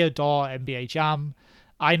 I adore NBA Jam.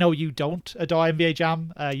 I know you don't adore NBA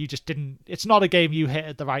Jam. You just didn't. It's not a game you hit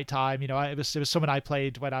at the right time. You know, it was something I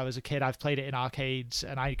played when I was a kid. I've played it in arcades,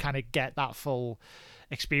 and I kind of get that full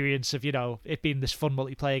experience of, you know, it being this fun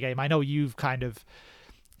multiplayer game. I know you've kind of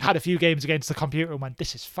had a few games against the computer and went,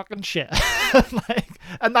 "This is fucking shit,"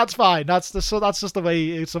 and that's fine. That's just the way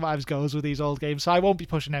it sometimes goes with these old games. So I won't be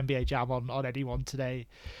pushing NBA Jam on anyone today.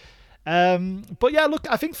 But yeah, look,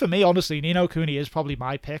 I think for me, honestly, Ni no Kuni is probably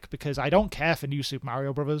my pick because I don't care for New Super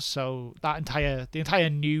Mario Brothers. So the entire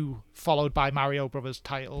new followed by Mario Brothers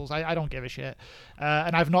titles, I don't give a shit.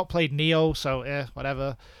 And I've not played Neo, so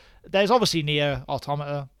whatever. There's obviously Nier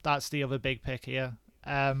Automata. That's the other big pick here.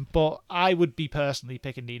 But I would be personally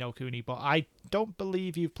picking Ni no Kuni, but I don't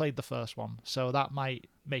believe you've played the first one, so that might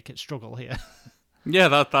make it struggle here.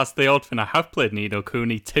 Yeah, that's the odd thing. I have played Ni no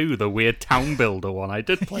Kuni 2, the weird town builder one. I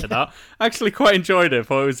did play that. I actually quite enjoyed it.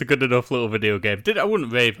 Thought it was a good enough little video game. I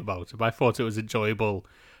wouldn't rave about it, but I thought it was enjoyable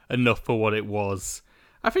enough for what it was.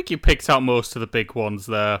 I think you picked out most of the big ones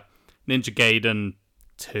there. Ninja Gaiden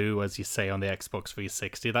 2, as you say, on the Xbox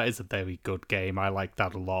 360. That is a very good game. I like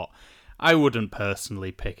that a lot. I wouldn't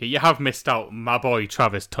personally pick it. You have missed out my boy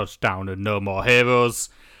Travis Touchdown and No More Heroes.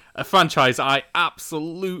 A franchise I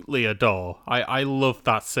absolutely adore. I love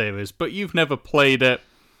that series, but you've never played it.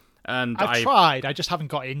 And I've tried, I just haven't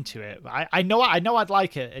got into it. I know I'd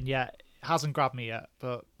like it, and yet it hasn't grabbed me yet.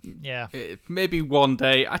 But yeah, maybe one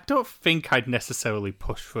day. I don't think I'd necessarily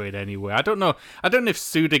push for it anyway. I don't know if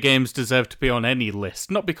Suda games deserve to be on any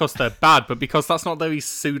list. Not because they're bad, but because that's not very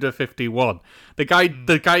Suda 51. The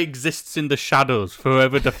guy exists in the shadows,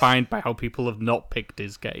 forever defined by how people have not picked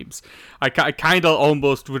his games. I kind of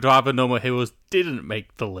almost would rather No More Heroes didn't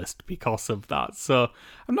make the list because of that. So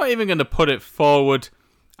I'm not even going to put it forward.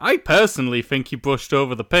 I personally think he brushed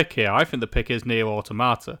over the pick here. I think the pick is Nier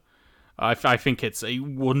Automata. I think it's a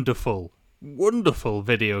wonderful, wonderful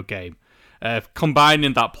video game.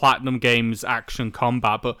 Combining that Platinum Games action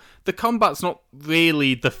combat, but the combat's not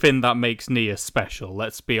really the thing that makes Nier special,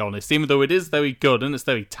 let's be honest. Even though it is very good and it's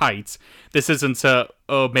very tight, this isn't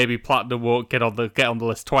maybe Platinum won't get on the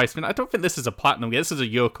list twice. I mean, I don't think this is a Platinum game. This is a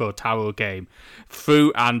Yoko Taro game.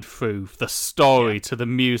 Through and through. The story, to the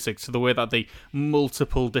music, to the way that the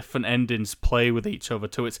multiple different endings play with each other,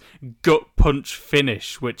 to its gut punch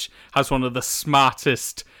finish, which has one of the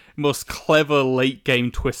smartest, most clever late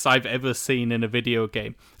game twists I've ever seen in a video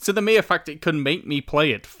game. So the mere fact it can make me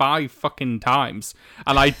play it 5 fucking times,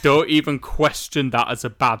 and I don't even question that as a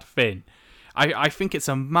bad thing. I think it's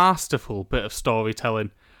a masterful bit of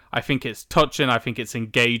storytelling. I think it's touching. I think it's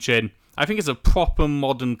engaging. I think it's a proper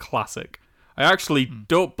modern classic. I actually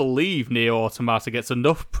don't believe Nier Automata gets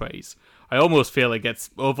enough praise. I almost feel it gets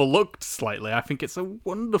overlooked slightly. I think it's a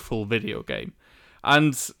wonderful video game.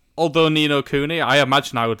 And although Ni no Kuni, I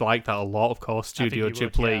imagine I would like that a lot, of course. Studio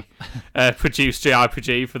Ghibli produced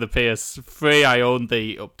JRPG for the PS3. I own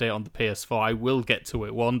the update on the PS4. I will get to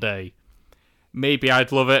it one day. Maybe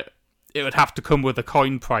I'd love it. It would have to come with a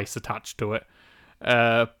coin price attached to it.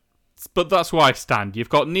 But that's where I stand. You've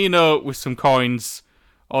got Nino with some coins,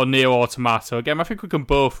 or Nier Automata. Again, I think we can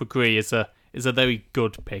both agree is a very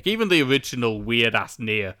good pick. Even the original weird-ass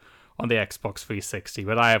Nier on the Xbox 360,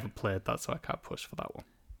 but I haven't played that, so I can't push for that one.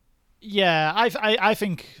 Yeah, I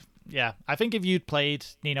think if you'd played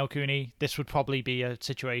Ni no Kuni, this would probably be a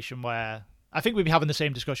situation where I think we'd be having the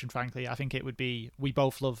same discussion, frankly. I think it would be, we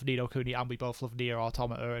both love Ni no Kuni and we both love Nier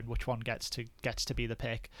Automata, and which one gets to be the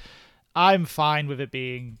pick. I'm fine with it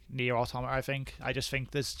being Nier Automata, I think. I just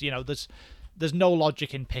think there's no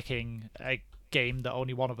logic in picking a game that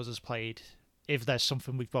only one of us has played if there's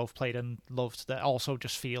something we've both played and loved that also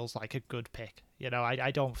just feels like a good pick.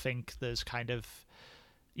 I don't think there's kind of...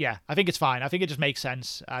 Yeah, I think it's fine. I think it just makes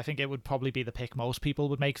sense. I think it would probably be the pick most people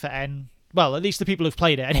would make for N. Well, at least the people who've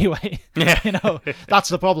played it anyway. Yeah. That's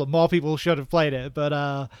the problem. More people should have played it. But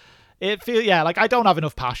I don't have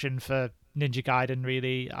enough passion for Ninja Gaiden,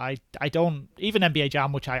 really. I don't, even NBA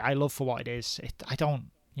Jam, which I love for what it is, I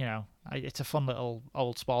don't, it's a fun little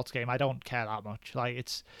old sports game. I don't care that much. Like,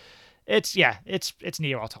 it's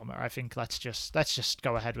Nier Automata. I think let's just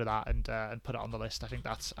go ahead with that and put it on the list. I think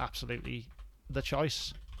that's absolutely the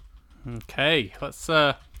choice. Okay, let's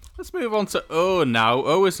move on to O now.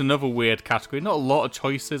 O is another weird category. Not a lot of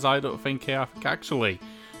choices, I don't think here. I think actually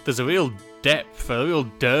there's a real depth, a real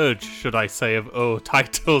dirge, should I say, of O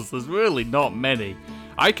titles. There's really not many.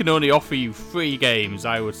 I can only offer you 3 games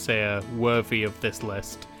I would say are worthy of this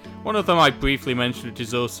list. One of them I briefly mentioned, which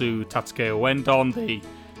is Osu Tatsuke Wendon, the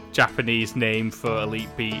Japanese name for Elite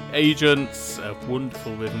Beat Agents, a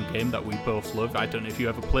wonderful rhythm game that we both love. I don't know if you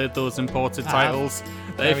ever played those imported titles.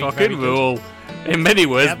 They fucking rule. In many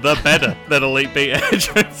ways, they're better than Elite Beat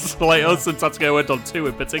Agents. Like Osu Tatsuke Wendon 2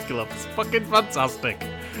 in particular. It's fucking fantastic.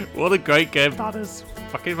 What a great game that is.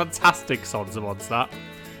 Fucking fantastic sons of odds, that.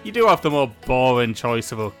 You do have the more boring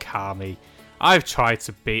choice of Okami. I've tried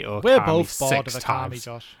to beat Okami We're both bored of 6 Okami, times.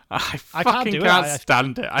 Josh. I fucking can't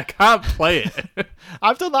stand it. I can't play it.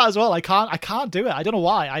 I've done that as well. I can't do it. I don't know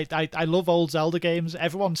why. I love old Zelda games.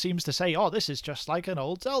 Everyone seems to say, "Oh, this is just like an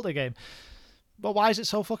old Zelda game." But why is it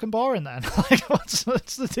so fucking boring then? Like, what's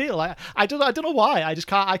the deal? Like, I don't know why.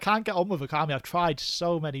 I can't get on with Okami. I've tried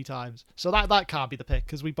so many times. So that can't be the pick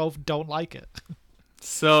because we both don't like it.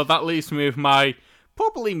 So that leaves me with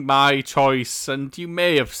probably my choice, and you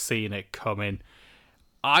may have seen it coming.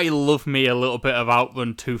 I love me a little bit of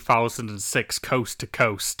Outrun 2006 Coast to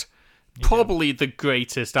Coast. Probably the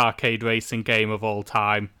greatest arcade racing game of all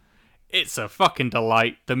time. It's a fucking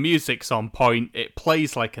delight. The music's on point. It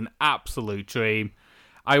plays like an absolute dream.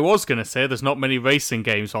 I was going to say there's not many racing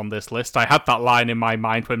games on this list. I had that line in my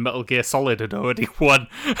mind when Metal Gear Solid had already won.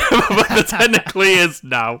 But there technically is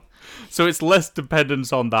now. So it's less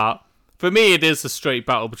dependence on that. For me, it is a straight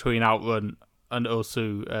battle between Outrun and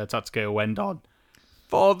Osu Tatsuke Wendon.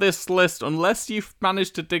 For this list, unless you've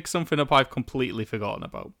managed to dig something up I've completely forgotten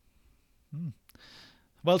about.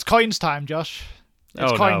 Well, it's coins time, Josh.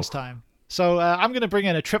 It's coins time. So I'm going to bring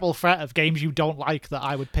in a triple threat of games you don't like that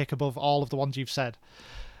I would pick above all of the ones you've said.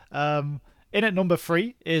 In at number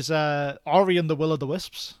 3 is Ori and the Will of the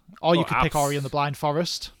Wisps. Or you could pick Ori and the Blind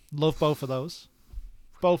Forest. Love both of those.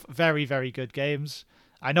 Both very, very good games.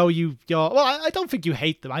 I know I don't think you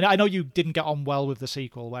hate them. I know you didn't get on well with the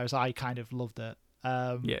sequel, whereas I kind of loved it.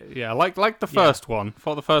 Like the first one.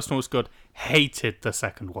 Thought the first one was good. Hated the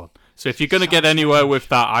second one. So if you're going to get anywhere with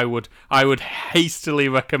that, I would hastily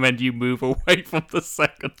recommend you move away from the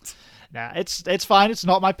second. Nah, it's fine. It's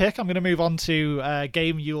not my pick. I'm going to move on to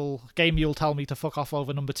game you'll tell me to fuck off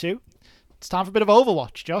over number 2. It's time for a bit of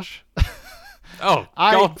Overwatch, Josh. Oh,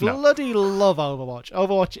 I bloody love Overwatch.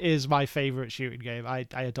 Overwatch is my favorite shooting game. I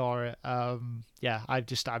adore it. I'm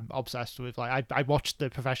obsessed with, like, I watched the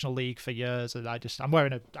professional league for years, and I'm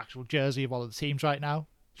wearing an actual jersey of one of the teams right now.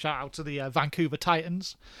 Shout out to the Vancouver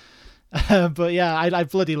Titans. But yeah, I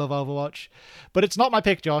bloody love Overwatch. But it's not my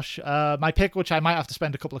pick, Josh. My pick, which I might have to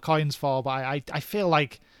spend a couple of coins for, but I feel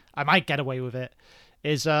like I might get away with it,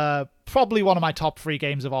 is probably one of my top 3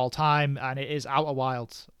 games of all time, and it is Outer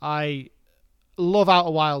Wilds. I love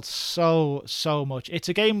Outer Wilds so much. It's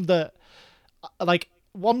a game that, like,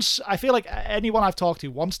 once I feel like anyone I've talked to,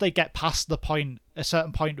 once they get past a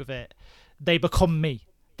certain point with it, they become me.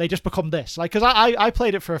 They just become this. Like, because I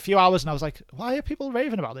played it for a few hours and I was like, why are people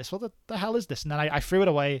raving about this? What the hell is this? And then I threw it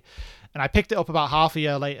away, and I picked it up about half a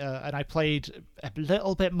year later, and I played a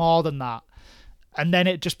little bit more than that. And then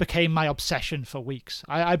it just became my obsession for weeks.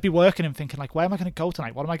 I'd be working and thinking, like, where am I going to go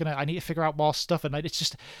tonight? I need to figure out more stuff. And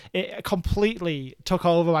it completely took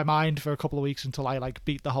over my mind for a couple of weeks until I, like,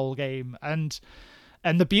 beat the whole game. And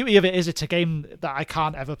the beauty of it is it's a game that I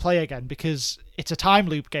can't ever play again because it's a time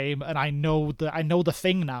loop game, and I know the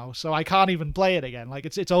thing now, so I can't even play it again. Like,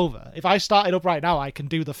 it's over. If I start it up right now, I can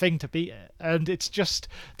do the thing to beat it. And it's just,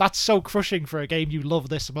 that's so crushing for a game you love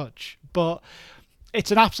this much. But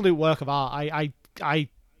it's an absolute work of art. I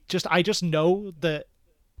just know that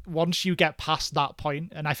once you get past that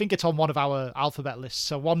point, and I think it's on one of our alphabet lists,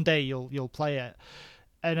 so one day you'll play it,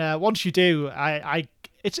 and once you do,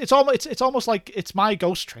 it's almost like it's my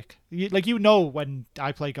Ghost Trick. When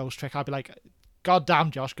I play Ghost Trick, I'll be like, God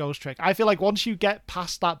damn, Josh, Ghost Trick. I feel like once you get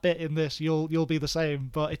past that bit in this, you'll be the same.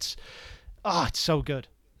 But it's so good,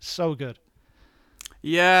 so good.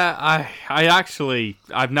 Yeah,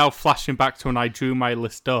 I'm now flashing back to when I drew my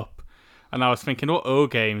list up. And I was thinking, what O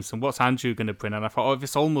games and what's Andrew going to bring? And I thought,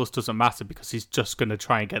 this almost doesn't matter because he's just going to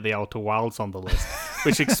try and get the Outer Wilds on the list.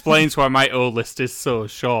 Which explains why my O list is so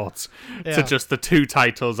short to just the 2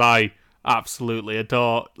 titles I absolutely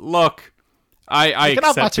adore. Look, I You can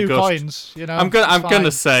have my accept the 2 ghost. coins, you know. I'm it's fine.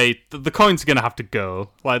 gonna say the coins are gonna have to go.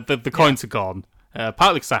 Like the coins are gone.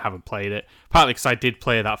 Partly because I haven't played it. Partly because I did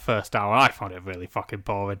play that first hour. And I found it really fucking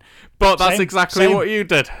boring. But that's exactly what you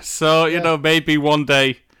did. So you know, maybe one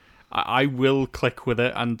day I will click with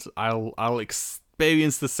it and I'll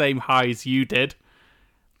experience the same highs you did.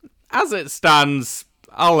 As it stands,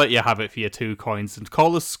 I'll let you have it for your 2 coins and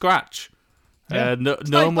call us scratch. Yeah.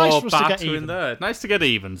 No more batter in there. Nice to get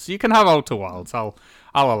evens. You can have Outer Wilds. I'll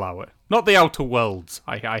allow it. Not the Outer Worlds.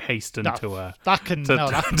 I hasten to that can get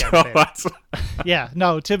that. Yeah,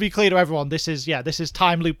 no. To be clear to everyone, this is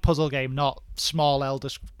time loop puzzle game, not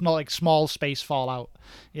like small space Fallout.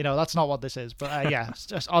 You know, that's not what this is. But it's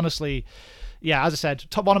just honestly, yeah, as I said,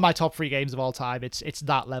 one of my top 3 games of all time. It's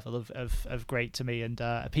that level of great to me. And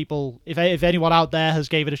people, if anyone out there has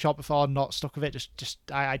gave it a shot before and not stuck with it, just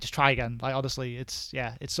try again. Like honestly, it's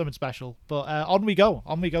something special. But on we go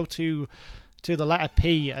to the letter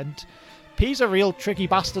P, and P's a real tricky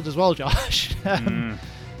bastard as well, Josh.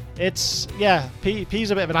 It's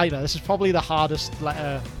P's a bit of a nightmare. This is probably the hardest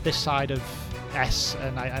letter this side of S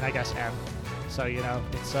and I guess M. So you know,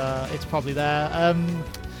 it's probably there.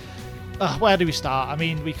 Where do we start? I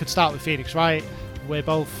mean, we could start with Phoenix Wright. We're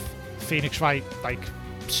both Phoenix Wright like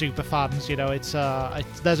super fans. You know,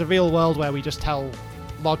 there's a real world where we just tell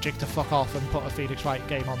Logic to fuck off and put a Phoenix Wright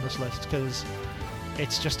game on this list because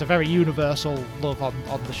it's just a very universal love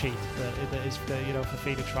on the sheet that is for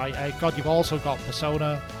Phoenix Wright. God, you've also got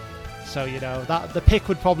Persona. So, you know, that the pick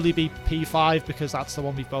would probably be P5 because that's the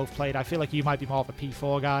one we've both played. I feel like you might be more of a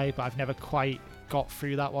P4 guy, but I've never quite got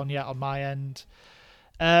through that one yet on my end.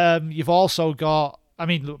 You've also got... I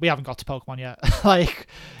mean, we haven't got to Pokemon yet. Like,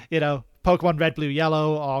 you know, Pokemon Red, Blue,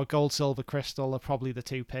 Yellow or Gold, Silver, Crystal are probably the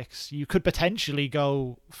 2 picks. You could potentially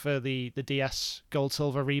go for the DS Gold,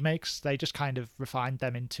 Silver remakes. They just kind of refined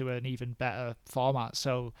them into an even better format.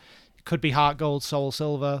 So it could be Heart Gold, Soul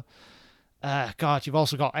Silver... God, you've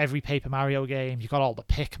also got every Paper Mario game. You've got all the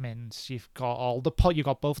Pikmins. You've got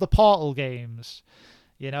both the Portal games.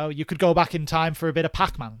 You know, you could go back in time for a bit of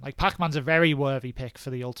Pac-Man. Like Pac-Man's a very worthy pick for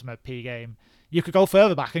the Ultimate P game. You could go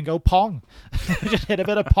further back and go Pong. Just hit a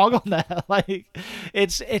bit of Pong on there. Like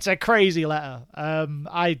it's a crazy letter.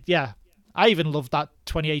 I even loved that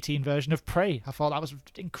 2018 version of Prey. I thought that was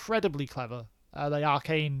incredibly clever. The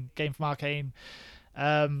Arcane game from Arcane.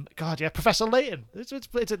 God, yeah, Professor Layton.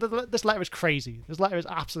 This letter is crazy. This letter is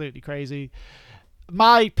absolutely crazy.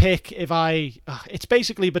 My pick, it's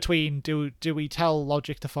basically between do we tell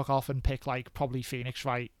Logic to fuck off and pick like probably Phoenix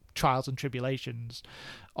Wright Trials and Tribulations,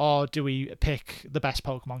 or do we pick the best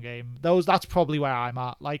Pokemon game? That's probably where I'm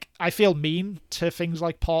at. Like I feel mean to things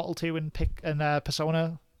like Portal 2 and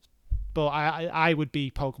Persona, but I would be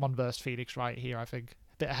Pokemon versus Phoenix Wright here. I think a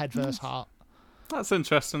bit of head versus heart. That's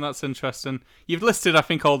interesting. You've listed, I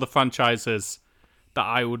think, all the franchises that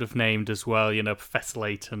I would have named as well. You know, Professor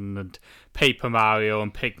Layton and Paper Mario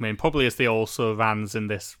and Pikmin, probably as the also-rans in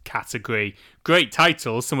this category. Great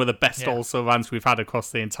titles, some of the best also-rans we've had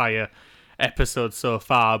across the entire episode so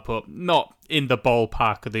far, but not in the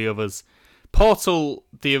ballpark of the others. Portal,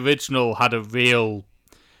 the original, had a real...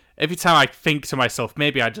 Every time I think to myself,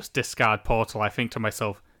 maybe I just discard Portal, I think to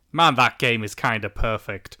myself, man, that game is kind of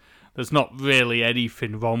perfect. There's not really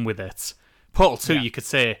anything wrong with it. Portal 2, you could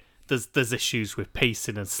say there's issues with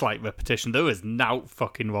pacing and slight repetition. There is no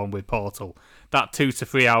fucking wrong with Portal. That 2 to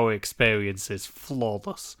 3 hour experience is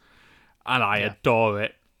flawless. And I adore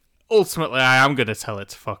it. Ultimately, I am going to tell it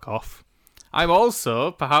to fuck off. I'm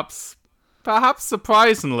also, perhaps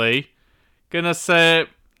surprisingly, going to say,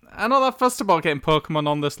 I'm not that fussed about getting Pokemon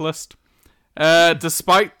on this list.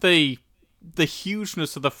 Despite the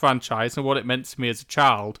hugeness of the franchise and what it meant to me as a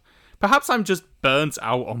child, perhaps I'm just burnt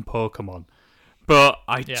out on Pokemon, but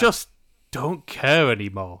I just don't care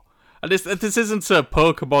anymore. And this isn't a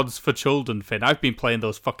Pokemon's for children thing. I've been playing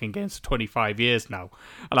those fucking games for 25 years now,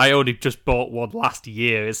 and I only just bought one last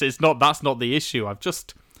year. That's not the issue.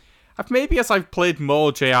 As I've played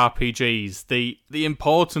more JRPGs, the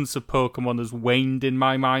importance of Pokemon has waned in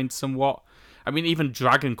my mind somewhat. I mean, even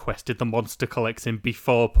Dragon Quest did the monster collecting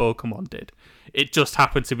before Pokemon did. It just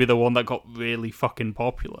happened to be the one that got really fucking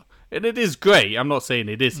popular. And it is great. I'm not saying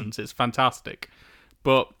it isn't. It's fantastic.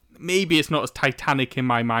 But maybe it's not as titanic in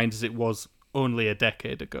my mind as it was only a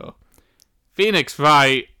decade ago. Phoenix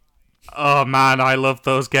Wright. Oh man, I love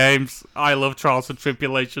those games. I love Trials and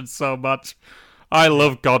Tribulations so much. I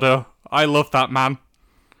love Goddo. I love that man.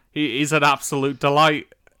 He's an absolute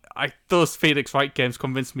delight. those Phoenix Wright games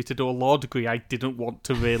convinced me to do a law degree I didn't want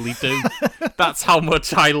to really do. That's how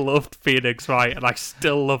much I loved Phoenix Wright, and I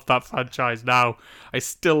still love that franchise now. I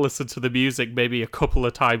still listen to the music maybe a couple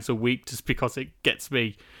of times a week just because it gets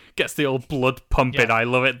the old blood pumping. Yeah, I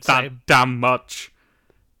love it that same. damn much.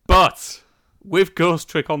 But with Ghost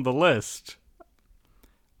Trick on the list,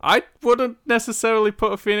 I wouldn't necessarily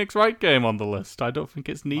put a Phoenix Wright game on the list. I don't think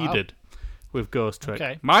it's needed with Ghost Trick.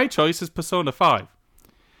 Okay. My choice is Persona 5.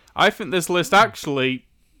 I think this list actually,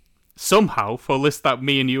 somehow, for a list that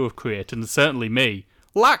me and you have created, and certainly me,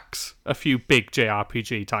 lacks a few big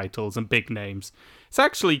JRPG titles and big names. It's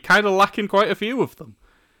actually kind of lacking quite a few of them.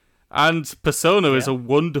 And Persona is a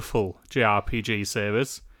wonderful JRPG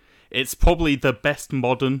series. It's probably the best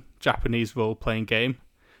modern Japanese role-playing game.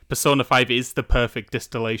 Persona 5 is the perfect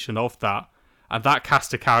distillation of that. And that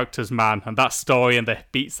cast of characters, man, and that story and the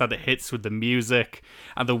beats that it hits with the music,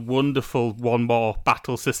 and the wonderful one more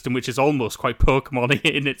battle system, which is almost quite Pokemon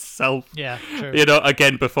in itself. Yeah, true. You know,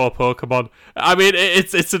 again, before Pokemon. I mean,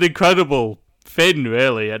 it's an incredible thing,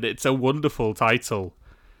 really, and it's a wonderful title.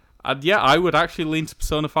 And yeah, I would actually lean to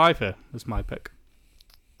Persona 5 here as my pick.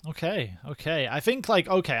 Okay. I think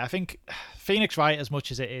Phoenix Wright, as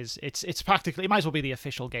much as it is, it's practically, it might as well be the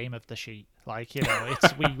official game of the sheet. Like, you know,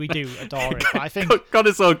 it's we do adore it. But I think got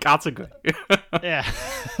its own category. yeah,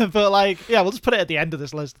 but like, yeah, we'll just put it at the end of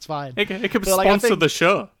this list. It's fine. It can But, sponsor the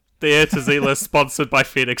show. The A to Z list sponsored by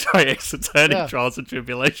Phoenix Wright Ace Attorney Yeah. Trials and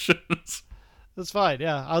Tribulations. That's fine.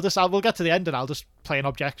 Yeah, we'll get to the end and I'll just play an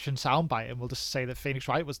objection soundbite and we'll just say that Phoenix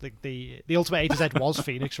Wright was the ultimate A to Z was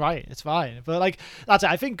Phoenix Wright. It's fine. But like, that's it.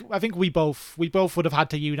 I think we both would have had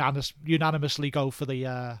to unanimously go for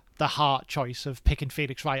the heart choice of picking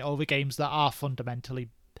Phoenix Wright over games that are fundamentally.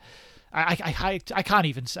 I can't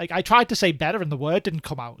even say. I tried to say better and the word didn't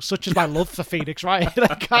come out. Such is my love for Phoenix Wright.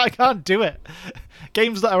 I can't do it.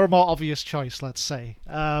 Games that are a more obvious choice, let's say.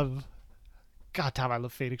 God damn, I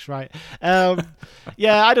love Phoenix Wright.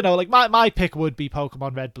 Yeah, I don't know. Like my pick would be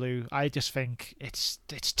Pokemon Red Blue. I just think it's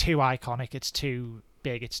too iconic. It's too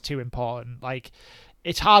big. It's too important. Like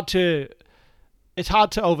it's hard to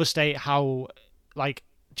overstate how like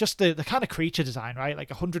just the kind of creature design, right?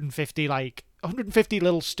 Like 150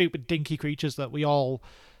 little stupid dinky creatures that we all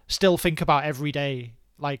still think about every day.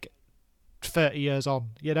 Like 30 years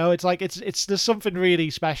on, you know, it's like it's there's something really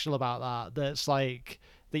special about that's like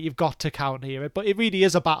that you've got to count here. But it really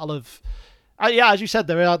is a battle of yeah, as you said,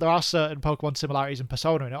 there are certain Pokemon similarities in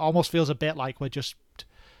Persona, and it almost feels a bit like we're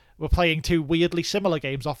playing two weirdly similar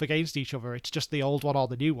games off against each other. It's just the old one or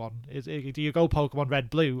the new one. Do you go Pokemon Red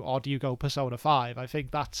Blue or do you go Persona 5? I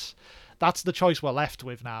think that's the choice we're left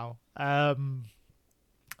with now. I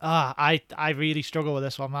really struggle with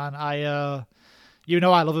this one, man. I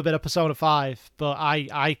love a bit of Persona 5, but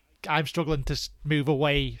I'm struggling to move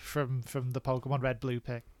away from the Pokemon Red Blue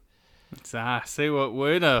pick. See what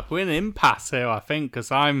we're in an impasse here, I think,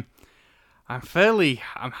 because I'm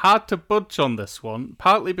hard to budge on this one.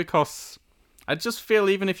 Partly because I just feel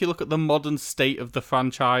even if you look at the modern state of the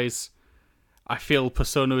franchise, I feel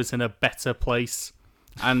Persona is in a better place.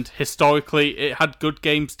 And historically, it had good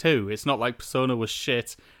games too. It's not like Persona was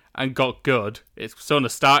shit and got good. Persona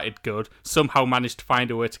started good, somehow managed to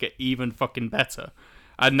find a way to get even fucking better,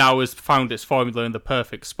 and now has found its formula in the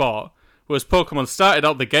perfect spot. Whereas Pokemon started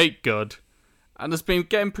out the gate good, and has been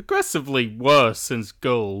getting progressively worse since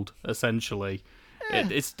Gold, essentially.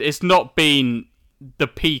 It's not been the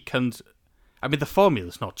peak, and I mean, the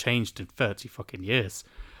formula's not changed in 30 fucking years.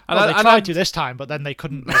 And well, they tried to this time, but then they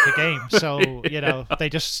couldn't make a game. So, you know, they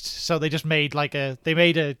just made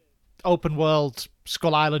a open world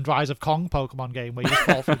Skull Island Rise of Kong Pokemon game where you just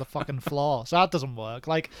fall through the fucking floor. So that doesn't work.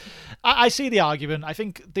 Like, I see the argument. I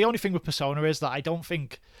think the only thing with Persona is that I don't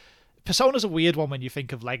think Persona's a weird one when you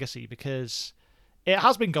think of legacy, because it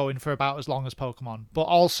has been going for about as long as Pokemon, but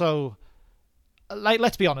also, like,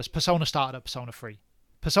 let's be honest, Persona started at Persona 3.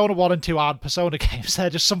 Persona 1 and 2 aren't Persona games.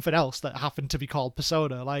 They're just something else that happened to be called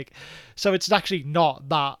Persona. Like, so it's actually not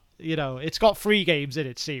that, you know, it's got 3 games in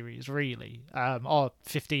its series, really. Or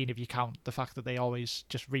 15 if you count the fact that they always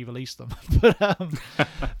just re-release them.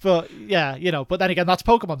 But yeah, you know, but then again, that's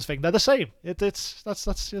Pokemon's thing. They're the same. That's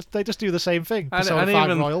just, they just do the same thing. Persona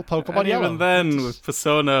 5 Royal, Pokemon Yellow. Even then, with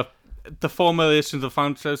Persona, the formulations of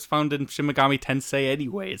found in Shin Megami Tensei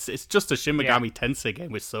anyway. It's just a Shin Megami Tensei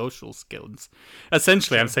game with social skills.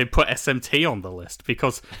 Essentially, I'm saying put SMT on the list,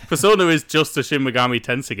 because Persona is just a Shin Megami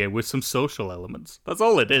Tensei game with some social elements. That's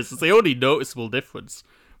all it is. It's the only noticeable difference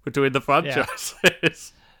between the franchises. Yeah.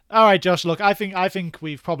 All right, Josh, look, I think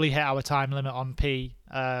we've probably hit our time limit on P.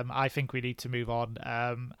 I think we need to move on.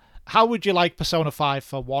 How would you like Persona 5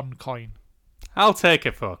 for 1 coin? I'll take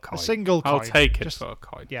it for a coin. A single coin. I'll take it for a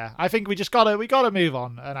coin. Yeah, I think we gotta move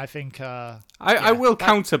on, and I think I will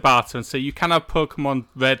counter barter and say you can have Pokemon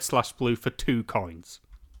Red/Blue for 2 coins.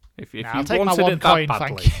 If you I'll take my wanted 1 it coin, that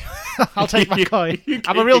badly. thank you. I'll take my coin. You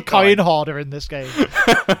I'm a real coin hoarder in this game.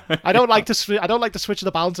 I don't like to switch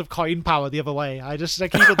the balance of coin power the other way. I keep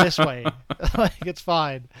it this way. Like, it's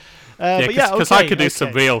fine. Because I could do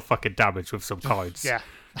some real fucking damage with some coins. Yeah.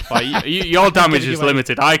 Like, your damage is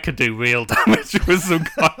limited. I could do real damage with some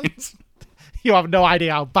coins. You have no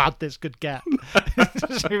idea how bad this could get.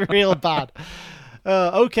 It's real bad.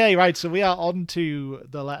 Okay, right, so we are on to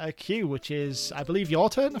the letter Q, which is, I believe,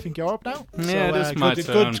 your turn. I think you're up now. Yeah, it is my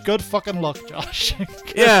turn. Good fucking luck, Josh.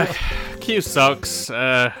 Yeah, Q sucks.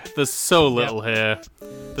 There's so little here.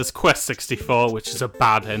 There's Quest 64, which is a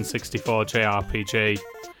bad N64 JRPG.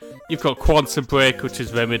 You've got Quantum Break, which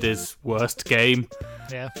is Remedy's worst game.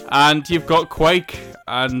 Yeah. And you've got Quake,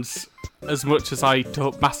 and as much as I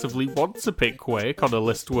don't massively want to pick Quake on a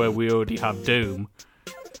list where we already have Doom,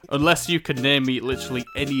 unless you can name me literally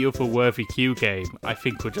any other worthy Q game, I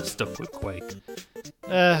think we're just stuck with Quake.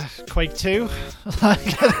 Quake 2?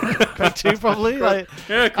 Quake 2 probably?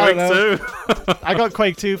 Yeah, Quake 2. I got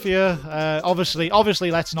Quake 2 for you. Obviously,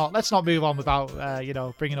 let's not move on without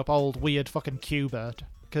bringing up old weird fucking Q-Bert.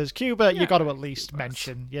 Because Q-Bert, you got to at least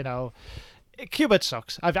mention, Q-Bert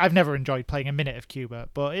sucks. I've never enjoyed playing a minute of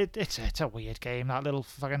Q-Bert, but it's a weird game. That little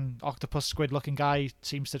fucking octopus squid looking guy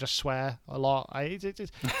seems to just swear a lot.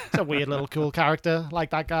 It's a weird little cool character,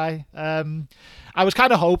 like that guy. I was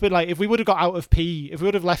kind of hoping, like, if we would have got out of P, if we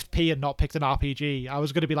would have left P and not picked an RPG, I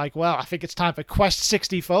was going to be like, well, I think it's time for Quest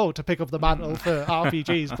 64 to pick up the mantle for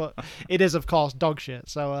RPGs, but it is, of course, dog shit.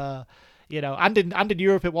 So, and in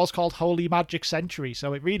Europe it was called Holy Magic Century,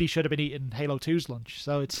 so it really should have been eating Halo 2's lunch.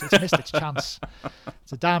 So it's missed its chance.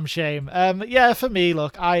 It's a damn shame. For me,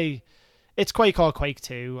 look, it's Quake or Quake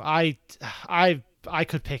 2. I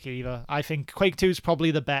could pick either. I think Quake 2 is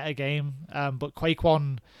probably the better game, but Quake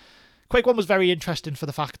 1 was very interesting for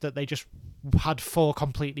the fact that they just had 4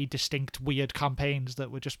 completely distinct weird campaigns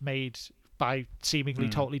that were just made by seemingly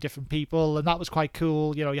totally different people, and that was quite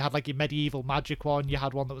cool. You had like your medieval magic one, you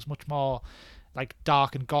had one that was much more like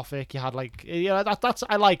dark and gothic, you had like that's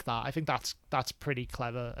I like that. I think that's pretty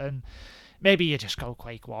clever, and maybe you just go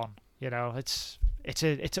Quake 1. It's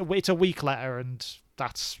a weak letter, and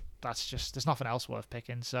that's just, there's nothing else worth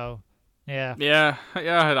picking. So yeah,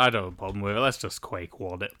 I don't have a problem with it. Let's just Quake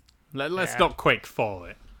 1 it. Let's not Quake 4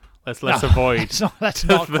 it. Let's avoid let's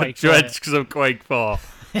not the Quake dregs of Quake 4.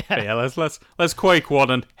 Yeah, let's Quake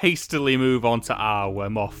 1 and hastily move on to R, where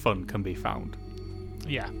more fun can be found.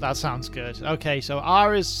 Yeah, that sounds good. Okay, so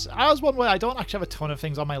R's one where I don't actually have a ton of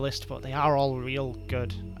things on my list, but they are all real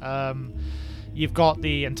good. You've got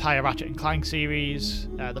the entire Ratchet and Clank series.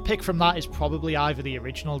 The pick from that is probably either the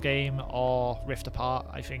original game or Rift Apart.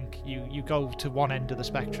 I think you go to one end of the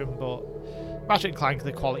spectrum, but Ratchet and Clank,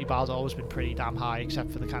 the quality bar's always been pretty damn high,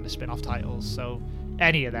 except for the kind of spin-off titles, so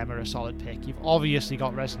any of them are a solid pick. You've obviously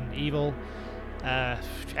got Resident Evil.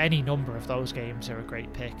 Any number of those games are a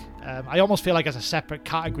great pick. I almost feel like as a separate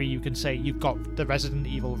category you can say you've got the Resident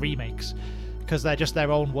Evil remakes, because they're just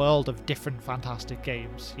their own world of different fantastic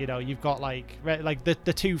games. You've got like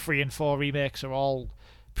the 2, 3, and 4 remakes are all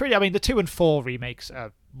pretty. I mean, the 2 and 4 remakes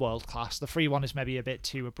are world class. The 3 one is maybe a bit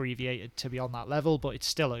too abbreviated to be on that level, but it's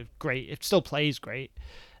still it still plays great.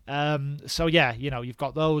 So yeah, you've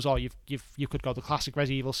got those, or you could go the classic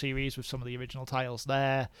Resident Evil series with some of the original titles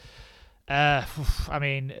there. I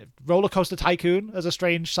mean, Roller Coaster Tycoon as a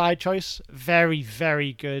strange side choice, very,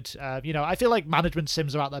 very good. I feel like management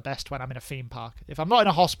sims are at their best when I'm in a theme park. If I'm not in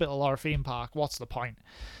a hospital or a theme park, what's the point?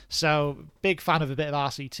 So, big fan of a bit of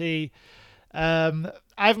RCT. I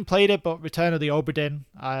haven't played it, but Return of the Obra Dinn,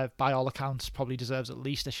 by all accounts, probably deserves at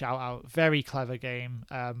least a shout out. Very clever game.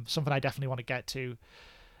 Something I definitely want to get to.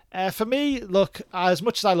 For me, look, as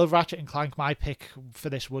much as I love Ratchet and Clank, my pick for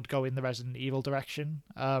this would go in the Resident Evil direction.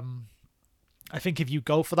 I think if you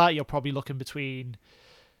go for that, you're probably looking between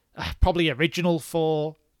probably original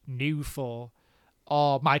 4, new 4,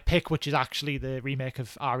 or my pick, which is actually the remake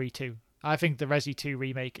of RE2. I think the Resi 2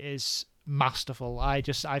 remake is masterful. I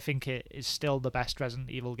think it is still the best Resident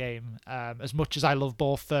Evil game. As much as I love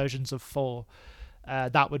both versions of 4,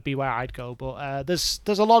 that would be where I'd go. But there's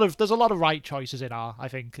a lot of right choices in R. I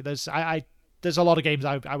think there's a lot of games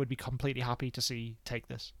I would be completely happy to see take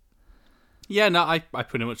this. Yeah, no, I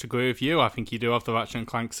pretty much agree with you. I think you do have the Ratchet and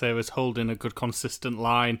Clank series holding a good consistent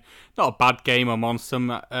line. Not a bad game amongst them.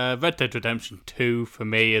 Red Dead Redemption 2 for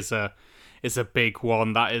me is a big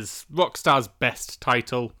one. That is Rockstar's best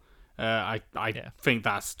title. I think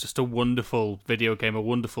that's just a wonderful video game, a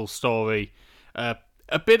wonderful story. a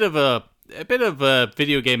bit of a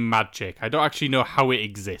video game magic. I don't actually know how it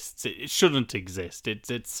exists. It shouldn't exist.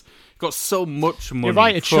 It's got so much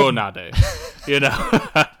money thrown at it. You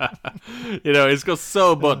know, it's got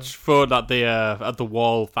so much thrown at the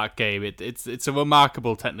wall. That game. It's a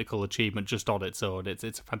remarkable technical achievement just on its own. It's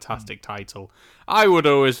a fantastic title. I would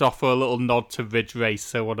always offer a little nod to Ridge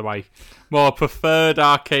Racer, one of my more preferred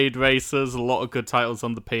arcade racers. A lot of good titles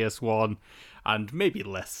on the PS1. And maybe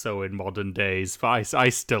less so in modern days, but I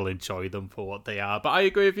still enjoy them for what they are. But I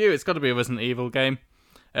agree with you, it's got to be a Resident Evil game.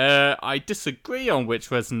 I disagree on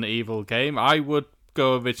which Resident Evil game. I would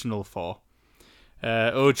go Original 4.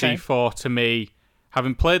 OG4 to me,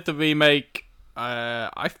 having played the remake,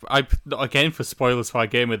 I again, for spoilers for our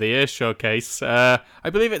Game of the Year showcase, I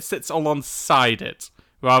believe it sits alongside it,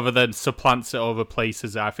 rather than supplants it or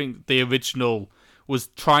replaces it. I think the original was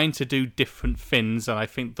trying to do different things, and I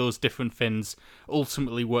think those different things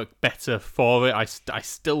ultimately work better for it. I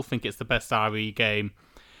still think it's the best RE game.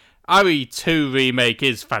 RE2 Remake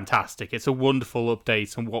is fantastic. It's a wonderful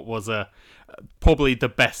update on what was probably the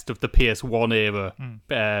best of the PS1 era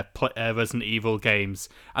Resident Evil games,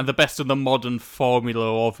 and the best of the modern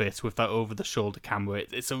formula of it with that over-the-shoulder camera.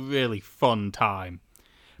 It's a really fun time.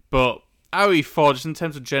 But RE4, just in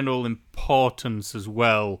terms of general importance as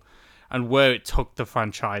well, and where it took the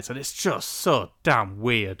franchise, and it's just so damn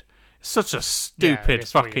weird. It's such a stupid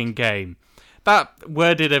fucking weird game. That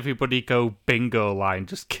 "where did everybody go" bingo line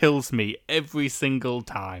just kills me every single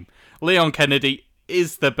time. Leon Kennedy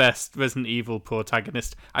is the best Resident Evil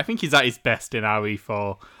protagonist. I think he's at his best in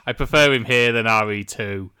RE4. I prefer him here than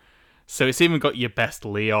RE2. So it's even got your best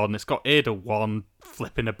Leon. It's got Ada 1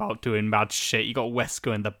 flipping about doing mad shit. You got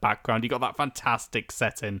Wesker in the background. You got that fantastic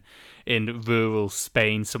setting in rural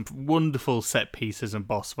Spain. Some wonderful set pieces and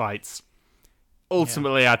boss fights.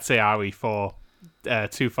 Ultimately, I'd say RE4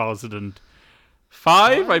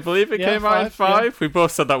 2005, I believe it came out in 5. Yeah. We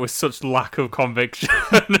both said that with such lack of conviction.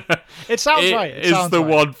 It sounds right. It's the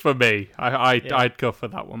one for me. I'd go for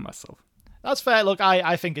that one myself. That's fair. Look,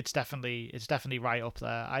 I think it's definitely right up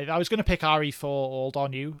there. I was going to pick RE4 Old or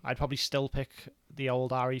New. I'd probably still pick the old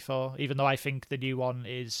RE4, even though I think the new one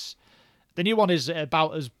is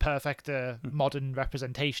about as perfect a modern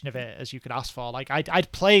representation of it as you could ask for. Like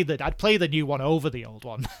I'd play the new one over the old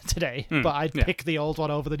one today, but I'd pick the old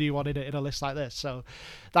one over the new one in a list like this. So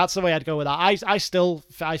that's the way I'd go with that.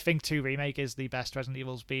 I think 2 Remake is the best Resident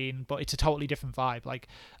Evil's been, but it's a totally different vibe. Like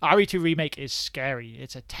RE2 Remake is scary.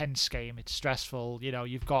 It's a tense game. It's stressful. You know,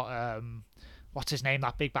 you've got what's his name?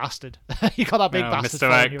 That big bastard. You got that big bastard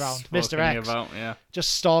following you around. Mr. X.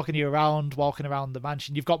 Just stalking you around, walking around the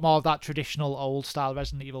mansion. You've got more of that traditional old style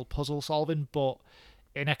Resident Evil puzzle solving, but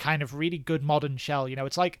in a kind of really good modern shell. You know,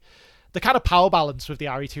 it's like the kind of power balance with the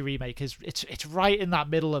RE2 Remake is it's right in that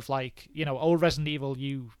middle of, like, you know, old Resident Evil,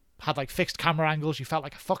 you had like fixed camera angles, you felt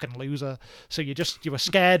like a fucking loser, so you were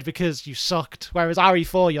scared because you sucked, whereas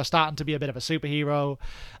RE4 you're starting to be a bit of a superhero.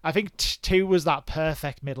 I think 2 was that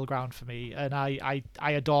perfect middle ground for me, and I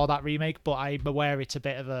adore that remake, but I'm aware it's a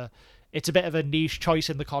bit of a niche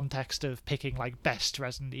choice in the context of picking like best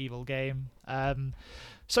Resident Evil game.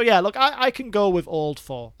 So yeah, look, I can go with Old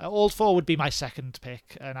 4. Old 4 would be my second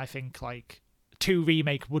pick, and I think like 2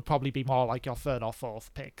 Remake would probably be more like your third or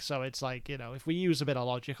fourth pick. So it's like, you know, if we use a bit of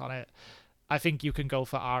logic on it, I think you can go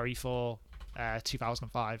for RE4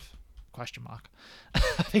 2005 ? I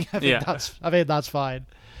think that's fine.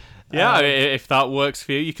 Yeah, if that works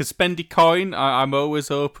for you, you can spend your coin. I'm always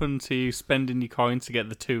open to you spending your coin to get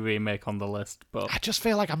the 2 Remake on the list. But I just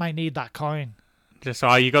feel like I might need that coin. Just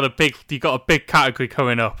you got a big category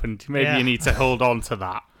coming up, and maybe you need to hold on to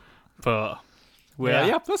that. But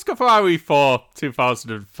let's go for RE4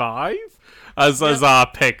 2005 as our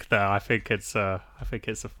pick there. I think it's a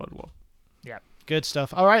fun one. Yeah, good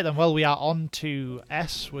stuff. All right then. Well, we are on to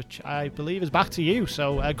S, which I believe is back to you.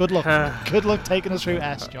 So good luck. Good luck taking us through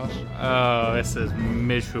S, Josh. Oh, this is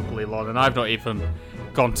miserably long, and I've not even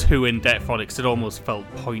gone too in depth on it because it almost felt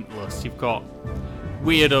pointless. You've got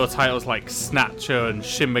weirdo titles like Snatcher and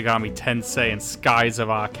Shin Megami Tensei and Skies of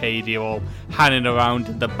Arcadia all hanging around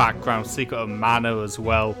in the background. Secret of Mana as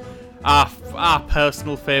well. Our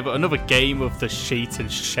personal favourite, another game of the sheet and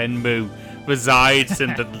Shenmue, resides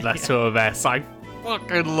in the letter of S. I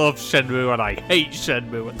fucking love Shenmue and I hate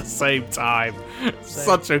Shenmue at the same time.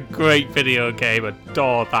 Such a great video game,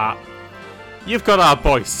 adore that. You've got our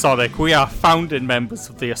boy Sonic. We are founding members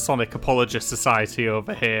of the Sonic Apologist Society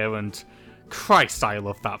over here, and Christ, I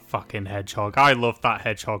love that fucking hedgehog. I love that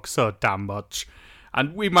hedgehog so damn much.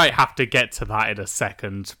 And we might have to get to that in a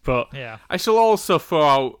second, but I shall also throw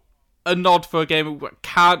out a nod for a game that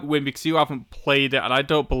can't win because you haven't played it, and I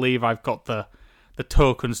don't believe I've got the the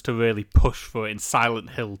tokens to really push for it in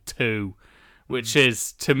Silent Hill 2, which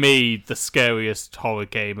is, to me, the scariest horror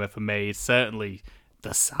game ever made. Certainly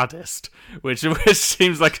the saddest, which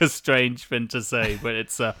seems like a strange thing to say, but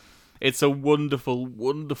it's a wonderful,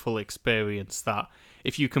 wonderful experience that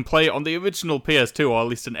if you can play it on the original PS2, or at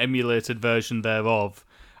least an emulated version thereof,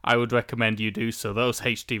 I would recommend you do so. Those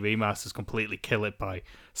HD remasters completely kill it by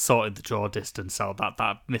sorting the draw distance out.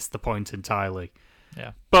 That missed the point entirely.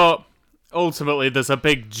 Yeah. But ultimately, there's a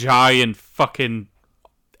big giant fucking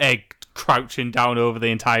egg crouching down over the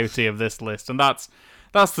entirety of this list, and that's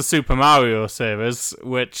the Super Mario series,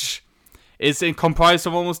 which is comprised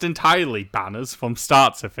of almost entirely banners from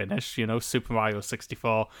start to finish. You know, Super Mario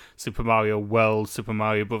 64, Super Mario World, Super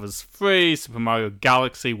Mario Bros. 3, Super Mario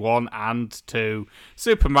Galaxy 1 and 2,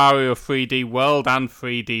 Super Mario 3D World and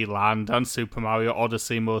 3D Land, and Super Mario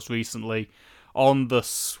Odyssey most recently on the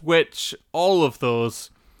Switch. All of those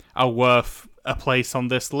are worth a place on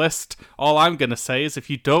this list. All I'm going to say is,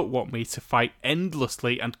 if you don't want me to fight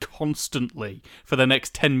endlessly and constantly for the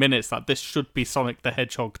next 10 minutes that this should be Sonic the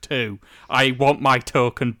Hedgehog 2, I want my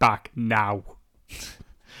token back now.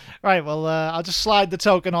 Right, well, I'll just slide the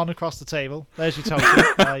token on across the table. There's your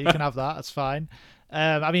token. You can have that, that's fine.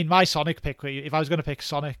 I mean, my Sonic pick, if I was going to pick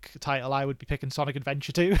Sonic title, I would be picking Sonic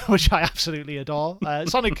Adventure 2, which I absolutely adore.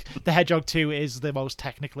 Sonic the Hedgehog 2 is the most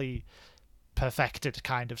technically perfected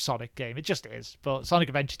kind of Sonic game. It just is. But Sonic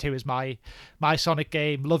Adventure 2 is my Sonic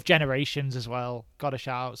game. Love Generations as well. Gotta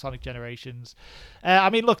shout out Sonic Generations. I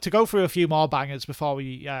mean, look, to go through a few more bangers before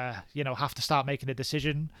we have to start making a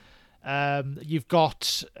decision. You've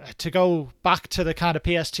got to go back to the kind of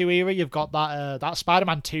PS2 era. You've got that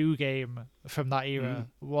Spider-Man 2 game from that era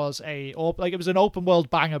was it was an open world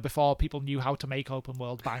banger before people knew how to make open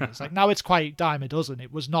world bangers. Like, now it's quite dime a dozen.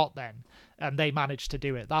 It was not then, and they managed to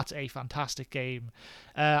do it. That's a fantastic game.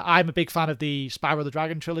 I'm a big fan of the Spyro the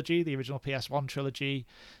Dragon trilogy, the original PS1 trilogy.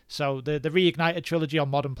 So the Reignited trilogy on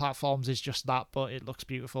modern platforms is just that, but it looks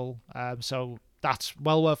beautiful. So that's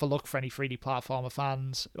well worth a look for any 3D platformer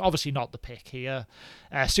fans. Obviously not the pick here.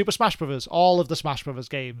 Super Smash Bros. All of the Smash Bros.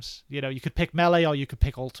 Games. You know, you could pick Melee or you could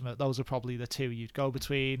pick Ultimate. Those are probably the two you'd go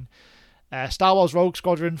between. Star Wars Rogue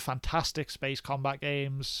Squadron, fantastic space combat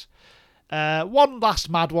games. One last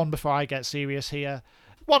mad one before I get serious here.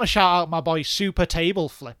 Want to shout out my boy Super Table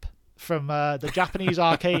Flip from the Japanese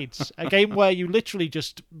arcades. A game where you literally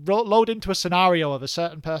just load into a scenario of a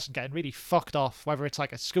certain person getting really fucked off, whether it's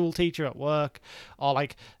like a school teacher at work or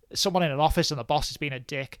like someone in an office and the boss is being a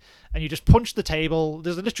dick, and you just punch the table.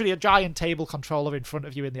 There's literally a giant table controller in front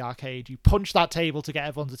of you in the arcade. You punch that table to get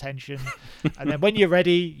everyone's attention, and then when you're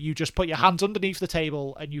ready, you just put your hands underneath the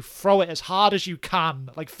table and you throw it as hard as you can,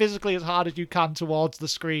 like physically as hard as you can towards the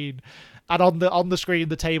screen. And on the screen,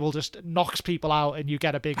 the table just knocks people out and you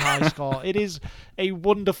get a big high score. It is a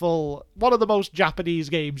wonderful, one of the most Japanese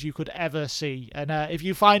games you could ever see. And if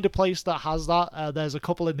you find a place that has that, there's a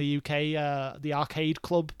couple in the UK, the arcade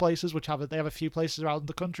club places, they have a few places around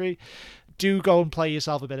the country. Do go and play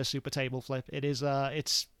yourself a bit of Super Table Flip. It is,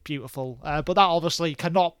 it's beautiful. But that obviously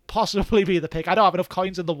cannot possibly be the pick. I don't have enough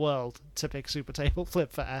coins in the world to pick Super Table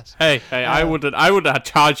Flip for S. Hey, I wouldn't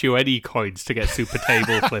charge you any coins to get Super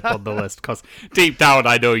Table Flip on the list, because deep down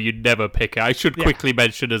I know you'd never pick it. I should quickly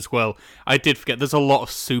mention as well, I did forget, there's a lot of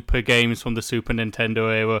Super games from the Super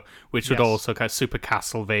Nintendo era, which would also kind of Super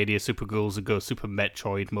Castlevania, Super Ghouls and Ghosts, Super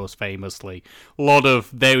Metroid most famously. A lot of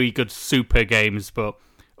very good Super games, but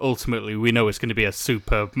ultimately we know it's going to be a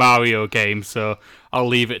Super Mario game, so I'll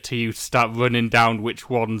leave it to you to start running down which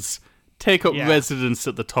ones take up residence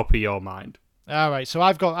at the top of your mind. All right, so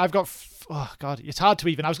I've got oh god, it's hard to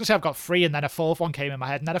even. I was gonna say I've got three, and then a fourth one came in my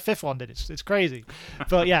head, and then a fifth one did. It's crazy,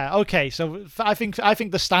 but yeah, okay. So I think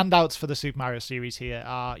the standouts for the Super Mario series here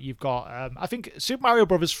are, you've got I think Super Mario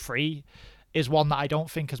Bros. 3 is one that I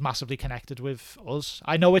don't think is massively connected with us.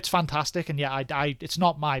 I know it's fantastic, and yeah, it's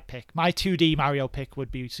not my pick. My 2D Mario pick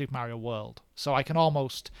would be Super Mario World, so I can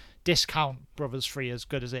almost discount Brothers 3 as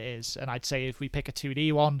good as it is, and I'd say if we pick a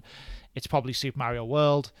 2D one, it's probably Super Mario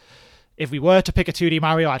World. If we were to pick a 2D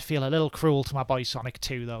Mario, I'd feel a little cruel to my boy Sonic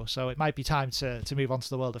 2, though, so it might be time to move on to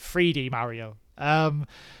the world of 3D Mario.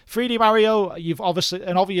 3D Mario,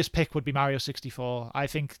 an obvious pick would be Mario 64. I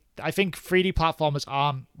think 3D platformers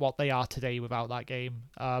aren't what they are today without that game.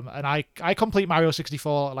 And I complete Mario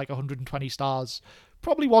 64 like 120 stars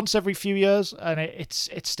probably once every few years, and it's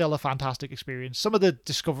still a fantastic experience. Some of the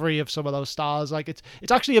discovery of some of those stars, like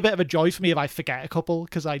it's actually a bit of a joy for me if I forget a couple,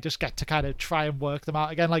 because I just get to kind of try and work them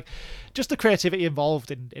out again. Like just the creativity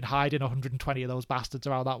involved in hiding 120 of those bastards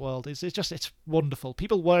around that world it's wonderful.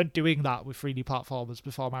 People weren't doing that with 3D platformers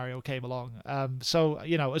before Mario came along. So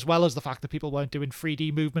as well as the fact that people weren't doing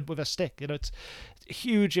 3D movement with a stick, it's a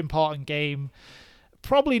huge important game.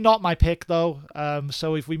 Probably not my pick, though.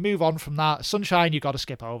 So if we move on from that, Sunshine, you got to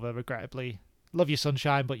skip over, regrettably. Love you,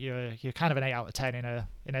 Sunshine, but you're kind of an 8 out of 10 in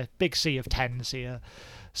a big sea of 10s here.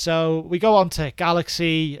 So we go on to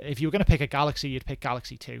Galaxy. If you were going to pick a Galaxy, you'd pick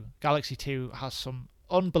Galaxy 2. Galaxy 2 has some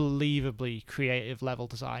unbelievably creative level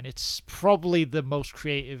design. It's probably the most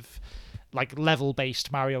creative, like,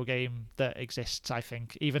 level-based Mario game that exists, I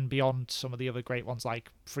think, even beyond some of the other great ones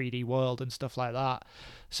like 3D World and stuff like that.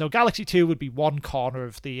 So Galaxy 2 would be one corner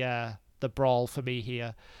of the brawl for me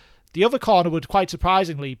here. The other corner would, quite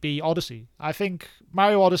surprisingly, be Odyssey. I think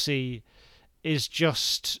Mario Odyssey is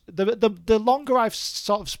just... The longer I've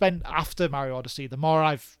sort of spent after Mario Odyssey, the more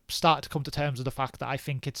I've started to come to terms with the fact that I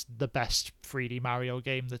think it's the best 3D Mario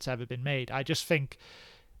game that's ever been made. I just think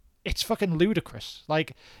it's fucking ludicrous.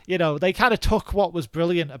 Like, they kind of took what was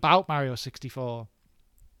brilliant about Mario 64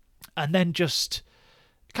 and then just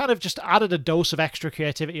added a dose of extra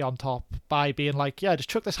creativity on top by being like, yeah, just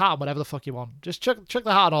chuck this hat on whatever the fuck you want. Just chuck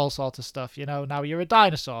the hat on all sorts of stuff. Now you're a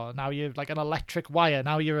dinosaur. Now you're like an electric wire.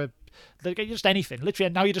 Now you're just anything.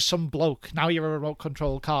 Literally, now you're just some bloke. Now you're a remote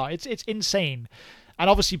control car. It's insane. And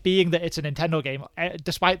obviously, being that it's a Nintendo game,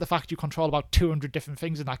 despite the fact you control about 200 different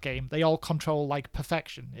things in that game, they all control like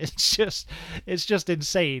perfection. It's just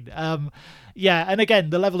insane. Yeah, and again,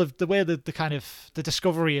 the level of the way the kind of the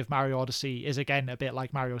discovery of Mario Odyssey is again a bit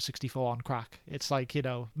like Mario 64 on crack. It's like,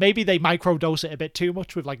 maybe they microdose it a bit too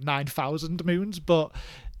much with like 9,000 moons, but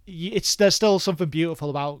there's still something beautiful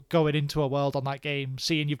about going into a world on that game,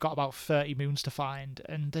 seeing you've got about 30 moons to find,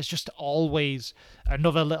 and there's just always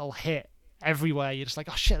another little hit everywhere. You're just like,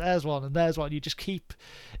 oh shit, there's one and there's one. You just keep...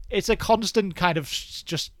 It's a constant kind of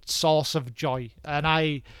just source of joy, and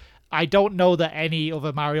I don't know that any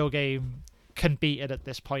other Mario game can beat it at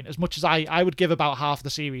this point. As much as I would give about half the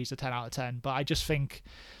series a 10 out of 10, but I just think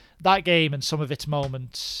that game and some of its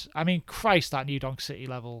moments, I mean, Christ, that New Donk City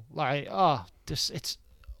level, like, it's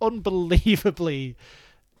unbelievably...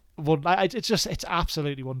 It's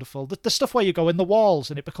absolutely wonderful. The stuff where you go in the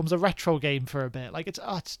walls and it becomes a retro game for a bit, like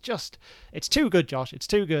it's too good, Josh. It's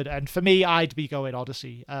too good. And for me, I'd be going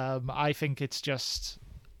Odyssey. I think it's just,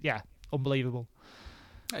 unbelievable.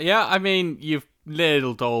 Yeah, I mean, you've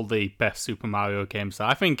ladled all the best Super Mario games.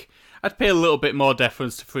 I think I'd pay a little bit more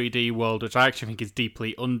deference to 3D World, which I actually think is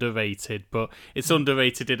deeply underrated, but it's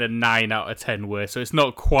underrated in a 9 out of 10 way, so it's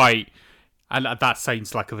not quite... And that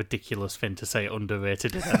sounds like a ridiculous thing to say,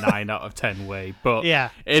 underrated in a 9 out of 10 way. But yeah,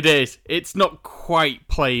 it is. It's not quite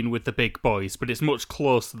playing with the big boys, but it's much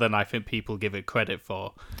closer than I think people give it credit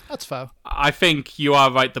for. That's fair. I think you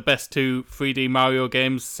are right. The best two 3D Mario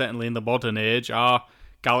games, certainly in the modern age, are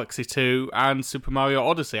Galaxy 2 and Super Mario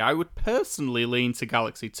Odyssey. I would personally lean to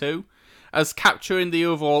Galaxy 2 as capturing the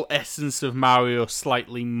overall essence of Mario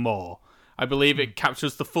slightly more. I believe it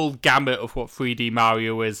captures the full gamut of what 3D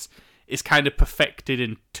Mario is kind of perfected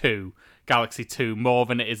in 2, Galaxy 2, more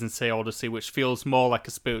than it is in, say, Odyssey, which feels more like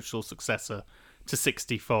a spiritual successor to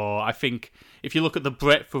 64. I think if you look at the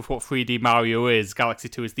breadth of what 3D Mario is, Galaxy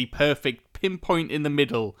 2 is the perfect pinpoint in the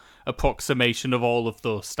middle approximation of all of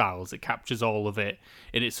those styles. It captures all of it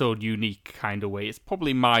in its own unique kind of way. It's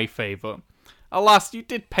probably my favourite. Alas, you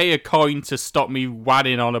did pay a coin to stop me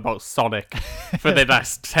wadding on about Sonic for the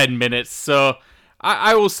last 10 minutes, so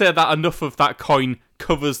I will say that enough of that coin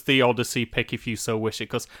covers the Odyssey pick if you so wish it,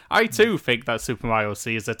 because I too think that Super Mario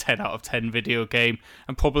Odyssey is a 10 out of 10 video game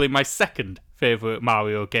and probably my second favourite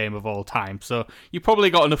Mario game of all time. So you probably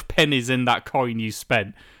got enough pennies in that coin you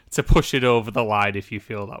spent to push it over the line if you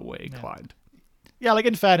feel that way inclined. Yeah, like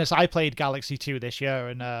in fairness, I played Galaxy 2 this year,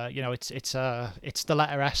 and it's the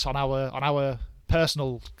letter S on our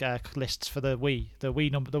personal lists for the Wii. The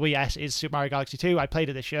Wii S is Super Mario Galaxy 2. I played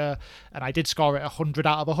it this year, and I did score it 100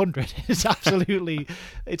 out of 100. It's absolutely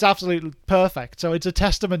perfect. So it's a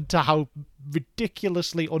testament to how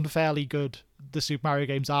ridiculously unfairly good the Super Mario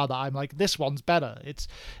games are that I'm like, this one's better.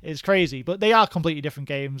 It's crazy, but they are completely different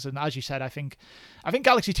games. And as you said, I think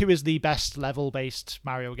Galaxy 2 is the best level-based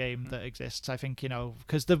Mario game that exists. I think,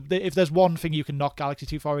 because if there's one thing you can knock Galaxy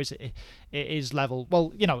 2 for, is it is level.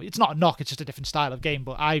 Well, it's not a knock, it's just a different style of game,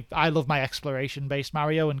 but I love my exploration-based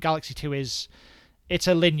Mario, and Galaxy 2 it's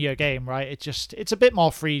a linear game, right? It's a bit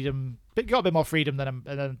more freedom you got a bit more freedom than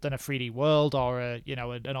a 3D world or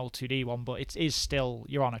an old 2D one, but it is still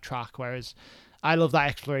you're on a track. Whereas I love that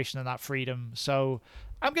exploration and that freedom. So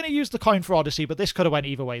I'm going to use the coin for Odyssey, but this could have went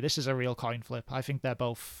either way. This is a real coin flip. I think they're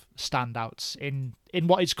both standouts in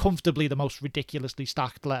what is comfortably the most ridiculously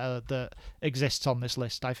stacked letter that exists on this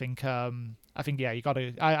list. I think yeah, you got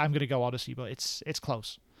to. I'm going to go Odyssey, but it's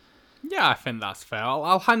close. Yeah, I think that's fair.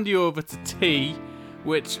 I'll hand you over to T,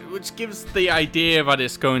 which gives the idea that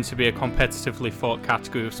it's going to be a competitively fought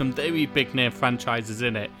category with some very big name franchises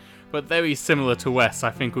in it. But very similar to Wes,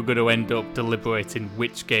 I think we're going to end up deliberating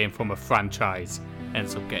which game from a franchise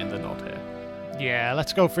ends up getting the nod here. Yeah,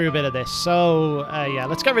 let's go through a bit of this. So,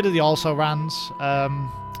 let's get rid of the also-rans.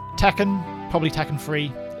 Tekken, probably Tekken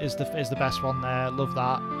 3 is the best one there. Love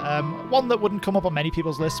that. One that wouldn't come up on many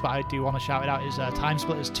people's lists, but I do want to shout it out, is Time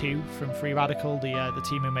Splitters 2 from Free Radical, the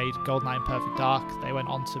team who made GoldenEye and Perfect Dark. They went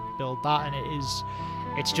on to build that, and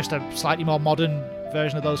it's just a slightly more modern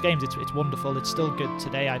version of those games. It's wonderful. It's still good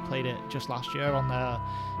today. I played it just last year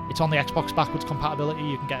it's on the Xbox backwards compatibility.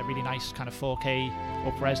 You can get a really nice kind of 4K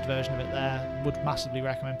up-resed version of it there. Would massively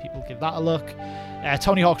recommend people give that a look.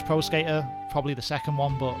 Tony Hawk's Pro Skater, probably the second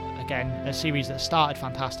one, but again, a series that started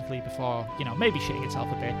fantastically before, maybe shitting itself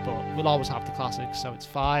a bit, but we'll always have the classics, so it's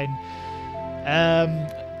fine.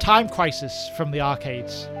 Time Crisis from the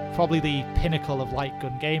arcades, probably the pinnacle of light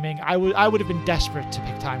gun gaming. I would have been desperate to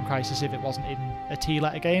pick Time Crisis if it wasn't in a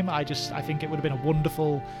T-letter game. I think it would have been a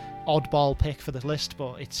wonderful oddball pick for the list,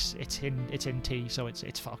 but it's in T, so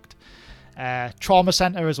it's fucked. Trauma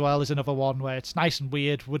Center as well is another one where it's nice and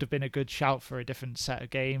weird. Would have been a good shout for a different set of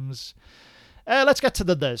games. Let's get to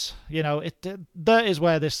the there's. There is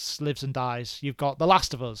where this lives and dies. You've got The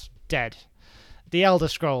Last of Us, dead. The Elder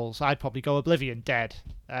Scrolls, I'd probably go Oblivion, dead.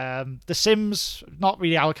 The Sims, not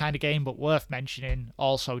really our kind of game, but worth mentioning,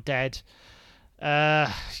 also dead.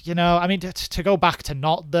 To go back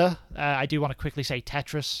to I do want to quickly say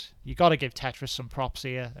Tetris. You got to give Tetris some props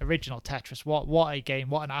here. Original Tetris, what a game!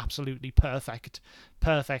 What an absolutely perfect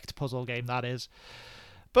puzzle game that is.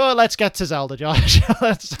 But let's get to Zelda, Josh.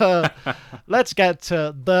 Let's get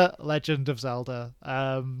to The Legend of Zelda.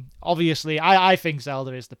 Obviously, I think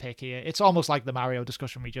Zelda is the pick here. It's almost like the Mario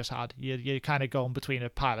discussion we just had. You're kind of going between a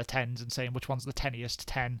pile of tens and saying which one's the teniest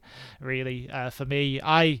 10, really. For me,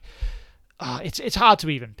 it's hard to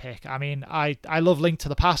even pick. I mean, I love Link to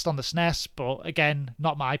the Past on the SNES, but again,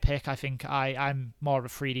 not my pick. I think I'm more of a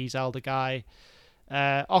 3D Zelda guy.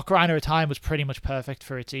 Ocarina of Time was pretty much perfect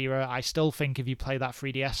for its era. I still think if you play that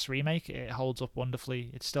 3DS remake, it holds up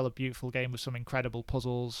wonderfully. It's still a beautiful game with some incredible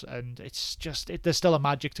puzzles, and there's still a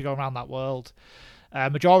magic to go around that world.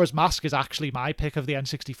 Majora's Mask is actually my pick of the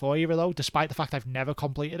N64 era, though, despite the fact I've never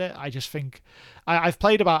completed it. I just think I've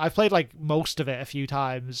played like most of it a few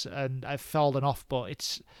times, and I've fallen off, but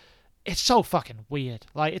it's so fucking weird.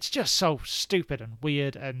 Like, it's just so stupid and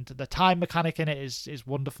weird, and the time mechanic in it is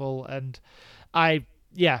wonderful, and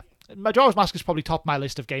Majora's Mask is probably top of my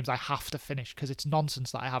list of games I have to finish because it's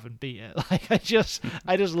nonsense that I haven't beat it. Like, I just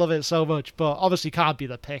love it so much, but obviously can't be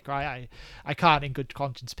the pick, right? I can't in good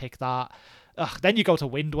conscience pick that. Then you go to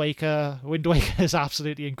Wind Waker. Wind Waker is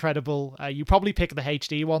absolutely incredible. You probably pick the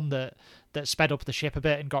HD one that sped up the ship a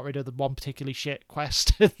bit and got rid of the one particularly shit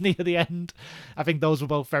quest near the end. I think those were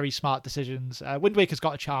both very smart decisions. Wind Waker's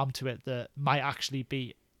got a charm to it that might actually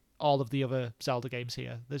beat all of the other Zelda games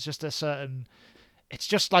here. There's just it's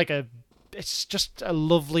just a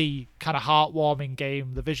lovely kind of heartwarming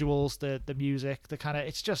game. The visuals, the music,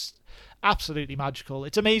 it's just absolutely magical.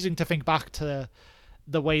 It's amazing to think back to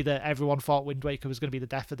the way that everyone thought Wind Waker was going to be the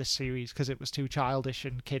death of this series because it was too childish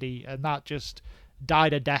and kiddie, and that just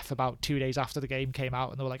died a death about 2 days after the game came out,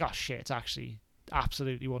 and they were like, oh shit, it's actually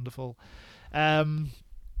absolutely wonderful. Then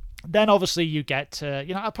obviously you get to,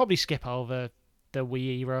 I'll probably skip over the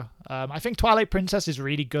Wii era. I think Twilight Princess is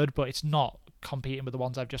really good, but it's not competing with the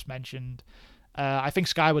ones I've just mentioned. I think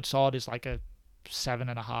Skyward Sword is like a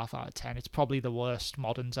 7.5 out of 10. It's probably the worst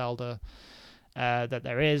modern Zelda that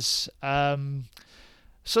there is.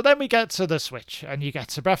 So then we get to the Switch, and you get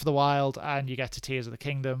to Breath of the Wild, and you get to Tears of the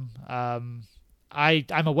Kingdom. I'm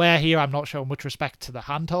aware here I'm not showing much respect to the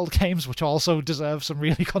handheld games, which also deserve some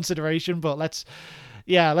really consideration, but let's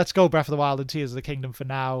go Breath of the Wild and Tears of the Kingdom for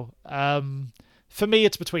now. For me,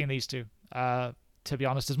 it's between these two, to be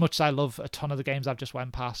honest. As much as I love a ton of the games I've just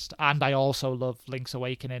went past, and I also love Link's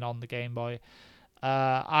Awakening on the Game Boy,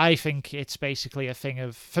 I think it's basically a thing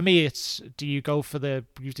of, for me, it's do you go for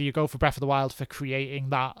Breath of the Wild for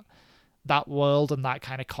creating that world and that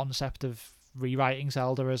kind of concept of rewriting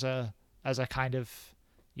Zelda as a kind of,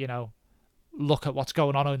 look at what's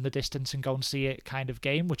going on in the distance and go and see it kind of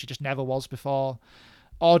game, which it just never was before,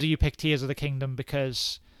 or do you pick Tears of the Kingdom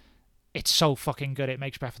because it's so fucking good it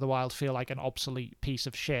makes Breath of the Wild feel like an obsolete piece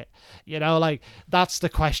of shit? You know, like, that's the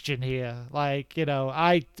question here. Like, you know,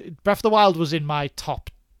 Breath of the Wild was in my top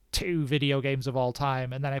 2 video games of all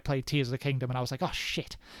time, and then I played Tears of the Kingdom and I was like, oh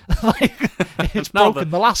shit. Like, it's broken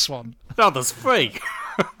the last one. No, there's 3.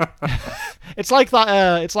 It's like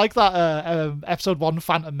that episode 1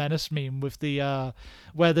 Phantom Menace meme with the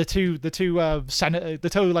where the two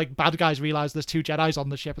like bad guys realize there's 2 Jedis on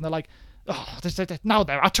the ship, and they're like, oh, now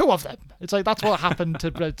there are 2 of them. It's like, that's what happened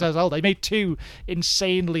to Zelda. They made 2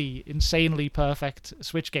 insanely perfect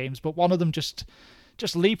Switch games, but one of them just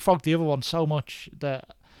leapfrogged the other one so much that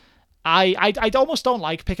I almost don't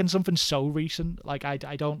like picking something so recent. Like, I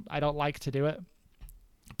don't like to do it,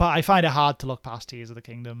 but I find it hard to look past Tears of the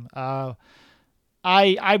Kingdom.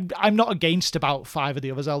 I'm not against about 5 of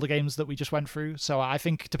the other Zelda games that we just went through, so I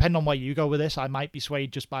think, depending on where you go with this, I might be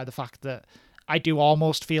swayed just by the fact that I do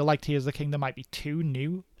almost feel like Tears of the Kingdom might be too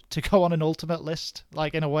new to go on an ultimate list.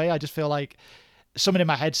 Like, in a way, I just feel like something in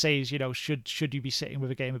my head says, you know, should you be sitting with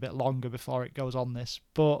a game a bit longer before it goes on this?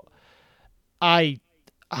 But that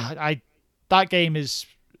game is...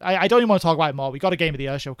 I don't even want to talk about it more. We got a Game of the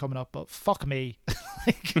Year show coming up, but fuck me.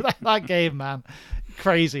 That game, man.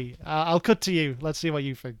 Crazy. I'll cut to you. Let's see what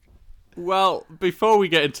you think. Well, before we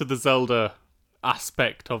get into the Zelda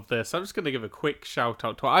aspect of this, I'm just going to give a quick shout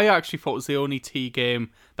out to what I actually thought was the only T game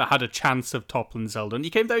that had a chance of toppling Zelda, and you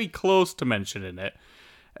came very close to mentioning it.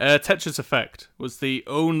 Tetris Effect was the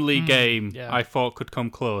only game I thought could come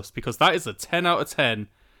close, because that is a 10 out of 10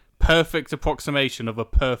 perfect approximation of a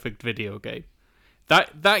perfect video game.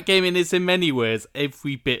 That gaming is in many ways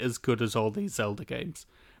every bit as good as all these Zelda games.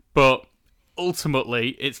 But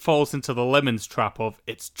ultimately, it falls into the Lemons trap of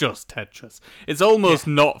it's just Tetris. It's almost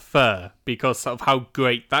not fair because of how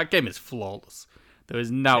great that game is. Flawless. There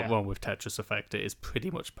is nothing wrong with Tetris Effect. It is pretty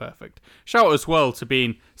much perfect. Shout out as well to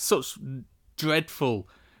being such dreadful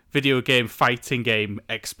video game fighting game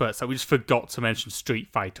experts that we just forgot to mention Street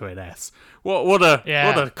Fighter in S. What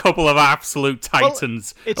a couple of absolute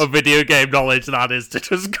titans of video game knowledge that is, to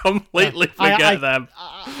just completely forget them.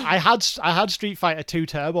 I had Street Fighter 2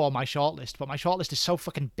 Turbo on my shortlist, but my shortlist is so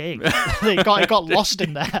fucking big. it got lost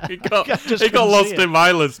in there. It got lost in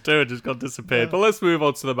my list too and just got disappeared. But let's move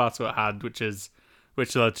on to the matter at hand, which is,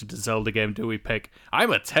 which Legend of Zelda game do we pick?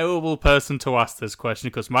 I'm a terrible person to ask this question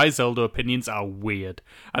because my Zelda opinions are weird.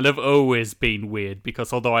 And have always been weird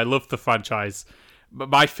because although I love the franchise,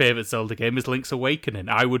 my favourite Zelda game is Link's Awakening.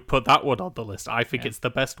 I would put that one on the list. I think it's the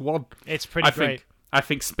best one. It's pretty great. I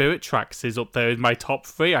think Spirit Tracks is up there in my top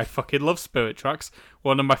 3. I fucking love Spirit Tracks.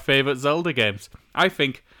 One of my favourite Zelda games. I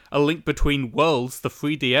think A Link Between Worlds, the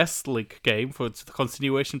 3DS Link game, for its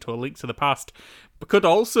continuation to A Link to the Past, could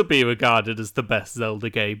also be regarded as the best Zelda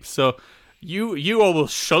game. So you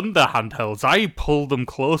almost shun the handhelds. I pull them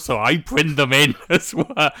closer. I bring them in as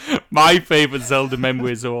well. My favourite Zelda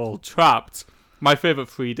memories are all trapped. My favourite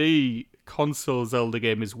 3D console Zelda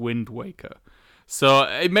game is Wind Waker. So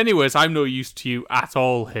in many ways, I'm no use to you at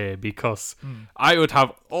all here because I would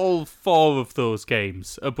have all 4 of those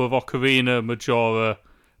games above Ocarina, Majora,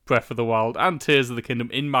 Breath of the Wild, and Tears of the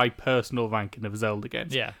Kingdom in my personal ranking of Zelda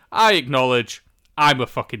games. Yeah. I acknowledge I'm a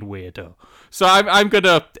fucking weirdo. So I'm going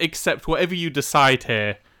to accept whatever you decide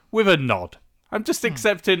here with a nod. I'm just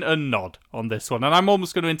accepting a nod on this one, and I'm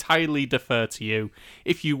almost going to entirely defer to you.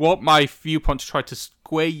 If you want my viewpoint to try to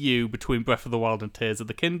square you between Breath of the Wild and Tears of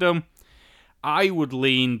the Kingdom, I would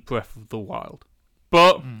lean Breath of the Wild.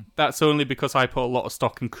 But that's only because I put a lot of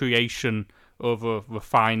stock in creation over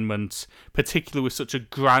refinement, particularly with such a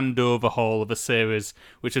grand overhaul of a series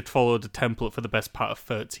which had followed a template for the best part of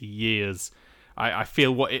 30 years. I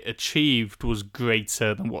feel what it achieved was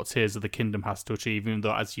greater than what Tears of the Kingdom has to achieve, even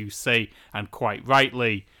though, as you say, and quite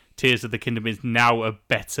rightly, Tears of the Kingdom is now a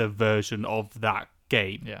better version of that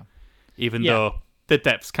game. Yeah. Even though the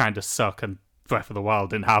depths kind of suck and Breath of the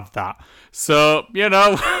Wild didn't have that. So, you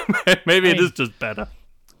know, maybe it is just better.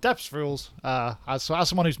 Depths rules. As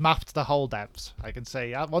someone who's mapped the whole depths, I can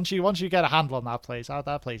say once you get a handle on that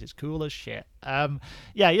place is cool as shit.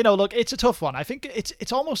 You know, look, it's a tough one. I think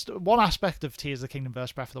it's almost one aspect of Tears of the Kingdom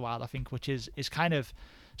versus Breath of the Wild, I think, which is kind of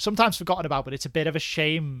sometimes forgotten about, but it's a bit of a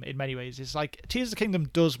shame in many ways. It's like Tears of the Kingdom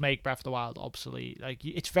does make Breath of the Wild obsolete. Like,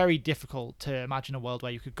 it's very difficult to imagine a world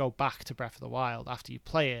where you could go back to Breath of the Wild after you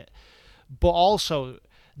play it, but also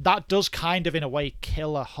that does kind of, in a way,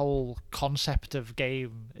 kill a whole concept of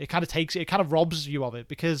game. It kind of robs you of it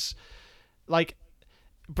because, like,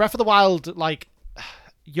 Breath of the Wild, like,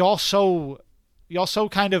 you're so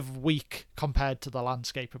kind of weak compared to the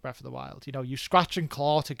landscape of Breath of the Wild. You know, you scratch and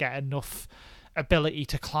claw to get enough ability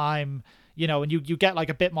to climb, and you get like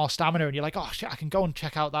a bit more stamina, and you're like, oh shit, I can go and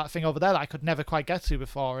check out that thing over there that I could never quite get to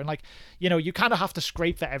before. And like, you kind of have to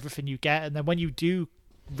scrape for everything you get, and then when you do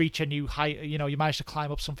reach a new height, you manage to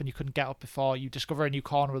climb up something you couldn't get up before, you discover a new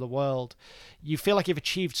corner of the world, you feel like you've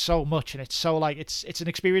achieved so much, and it's so like it's an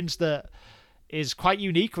experience that is quite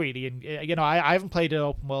unique, really. And I haven't played an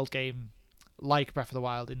open world game like Breath of the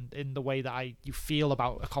Wild in the way that you feel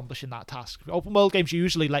about accomplishing that task. Open world games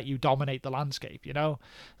usually let you dominate the landscape,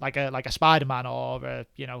 like a Spider-Man or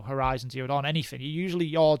Horizon Zero Dawn, anything.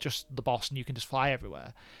 You're just the boss and you can just fly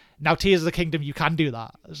everywhere. Now, Tears of the Kingdom, you can do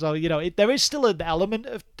that. So, there is still an element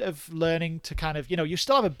of learning to kind of, you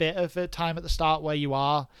still have a bit of a time at the start where you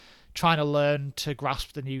are trying to learn to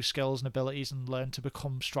grasp the new skills and abilities and learn to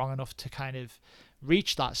become strong enough to kind of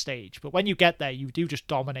reach that stage. But when you get there, you do just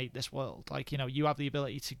dominate this world. Like, you have the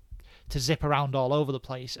ability to zip around all over the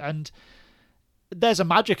place. And there's a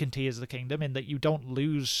magic in Tears of the Kingdom in that you don't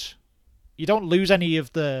lose any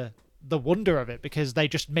of the wonder of it, because they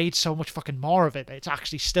just made so much fucking more of it. It's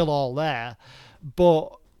actually still all there.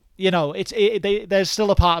 But there's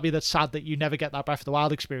still a part of me that's sad that you never get that Breath of the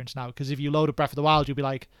Wild experience now, because if you load a Breath of the Wild, you'll be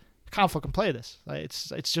like, I can't fucking play this. Like,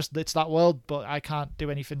 it's that world, but I can't do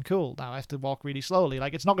anything cool now. I have to walk really slowly.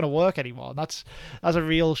 Like, it's not going to work anymore. And that's a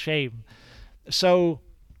real shame. So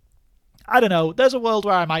I don't know. There's a world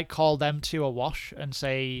where I might call them two a wash and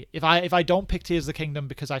say, if I don't pick Tears of the Kingdom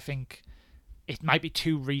because I think it might be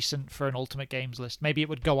too recent for an Ultimate Games list, maybe it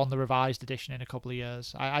would go on the revised edition in a couple of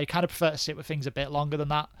years. I kind of prefer to sit with things a bit longer than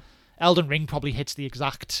that. Elden Ring probably hits the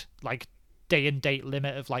exact like day and date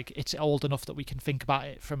limit of like, it's old enough that we can think about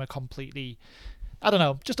it from a completely, I don't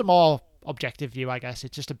know, just a more objective view, I guess.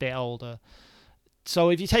 It's just a bit older. So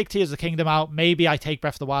if you take Tears of the Kingdom out, maybe I take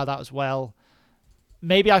Breath of the Wild out as well.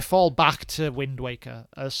 Maybe I fall back to Wind Waker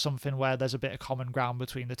as something where there's a bit of common ground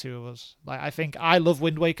between the two of us. Like, I think I love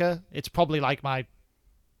Wind Waker. It's probably like my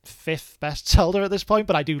 5th best Zelda at this point,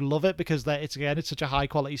 but I do love it because it's such a high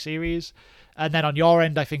quality series. And then on your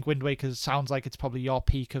end, I think Wind Waker sounds like it's probably your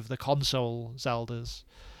peak of the console Zeldas.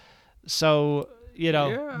 So,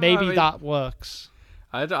 maybe that works.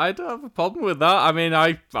 I don't have a problem with that. I mean,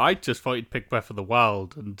 I just thought you'd pick Breath of the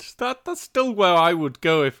Wild, and that's still where I would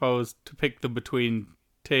go if I was to pick them between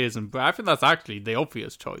Tears and Breath. I think that's actually the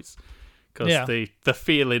obvious choice, because the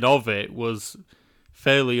feeling of it was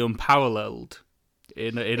fairly unparalleled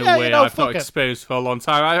in a way I've not experienced for a long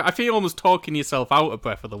time. I feel almost talking yourself out of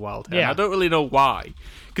Breath of the Wild here. I don't really know why,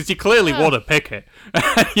 because you clearly want to pick it.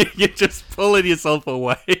 You're just pulling yourself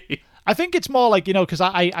away. I think it's more like, because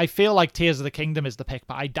I feel like Tears of the Kingdom is the pick,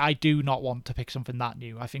 but I do not want to pick something that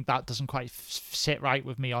new. I think that doesn't quite sit right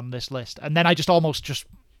with me on this list. And then I just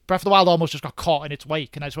Breath of the Wild almost just got caught in its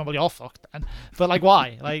wake, and I just went, well, you're fucked. But like,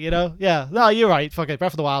 why? Like, yeah, no, you're right. Fuck it.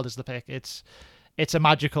 Breath of the Wild is the pick. It's a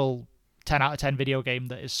magical 10 out of 10 video game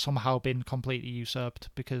that has somehow been completely usurped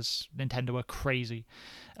because Nintendo are crazy.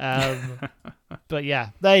 But yeah,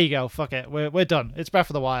 there you go. Fuck it. We're done. It's Breath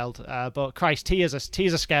of the Wild. But Christ, Tears a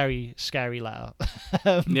scary, scary letter.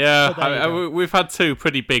 We've had 2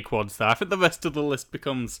 pretty big ones there. I think the rest of the list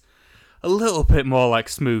becomes a little bit more like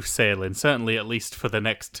smooth sailing, certainly at least for the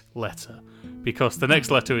next letter. Because the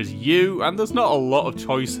next letter is U, and there's not a lot of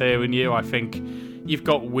choice here in U. I think you've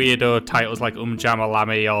got weirdo titles like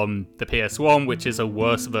Jamalami on the PS1, which is a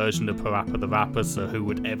worse version of Parappa the Rapper, so who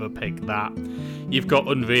would ever pick that? You've got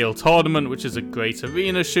Unreal Tournament, which is a great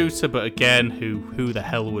arena shooter, but again, who the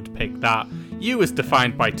hell would pick that? U is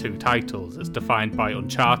defined by 2 titles. It's defined by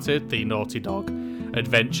Uncharted, the Naughty Dog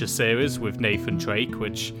adventure series with Nathan Drake,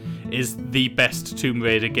 which is the best Tomb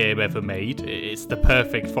Raider game ever made. It's the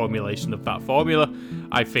perfect formulation of that formula.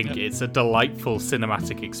 I think it's a delightful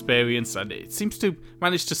cinematic experience, and it seems to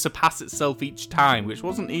manage to surpass itself each time, which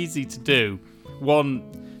wasn't easy to do.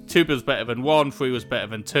 2 was better than 1, 3 was better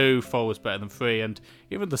than 2, 4 was better than 3, and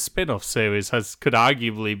even the spin-off series could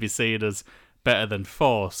arguably be seen as better than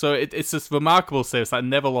 4. So it's this remarkable series that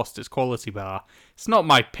never lost its quality bar. It's not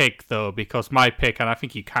my pick, though, because my pick, and I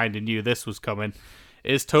think you kind of knew this was coming,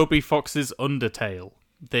 is Toby Fox's Undertale,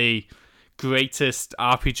 the greatest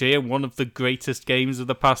RPG and one of the greatest games of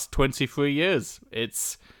the past 23 years.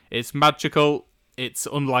 It's magical. It's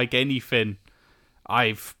unlike anything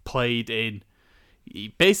I've played in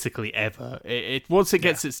basically ever. Once it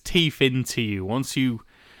gets its teeth into you, once you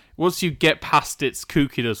get past its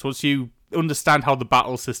kookiness, once you understand how the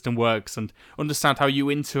battle system works and understand how you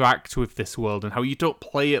interact with this world and how you don't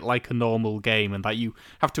play it like a normal game and that you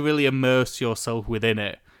have to really immerse yourself within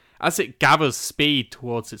it, as it gathers speed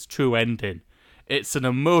towards its true ending, it's an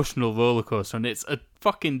emotional rollercoaster, and it's a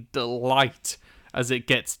fucking delight as it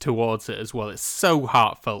gets towards it as well. It's so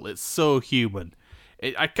heartfelt, it's so human.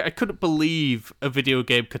 I couldn't believe a video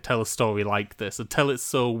game could tell a story like this and tell it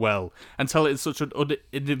so well and tell it in such an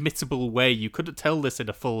inimitable way. You couldn't tell this in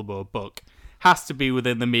a film or a book. Has to be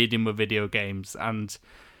within the medium of video games, and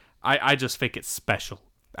I just think it's special.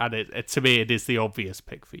 And to me, it is the obvious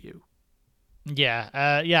pick for you. Yeah.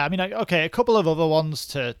 I mean, okay, a couple of other ones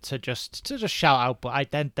to just shout out,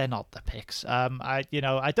 but they're not the picks. I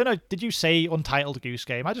don't know. Did you say Untitled Goose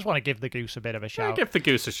Game? I just want to give the Goose a bit of a shout. Give the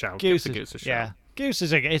Goose a shout. Yeah, Goose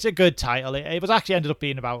is it's a good title. It was actually ended up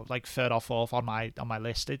being about like third or fourth on my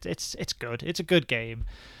list. It's good. It's a good game.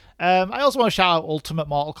 I also want to shout out Ultimate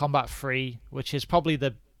Mortal Kombat 3, which is probably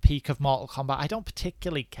the peak of Mortal Kombat. I don't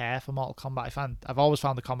particularly care for Mortal Kombat. I've always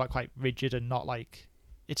found the combat quite rigid and not like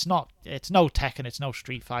it's no Tekken, it's no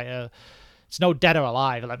Street Fighter, it's no Dead or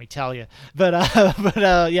Alive, let me tell you. But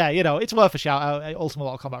yeah, it's worth a shout out. Ultimate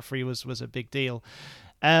Mortal Kombat 3 was a big deal.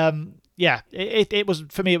 It was,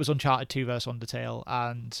 for me, it was Uncharted 2 versus Undertale,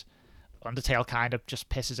 and Undertale kind of just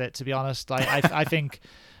pisses it, to be honest. Like I think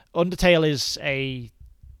Undertale is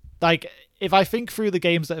if I think through the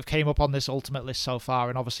games that have came up on this Ultimate list so far,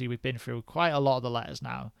 and obviously we've been through quite a lot of the letters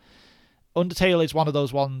now, Undertale is one of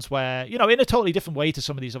those ones where, in a totally different way to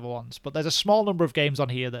some of these other ones, but there's a small number of games on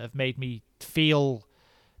here that have made me feel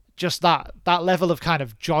just that level of kind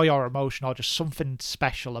of joy or emotion or just something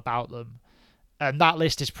special about them. And that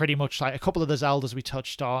list is pretty much like a couple of the Zeldas we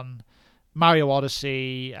touched on, Mario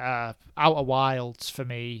Odyssey, Outer Wilds for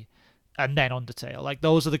me, and then Undertale. Like,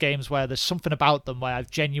 those are the games where there's something about them where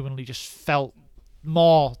I've genuinely just felt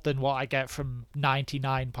more than what I get from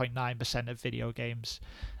 99.9% of video games.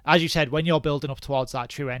 As you said, when you're building up towards that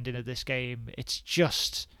true ending of this game, it's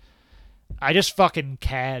just... I just fucking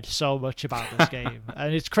cared so much about this game.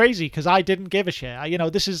 And it's crazy because I didn't give a shit.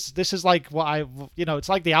 This is like what it's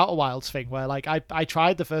like the Outer Wilds thing where like I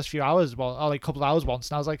tried the first few hours, or like a couple of hours once,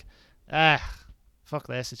 and I was like, fuck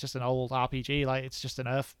this, it's just an old RPG, like it's just an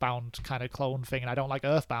Earthbound kind of clone thing, and I don't like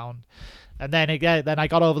Earthbound. And then I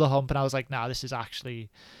got over the hump and I was like, nah, this is actually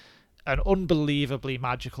an unbelievably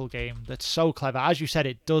magical game that's so clever. As you said,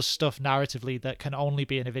 it does stuff narratively that can only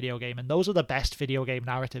be in a video game, and those are the best video game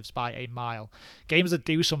narratives by a mile. Games that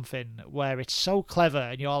do something where it's so clever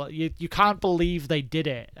and you can't believe they did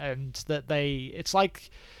it, and that it's like,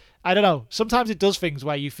 I don't know, sometimes it does things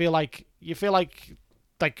where you feel like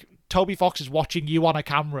Toby Fox is watching you on a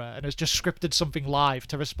camera and has just scripted something live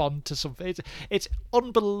to respond to something. It's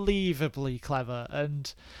unbelievably clever,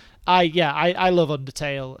 and I love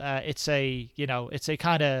Undertale. It's a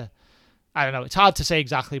kind of, I don't know, it's hard to say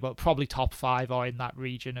exactly, but probably top 5 or in that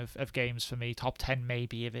region of games for me. Top 10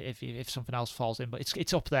 maybe if something else falls in, but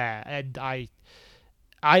it's up there. And I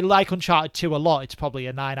like Uncharted 2 a lot. It's probably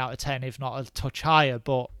a 9 out of 10, if not a touch higher,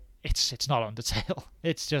 but it's not Undertale.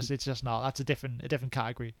 It's just not. That's a different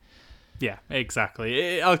category. Yeah,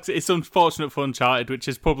 exactly. It's unfortunate for Uncharted, which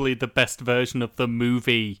is probably the best version of the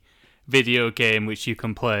movie video game which you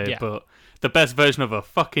can play, but the best version of a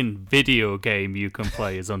fucking video game you can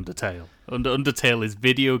play is Undertale. Undertale is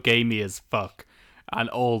video gamey as fuck, and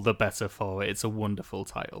all the better for it. It's a wonderful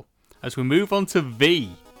title. As we move on to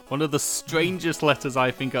V, one of the strangest letters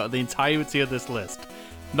I think out of the entirety of this list.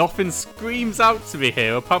 Nothing screams out to me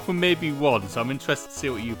here, apart from maybe one, so I'm interested to see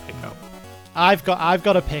what you pick up. I've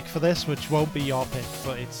got a pick for this, which won't be your pick,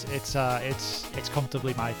 but it's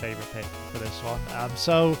comfortably my favourite pick for this one.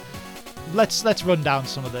 So let's run down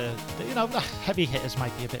some of the heavy hitters.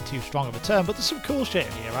 Might be a bit too strong of a term, but there's some cool shit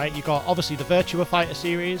in here, right? You got obviously the Virtua Fighter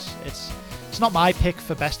series. It's not my pick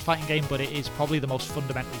for best fighting game, but it is probably the most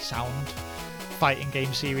fundamentally sound fighting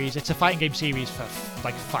game series. It's a fighting game series for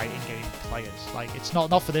like fighting game players. Like, it's not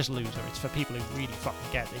for this loser. It's for people who really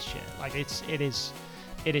fucking get this shit. Like, it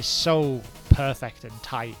is so perfect and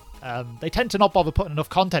tight. They tend to not bother putting enough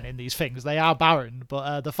content in these things. They are barren,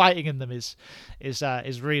 but the fighting in them is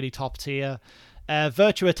really top tier.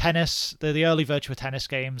 Virtua Tennis, the early Virtua Tennis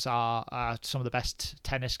games are some of the best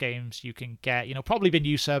tennis games you can get. Probably been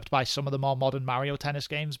usurped by some of the more modern Mario Tennis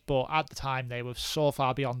games, but at the time they were so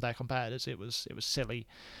far beyond their competitors. It was silly.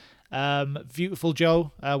 Beautiful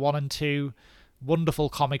Joe 1 and 2. Wonderful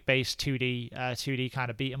comic-based 2D kind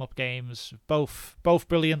of beat-em-up games. Both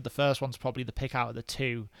brilliant. The first one's probably the pick out of the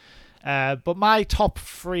two. But my top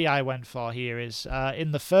 3 I went for here is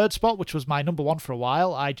in the third spot, which was my number 1 for a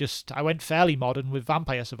while. I went fairly modern with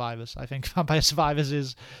Vampire Survivors. I think Vampire Survivors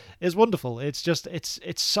is wonderful. It's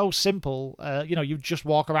so simple. You just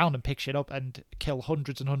walk around and pick shit up and kill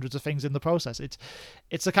hundreds and hundreds of things in the process.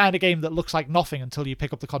 It's the kind of game that looks like nothing until you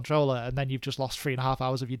pick up the controller, and then you've just lost 3.5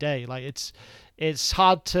 hours of your day. Like, it's it's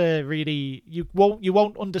hard to really you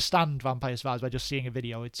won't understand Vampire Survivors by just seeing a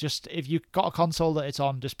video. It's just if you've got a console that it's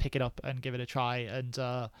on, just pick it up and give it a try and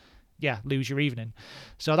lose your evening.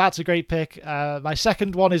 So that's a great pick. My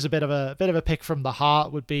second one is a bit of a pick from the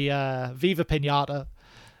heart. Would be Viva Pinata.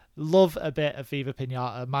 Love a bit of Viva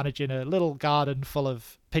Pinata, managing a little garden full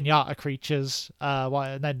of pinata creatures,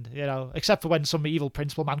 and then, except for when some evil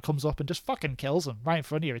principal man comes up and just fucking kills them right in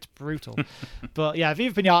front of you. It's brutal. But yeah,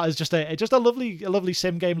 Viva Pinata is just a lovely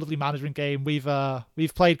sim game, lovely management game. We've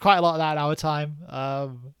played quite a lot of that in our time,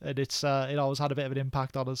 and it always had a bit of an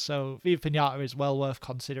impact on us. So Viva Pinata is well worth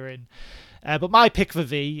considering. But my pick for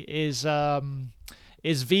V is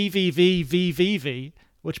VVVVVV,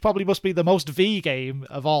 which probably must be the most V game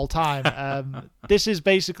of all time. This is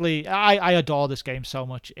basically, I adore this game so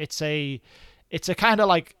much. It's a kind of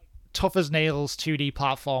like tough as nails 2D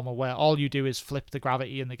platformer where all you do is flip the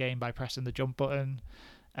gravity in the game by pressing the jump button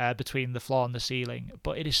between the floor and the ceiling.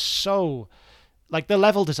 But it is so, like, the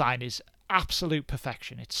level design is absolute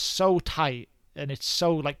perfection. It's so tight and it's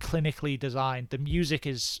so like clinically designed. The music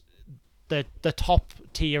is the top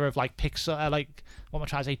tier of like pixel, like what am I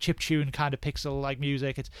trying to say, chiptune kind of pixel like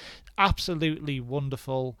music. It's absolutely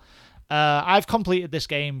wonderful. I've completed this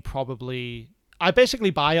game I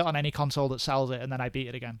basically buy it on any console that sells it and then I beat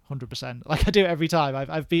it again 100%. Like I do it every time.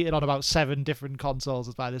 I've beat it on about 7 different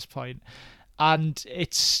consoles by this point. And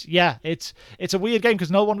it's a weird game because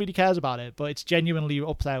no one really cares about it, but it's genuinely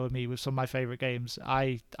up there with me with some of my favorite games.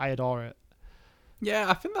 I adore it.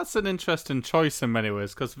 Yeah, I think that's an interesting choice in many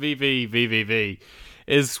ways, because VVVVV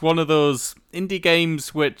is one of those indie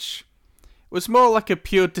games which was more like a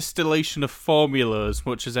pure distillation of formula as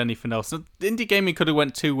much as anything else. Indie gaming could have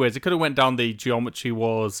went 2 ways. It could have went down the Geometry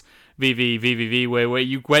Wars VVVVV way, where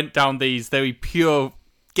you went down these very pure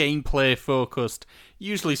gameplay focused,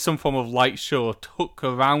 usually some form of light show hook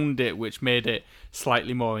around it, which made it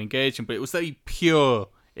slightly more engaging, but it was very pure.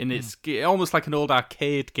 It's almost like an old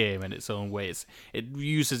arcade game in its own ways. It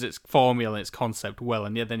uses its formula and its concept well,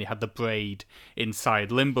 and then you had the Braid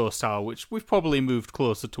inside Limbo style, which we've probably moved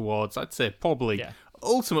closer towards. I'd say probably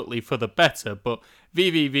ultimately for the better, but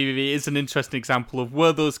VVVV is an interesting example of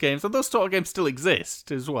where those games, and those sort of games still exist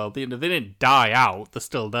as well. They didn't die out, they're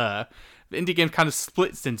still there. The indie game kind of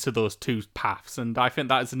splits into those 2 paths, and I think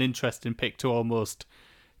that is an interesting pick to almost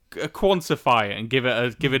quantify it and give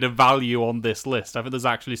it a value on this list. I think there's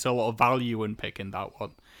actually still a lot of value in picking that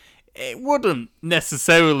one. It wouldn't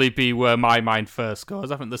necessarily be where my mind first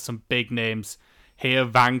goes. I think there's some big names here.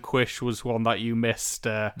 Vanquish was one that you missed.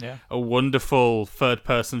 A wonderful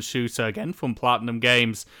third-person shooter, again from Platinum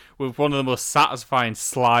Games, with one of the most satisfying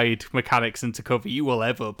slide mechanics into cover you will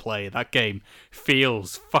ever play. That game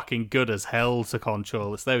feels fucking good as hell to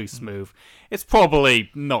control. It's very smooth. It's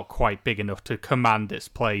probably not quite big enough to command its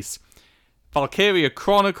place. Valkyria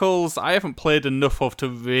Chronicles, I haven't played enough of to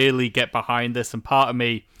really get behind this, and part of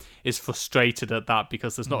me is frustrated at that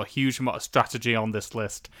because there's not a huge amount of strategy on this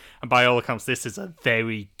list. And by all accounts, this is a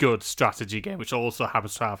very good strategy game, which also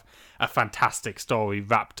happens to have a fantastic story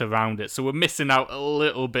wrapped around it. So we're missing out a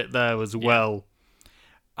little bit there as well.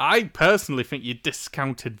 I personally think you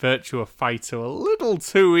discounted Virtua Fighter a little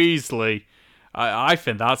too easily. I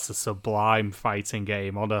think that's a sublime fighting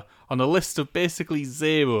game on a list of basically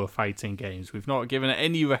 0 fighting games. We've not given it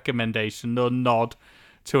any recommendation, no nod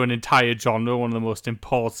to an entire genre, one of the most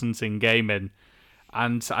important in gaming.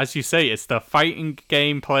 And as you say, it's the fighting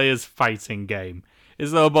game player's fighting game.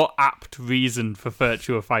 Is there a more apt reason for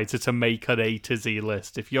Virtua Fighter to make an A to Z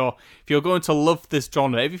list? If you're going to love this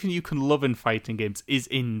genre, everything you can love in fighting games is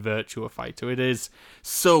in Virtua Fighter. It is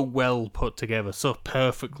so well put together, so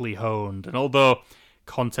perfectly honed. And although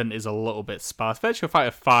content is a little bit sparse, Virtua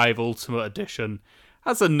Fighter 5 Ultimate Edition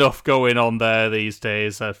has enough going on there these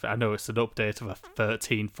days. I know it's an update of a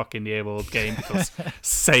 13-fucking-year-old game because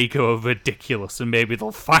Sega are ridiculous, and maybe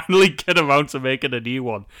they'll finally get around to making a new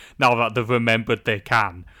one now that they've remembered they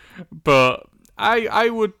can. But I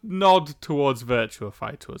would nod towards Virtua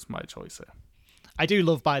Fighter as my choice here. I do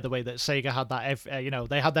love, by the way, that Sega had that,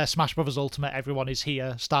 they had their Smash Brothers Ultimate Everyone Is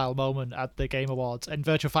Here style moment at the Game Awards, and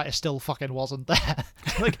Virtua Fighter still fucking wasn't there.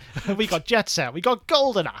 Like, we got Jet Set, we got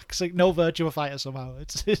Golden Axe, like, no Virtua Fighter somehow.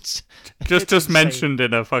 It's just mentioned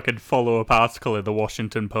in a fucking follow-up article in the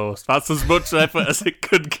Washington Post. That's as much effort as it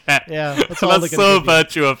could get. Yeah, that's so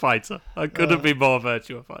Virtua Fighter. I couldn't be more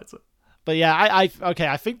Virtua Fighter. But yeah, I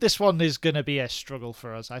think this one is going to be a struggle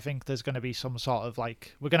for us. I think there's going to be some sort of,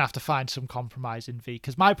 like, we're going to have to find some compromise in V.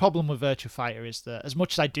 Because my problem with Virtua Fighter is that as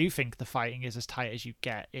much as I do think the fighting is as tight as you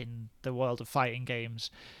get in the world of fighting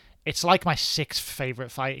games, it's like my 6th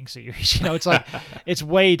favourite fighting series. It's like, it's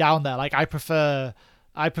way down there. Like, I prefer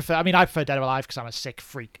I prefer Dead or Alive because I'm a sick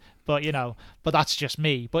freak. But but that's just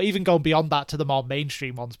me. But even going beyond that to the more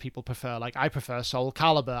mainstream ones people prefer, like I prefer Soul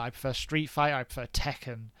Calibur, I prefer Street Fighter, I prefer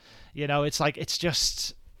Tekken. It's like it's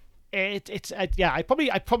just yeah. I probably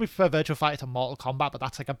prefer Virtua Fighter to Mortal Kombat, but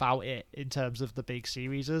that's like about it in terms of the big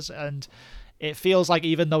series. And it feels like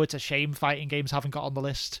even though it's a shame fighting games haven't got on the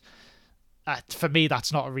list, for me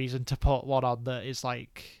that's not a reason to put one on that is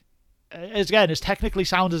like, as technically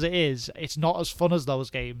sound as it is, it's not as fun as those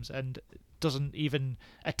games and doesn't even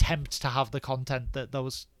attempt to have the content that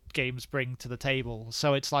those games bring to the table.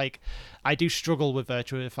 So it's like I do struggle with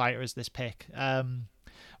Virtua Fighter as this pick,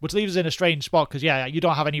 which leaves us in a strange spot because you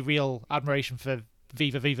don't have any real admiration for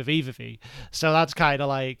Viva Viva Viva V, so that's kind of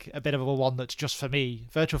like a bit of a one that's just for me.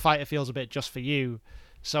 Virtua Fighter feels a bit just for you,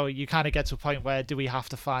 so you kind of get to a point where do we have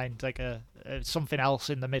to find like a something else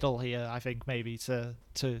in the middle here, I think, maybe to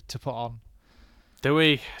put on. Do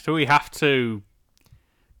we have to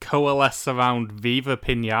coalesce around Viva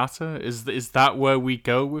Pinata? Is that where we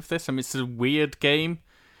go with this? I mean, it's a weird game.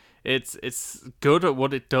 It's good at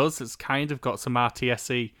what it does. It's kind of got some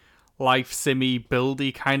RTS-y, life simmy,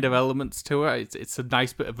 buildy kind of elements to it. It's a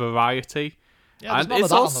nice bit of variety. Yeah, and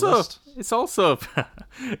it's also it's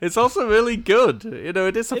also really good.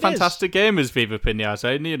 It is a fantastic game as Viva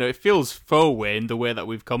Pinata, and it feels throwaway in the way that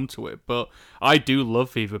we've come to it. But I do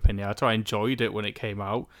love Viva Pinata. I enjoyed it when it came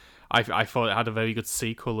out. I thought it had a very good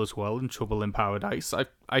sequel as well, in Trouble in Paradise.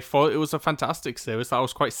 I thought it was a fantastic series that I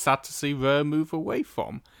was quite sad to see Rare move away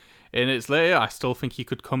from. In its later, I still think you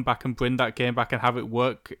could come back and bring that game back and have it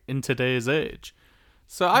work in today's age.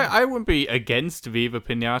 So I wouldn't be against Viva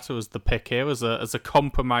Pinata as the pick here, as a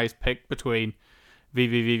compromise pick between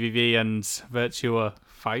VVVVV and Virtua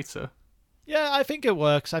Fighter. Yeah, I think it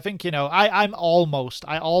works. I think I almost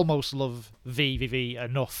love VVV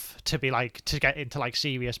enough to be like to get into like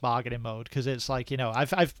serious bargaining mode, because it's like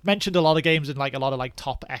I've mentioned a lot of games in like a lot of like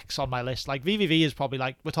top X on my list. Like VVV is probably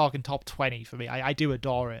like we're talking top 20 for me. I do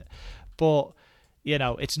adore it, but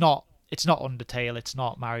it's not Undertale, it's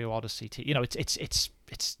not Mario Odyssey. It's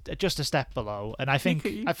just a step below, and I think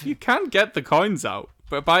you can get the coins out.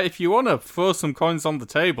 But if you want to throw some coins on the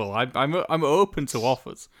table, I'm open to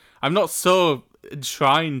offers. I'm not so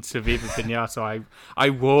enshrined to Viva Pinata. I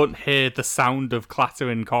won't hear the sound of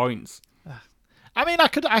clattering coins. I mean, I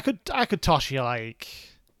could toss you like,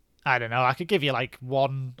 I don't know. I could give you like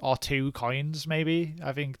 1 or 2 coins, maybe.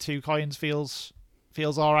 I think 2 coins feels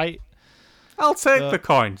all right. I'll take the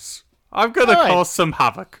coins. I'm gonna cause some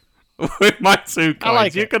havoc with my 2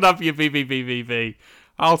 coins. You can have your VVVVV.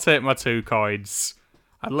 I'll take my 2 coins.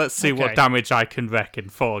 And let's see what damage I can wreck in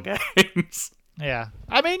 4 games. Yeah,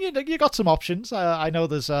 I mean, you got some options. I know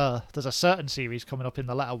there's a certain series coming up in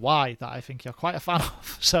the letter Y that I think you're quite a fan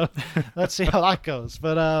of. So let's see how that goes.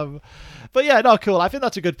 But yeah, no, cool. I think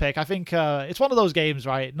that's a good pick. I think it's one of those games,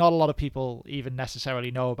 right? Not a lot of people even necessarily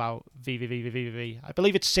know about VVVVVV. I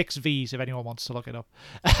believe it's 6 Vs if anyone wants to look it up.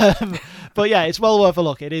 But yeah, it's well worth a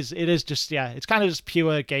look. It is just it's kind of just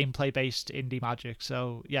pure gameplay based indie magic.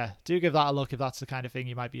 So yeah, do give that a look if that's the kind of thing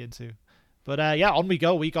you might be into. But on we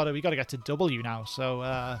go. We gotta get to W now. So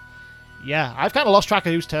I've kind of lost track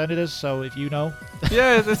of whose turn it is. So if you know,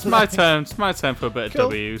 yeah, it's my turn. It's my turn for a bit of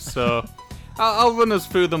W. So I'll run us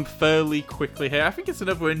through them fairly quickly here. I think it's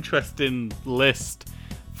another interesting list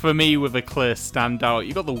for me with a clear standout.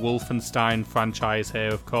 You got the Wolfenstein franchise here,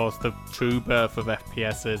 of course, the true birth of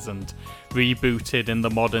FPSs and rebooted in the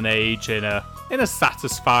modern age in a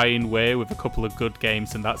satisfying way with a couple of good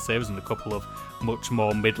games in that series and a couple of much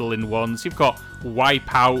more middling ones. You've got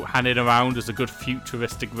Wipeout hanging around as a good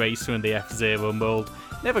futuristic racer in the F-Zero mold.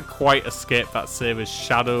 Never quite escaped that series'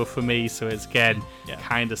 shadow for me, so it's again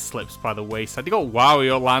kind of slips by the wayside. You got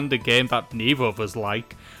Wario Land, a game that neither of us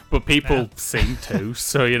like, but people seem to.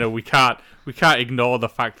 So we can't ignore the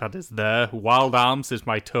fact that it's there. Wild Arms is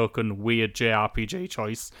my token weird JRPG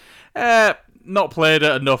choice. Not played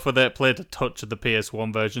enough with it. Played a touch of the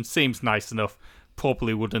PS1 version. Seems nice enough.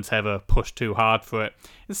 Probably wouldn't ever push too hard for it.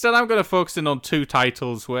 Instead, I'm going to focus in on 2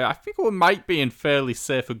 titles where I think we might be in fairly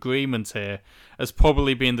safe agreement here as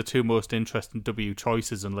probably being the 2 most interesting W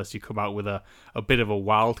choices, unless you come out with a bit of a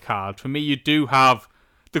wild card. For me, you do have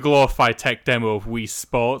the glorified tech demo of Wii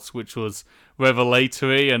Sports, which was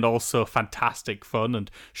revelatory and also fantastic fun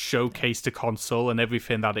and showcased the console and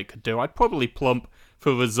everything that it could do. I'd probably plump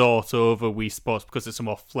for Resort over Wii Sports because it's a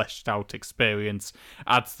more fleshed out experience,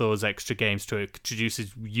 adds those extra games to it,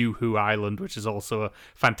 introduces Yoo-Hoo Island, which is also a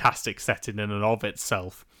fantastic setting in and of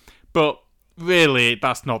itself. But really,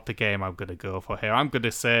 that's not the game I'm going to go for here. I'm going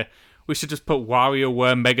to say we should just put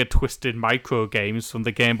WarioWare Mega Twisted Micro Games from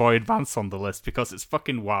the Game Boy Advance on the list, because it's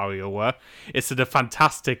fucking WarioWare. It's a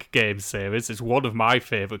fantastic game series. It's one of my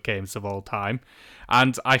favourite games of all time.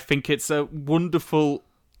 And I think it's a wonderful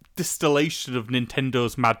distillation of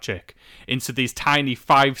Nintendo's magic into these tiny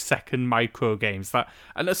 5-second micro games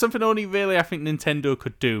and that's something only really I think Nintendo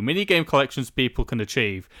could do. Minigame collections people can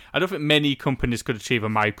achieve. I don't think many companies could achieve a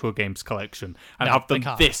micro games collection and have them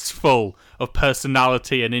this full of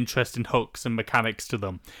personality and interesting hooks and mechanics to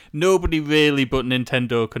them. Nobody really but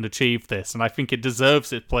Nintendo can achieve this, and I think it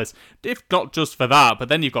deserves its place, if not just for that, but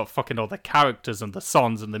then you've got fucking all the characters and the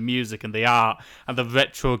songs and the music and the art and the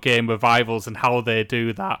retro game revivals and how they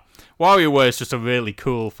do that. WarioWare is just a really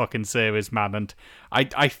cool fucking series, man, and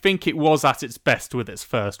I think it was at its best with its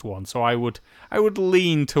first one, so I would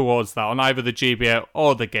lean towards that on either the GBA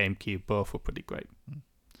or the GameCube. Both were pretty great.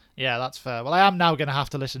 Yeah, that's fair. Well, I am now going to have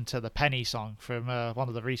to listen to the Penny song from one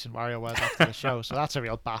of the recent WarioWares after the show, so that's a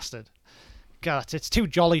real bastard. God, it's too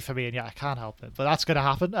jolly for me, and yeah, I can't help it. But that's going to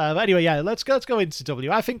happen. But anyway, yeah, let's go into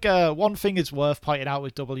W. I think one thing is worth pointing out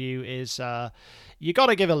with W is you got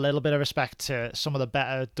to give a little bit of respect to some of the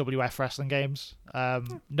better WF wrestling games.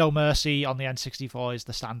 No Mercy on the N64 is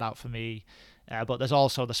the standout for me, but there's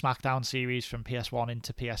also the SmackDown series from PS1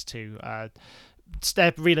 into PS2.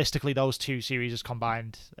 Realistically, those two series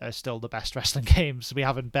combined are still the best wrestling games. We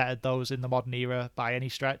haven't bettered those in the modern era by any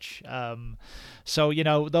stretch. So, you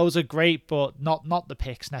know, those are great, but not the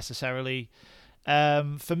picks necessarily.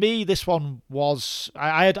 For me, this one was...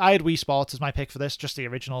 I had Wii Sports as my pick for this, just the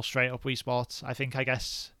original straight-up Wii Sports. I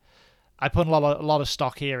guess I put a lot of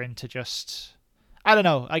stock here into just... I don't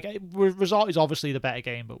know. Resort is obviously the better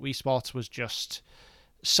game, but Wii Sports was just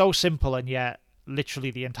so simple, and yet literally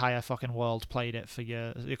the entire fucking world played it for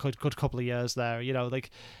years, a good couple of years there. You know, like,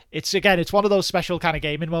 it's one of those special kind of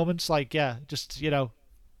gaming moments, like, yeah, just, you know,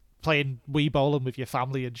 playing Wii bowling with your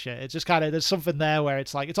family and shit. It's just kind of, there's something there where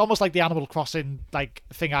it's like, it's almost like the Animal Crossing like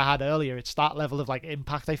thing I had earlier. It's that level of like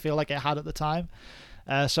impact I feel like it had at the time.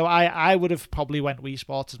 So I would have probably went Wii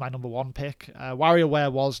Sports as my number one pick.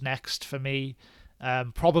 WarioWare was next for me.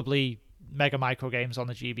 Probably Mega Micro Games on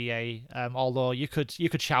the GBA, although you could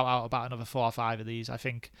shout out about another 4 or 5 of these. I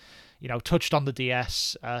think, you know, Touched on the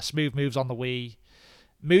DS, Smooth Moves on the Wii,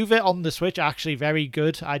 Move It on the Switch, actually very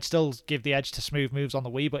good. I'd still give the edge to Smooth Moves on the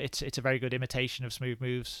Wii, but it's a very good imitation of Smooth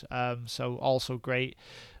Moves, so also great.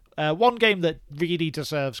 One game that really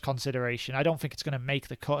deserves consideration, I don't think it's going to make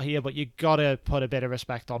the cut here, but you got to put a bit of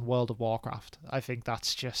respect on World of Warcraft. I think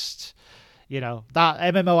that's just, you know, that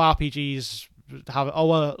MMORPGs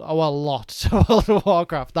owe a lot to World of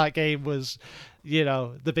Warcraft. That game was, you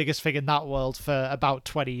know, the biggest thing in that world for about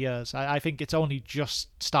 20 years. I think it's only just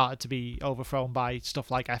started to be overthrown by stuff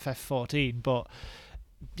like FF14, but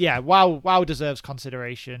yeah, WoW deserves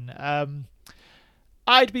consideration.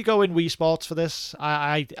 I'd be going Wii Sports for this.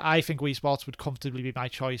 I think Wii Sports would comfortably be my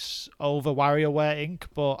choice over WarioWare Inc.,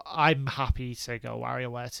 but I'm happy to go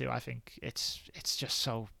WarioWare too. I think it's just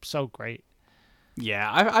so great.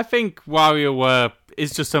 Yeah, I think WarioWare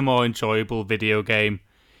is just a more enjoyable video game.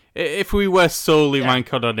 If we were solely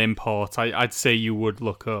ranking on import, I'd say you would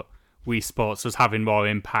look at Wii Sports as having more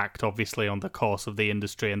impact, obviously, on the course of the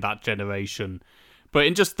industry and that generation. But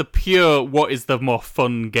in just the pure, what is the more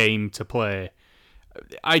fun game to play,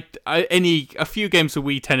 a few games of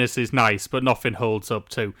Wii Tennis is nice, but nothing holds up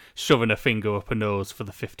to shoving a finger up a nose for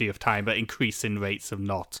the 50th time at increasing rates of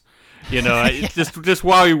not. You know, just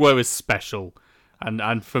WarioWare is special.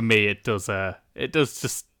 And for me, it does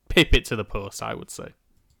just pip it to the post, I would say.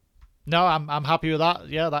 No, I'm happy with that.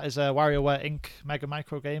 Yeah, that is WarioWare Inc. Mega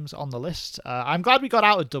Micro Games on the list. I'm glad we got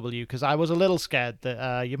out of W, because I was a little scared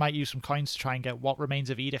that you might use some coins to try and get What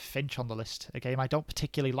Remains of Edith Finch on the list, a game I don't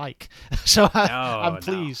particularly like. So I'm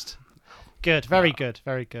pleased. Good, very good,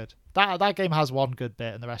 very good. That game has one good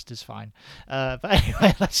bit and the rest is fine. But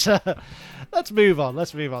anyway, let's move on.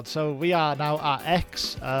 Let's move on. So we are now at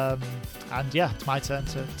X, and yeah, it's my turn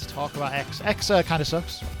to talk about X. X kind of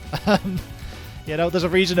sucks. You know, there's a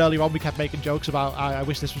reason earlier on we kept making jokes about I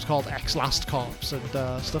wish this was called X Last Corps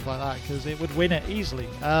and stuff like that, because it would win it easily.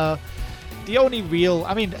 The only real,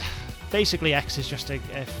 I mean, basically X is just a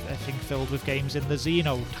thing filled with games in the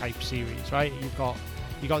Xeno type series, right? You've got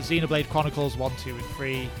Xenoblade Chronicles 1, 2, and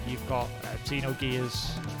 3. You've got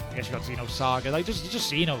Xenogears. I guess you've got Xenosaga. Like, just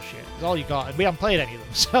Xeno shit. That's all you got. And we haven't played any of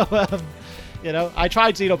them. So, you know, I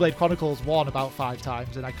tried Xenoblade Chronicles 1 about 5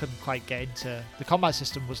 times, and I couldn't quite get into... The combat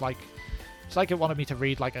system was like... It's like it wanted me to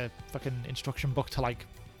read, like, a fucking instruction book to, like,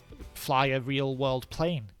 fly a real-world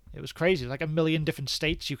plane. It was crazy. It was like 1 million different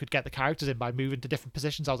states you could get the characters in by moving to different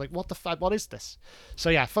positions. I was like, what the fuck? What is this? So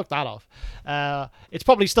yeah, fuck that off. It's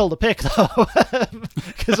probably still the pick though,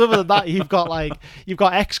 because other than that, you've got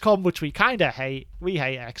XCOM, which we kind of hate. We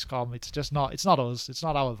hate XCOM. It's just not. It's not us. It's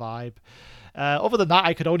not our vibe. Other than that,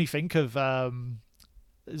 I could only think of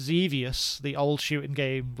Xevious, the old shooting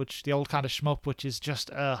game, the old kind of shmup, which is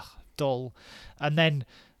just dull, and then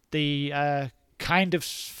the kind of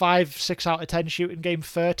 5-6 out of 10 shooting game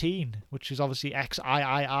 13, which is obviously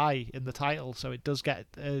XIII in the title, so it does get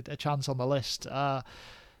a chance on the list.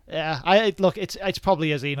 Look, it's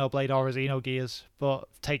probably a Xenoblade or a Xenogears, but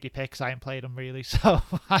take your picks. I ain't played them really, so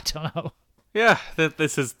I don't know. Yeah,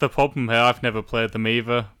 this is the problem here. I've never played them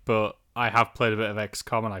either, but I have played a bit of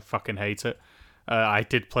XCOM and I fucking hate it. I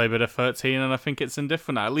did play a bit of 13 and I think it's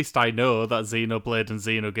indifferent. At least I know that Xenoblade and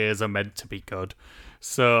Xenogears are meant to be good.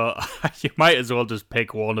 So you might as well just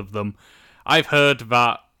pick one of them. I've heard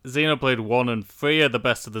that Xenoblade 1 and 3 are the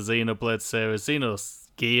best of the Xenoblade series.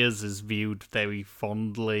 Xenogears is viewed very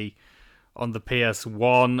fondly on the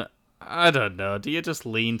PS1. I don't know. Do you just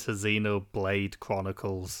lean to Xenoblade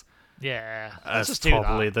Chronicles? Yeah, that's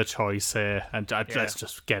probably the choice here, and let's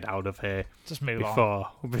just get out of here. Just move on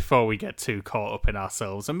before we get too caught up in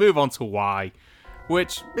ourselves, and move on to Y,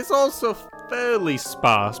 which is also fairly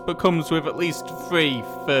sparse, but comes with at least 3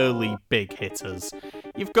 fairly big hitters.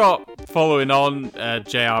 You've got, following on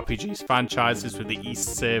JRPG's franchises with the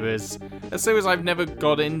East series, a series I've never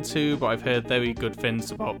got into, but I've heard very good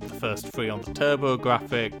things about the first 3 on the Turbo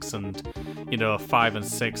graphics, and 5 and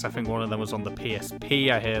 6, I think one of them was on the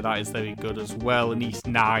PSP, I hear that is very good as well, and East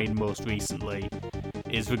 9 most recently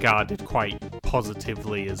is regarded quite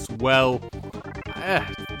positively as well.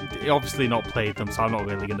 Obviously not played them, so I'm not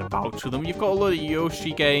really going to vouch for them. You've got a lot of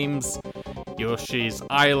Yoshi games, Yoshi's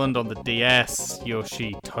Island on the DS,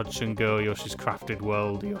 Yoshi Touch and Go, Yoshi's Crafted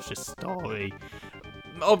World, Yoshi's Story,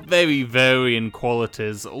 of very varying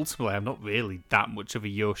qualities. Ultimately, I'm not really that much of a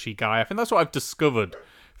Yoshi guy. I think that's what I've discovered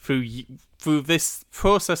through this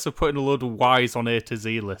process of putting a load of Ys on A to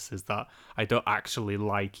Z lists, is that I don't actually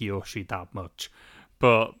like Yoshi that much.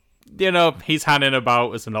 But, he's hanging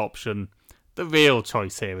about as an option. The real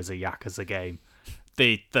choice here is a Yakuza game.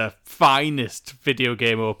 The finest video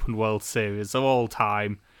game open world series of all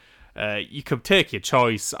time. You can take your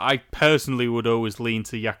choice. I personally would always lean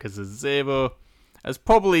to Yakuza 0 as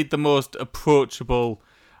probably the most approachable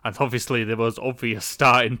and obviously the most obvious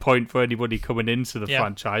starting point for anybody coming into the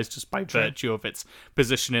franchise, just by virtue of its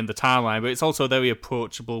position in the timeline. But it's also a very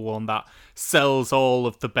approachable one that sells all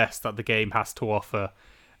of the best that the game has to offer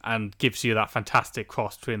and gives you that fantastic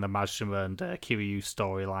cross between the Majima and Kiryu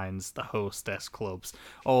storylines, the hostess clubs,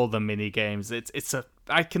 all the mini games.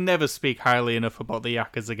 I can never speak highly enough about the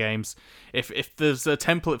Yakuza games. If there's a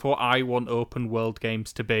template for what I want open world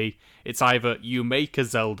games to be, it's either you make a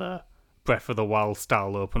Zelda Breath of the Wild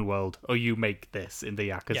style open world, or you make this in the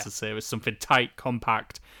Yakuza series, something tight,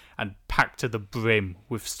 compact, and packed to the brim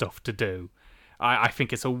with stuff to do. I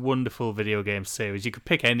think it's a wonderful video game series. You could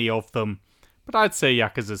pick any of them, but I'd say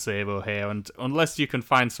Yakuza 0 here, and unless you can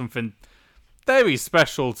find something very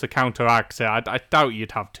special to counteract it, I doubt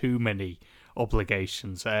you'd have too many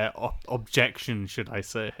objections, should I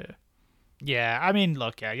say here. Yeah, I mean,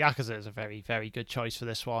 look, Yakuza is a very, very good choice for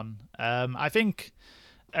this one. I think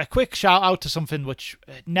a quick shout out to something which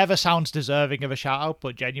never sounds deserving of a shout out,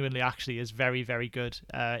 but genuinely actually is very, very good,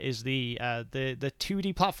 is the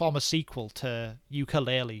 2D platformer sequel to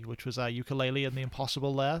Yooka-Laylee, which was Yooka-Laylee and the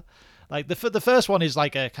Impossible Lair. Like the first one is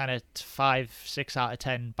like a kind of 5-6 out of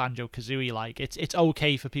 10 Banjo-Kazooie. Like it's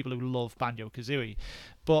okay for people who love Banjo-Kazooie,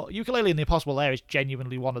 but Yooka-Laylee and the Impossible Lair is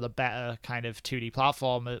genuinely one of the better kind of 2D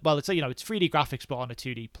platformers. Well, it's it's 3D graphics but on a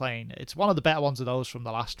 2D plane. It's one of the better ones of those from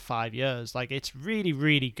the last 5 years. Like it's really,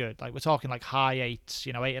 really good. Like we're talking like high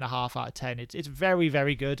 8s, 8.5 out of 10. It's very,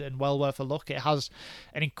 very good and well worth a look. It has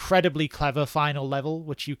an incredibly clever final level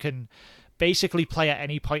which you can basically play at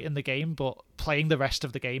any point in the game, but playing the rest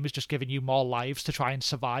of the game is just giving you more lives to try and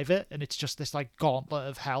survive it, and it's just this like gauntlet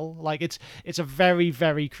of hell. Like it's a very,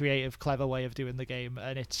 very creative, clever way of doing the game,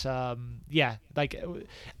 and it's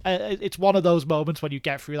it's one of those moments when you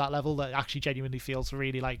get through that level that actually genuinely feels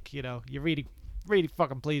really like you're really, really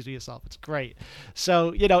fucking pleased with yourself. It's great.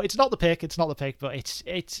 So it's not the pick, but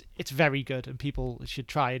it's very good, and people should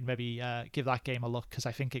try and maybe give that game a look, because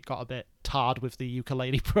I think it got a bit tarred with the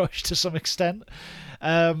Yooka-Laylee brush to some extent.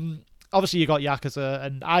 Obviously you got Yakuza,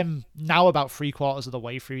 and I'm now about 3/4 of the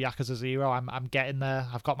way through Yakuza 0. I'm getting there.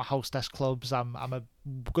 I've got my hostess clubs. I'm a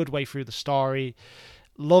good way through the story.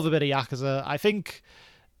 Love a bit of Yakuza. I think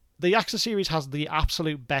the Yakuza series has the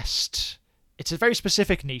absolute best. It's a very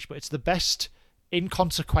specific niche, but it's the best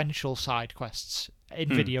inconsequential side quests in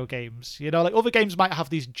video games. You know, like other games might have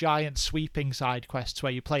these giant sweeping side quests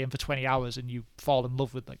where you play them for 20 hours and you fall in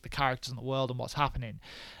love with like the characters in the world and what's happening.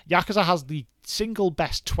 Yakuza has the single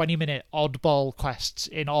best 20-minute oddball quests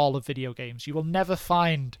in all of video games. You will never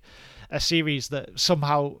find a series that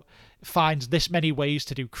somehow finds this many ways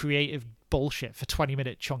to do creative bullshit for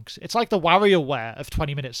 20-minute chunks. It's like the WarioWare of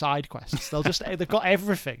 20-minute side quests. They've got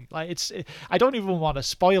everything. Like I don't even want to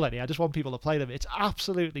spoil any. I just want people to play them. It's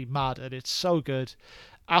absolutely mad and it's so good.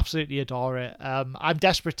 Absolutely adore it. I'm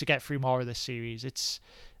desperate to get through more of this series.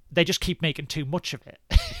 They just keep making too much of it.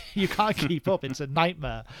 You can't keep up. It's a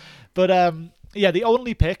nightmare. But the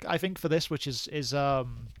only pick I think for this, which is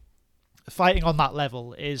fighting on that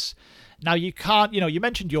level, is now you can't, you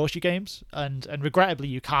mentioned Yoshi games, and regrettably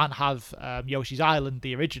you can't have Yoshi's Island,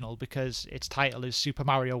 the original, because its title is Super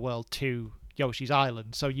Mario World 2 Yoshi's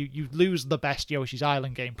Island. So you lose the best Yoshi's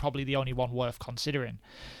Island game, probably the only one worth considering.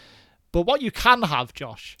 But what you can have,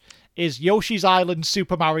 Josh, is Yoshi's Island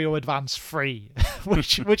Super Mario Advance 3,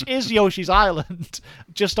 which is Yoshi's Island,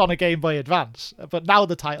 just on a Game Boy Advance. But now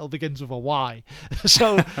the title begins with a Y.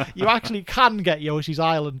 So you actually can get Yoshi's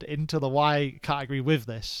Island into the Y category with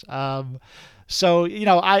this. So,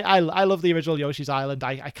 I love the original Yoshi's Island.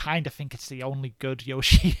 I kind of think it's the only good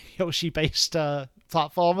Yoshi-based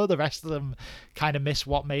platformer. The rest of them kind of miss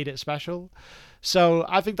what made it special. So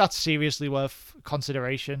I think that's seriously worth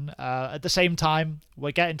consideration. At the same time,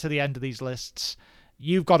 we're getting to the end of these lists.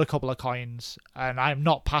 You've got a couple of coins, and I'm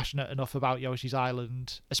not passionate enough about Yoshi's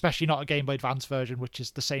Island, especially not a Game Boy Advance version, which is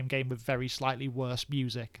the same game with very slightly worse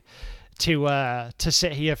music, to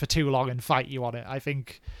sit here for too long and fight you on it. I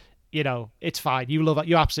think, it's fine.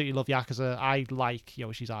 You absolutely love Yakuza. I like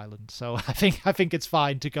Yoshi's Island, so I think it's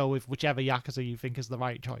fine to go with whichever Yakuza you think is the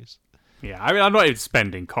right choice. Yeah, I mean, I'm not even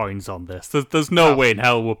spending coins on this. There's no way in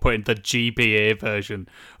hell we're putting the GBA version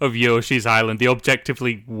of Yoshi's Island, the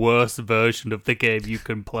objectively worst version of the game you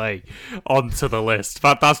can play, onto the list.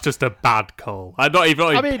 That's just a bad call. I'm not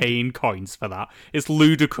even paying coins for that. It's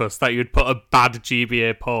ludicrous that you'd put a bad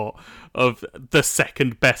GBA port of the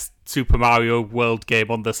second best Super Mario World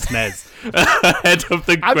game on the SNES ahead of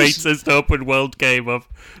the greatest open world game of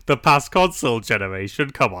the past console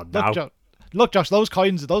generation. Come on now. Look, Josh, those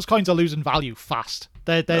coins are losing value fast.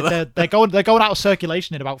 They're going out of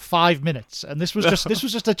circulation in about 5 minutes, and this was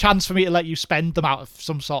just a chance for me to let you spend them out of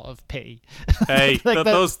some sort of pity. Hey,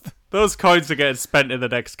 those coins are getting spent in the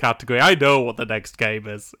next category. I know what the next game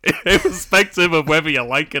is, irrespective of whether you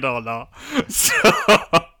like it or not. So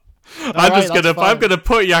I'm gonna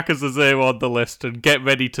put Yakuza 0 on the list and get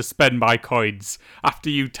ready to spend my coins after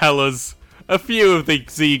you tell us a few of the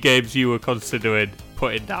Z games you were considering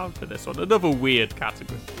putting down for this one. Another weird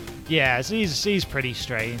category. Yeah, Z's pretty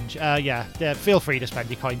strange. Yeah, feel free to spend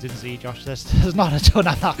your coins in Z, Josh. There's not a ton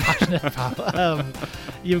I'm that passionate about.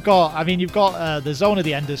 You've got the Zone of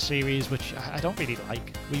the Enders series, which I don't really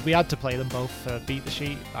like. We had to play them both for Beat the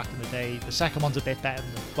Sheet back in the day. The second one's a bit better,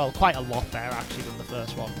 quite a lot better actually than the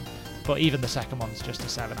first one. But even the second one's just a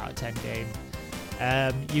 7 out of 10 game.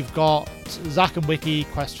 You've got Zack and Wiki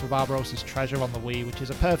Quest for Barbarossa's Treasure on the Wii, which is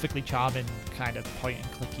a perfectly charming kind of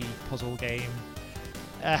point-and-clicky puzzle game.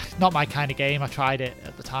 Not my kind of game. I tried it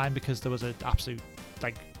at the time because there was an absolute,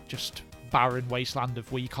 just barren wasteland of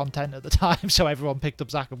Wii content at the time, so everyone picked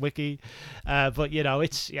up Zack and Wiki. But,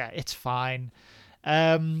 it's fine.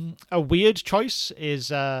 A weird choice is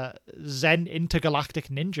Zen Intergalactic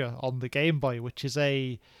Ninja on the Game Boy, which is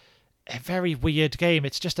a very weird game.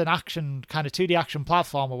 It's just an action, kind of 2D action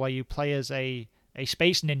platformer where you play as a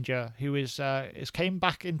space ninja who is came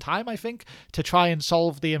back in time, I think, to try and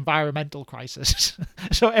solve the environmental crisis.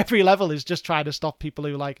 So every level is just trying to stop people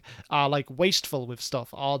who are wasteful with stuff,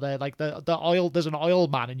 or they're the oil. There's an oil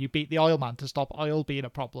man, and you beat the oil man to stop oil being a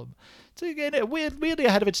problem. So again, weirdly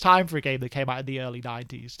ahead of its time for a game that came out in the early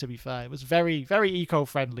 90s. To be fair, it was very, very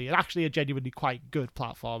eco-friendly and actually a genuinely quite good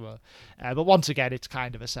platformer. But once again, it's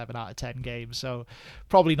kind of a 7 out of 10 game, so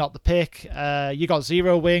probably not the pick. You got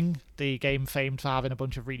Zero Wing, the game famed for having a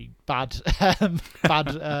bunch of really bad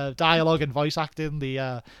dialogue and voice acting.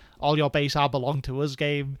 The All Your Base Are Belong to Us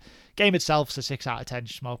game itself's a 6 out of 10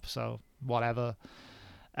 shmup, so whatever.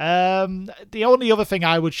 The only other thing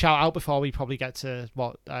I would shout out before we probably get to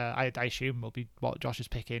what I assume will be what Josh is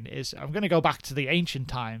picking is I'm going to go back to the ancient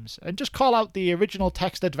times and just call out the original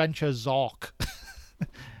text adventure Zork.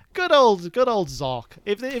 Good old Zork.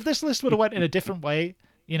 If this list would have went in a different way,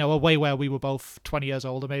 a way where we were both 20 years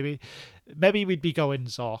older, maybe we'd be going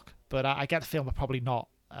Zork. But I get the feeling we're probably not.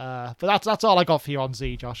 But that's all I got for you on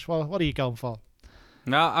Z, Josh. Well, what are you going for?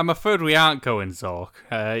 No, I'm afraid we aren't going Zork.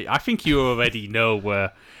 I think you already know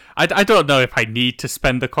where I don't know if I need to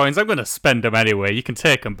spend the coins. I'm going to spend them anyway. You can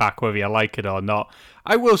take them back whether you like it or not.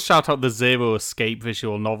 I will shout out the Zero Escape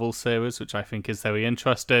visual novel series, which I think is very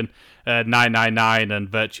interesting. 999 and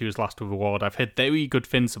Virtue's Last Reward. I've heard very good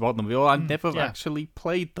things about them. I never actually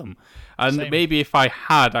played them. And maybe if I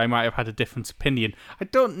had, I might have had a different opinion. I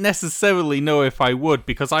don't necessarily know if I would,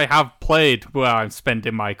 because I have played where I'm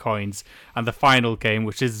spending my coins, and the final game,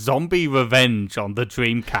 which is Zombie Revenge on the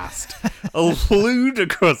Dreamcast. A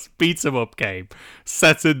ludicrous beat-em-up game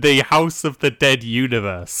set in the House of the Dead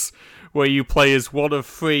universe, where you play as one of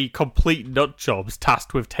 3 complete nutjobs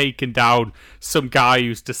tasked with taking down some guy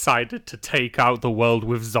who's decided to take out the world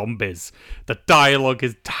with zombies. The dialogue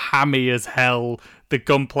is hammy as hell, the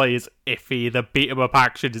gunplay is iffy, the beat-em-up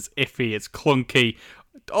action is iffy, it's clunky.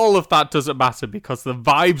 All of that doesn't matter because the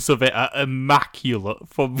vibes of it are immaculate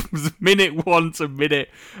from minute 1 to minute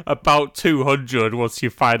about 200 once you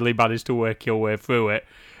finally manage to work your way through it.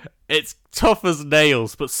 It's tough as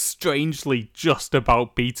nails, but strangely just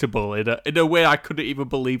about beatable in a way I couldn't even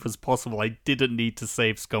believe was possible. I didn't need to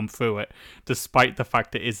save scum through it, despite the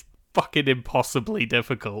fact it is fucking impossibly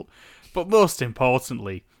difficult. But most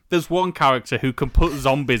importantly, there's one character who can put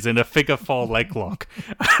zombies in a figure 4 leg lock.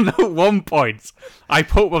 And at one point, I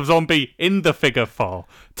put a zombie in the figure 4,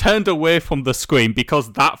 turned away from the screen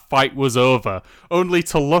because that fight was over, only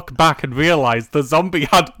to look back and realise the zombie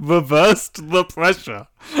had reversed the pressure.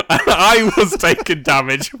 And I was taking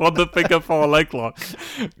damage from the figure 4 leg lock.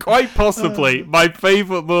 Quite possibly my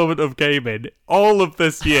favourite moment of gaming all of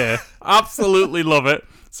this year. Absolutely love it.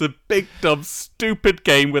 It's a big, dumb, stupid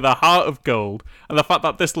game with a heart of gold, and the fact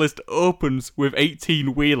that this list opens with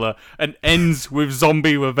 18-wheeler and ends with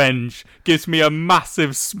Zombie Revenge gives me a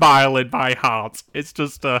massive smile in my heart. It's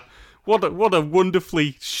just what a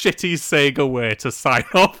wonderfully shitty Sega way to sign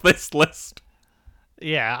off this list.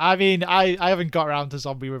 Yeah, I mean, I haven't got around to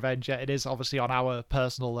Zombie Revenge yet. It is obviously on our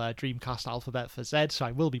personal Dreamcast alphabet for Zed, so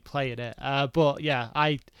I will be playing it. But yeah,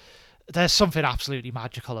 there's something absolutely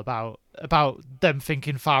magical about them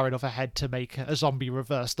thinking far enough ahead to make a zombie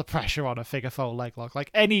reverse the pressure on a figure 4 leg lock.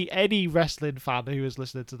 Like any wrestling fan who is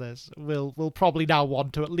listening to this will probably now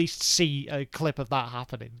want to at least see a clip of that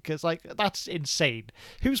happening, because like that's insane.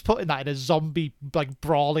 Who's putting that in a zombie like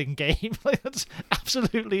brawling game? Like that's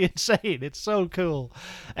absolutely insane. It's so cool.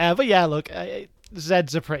 But yeah, look.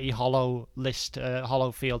 Zed's a pretty hollow list,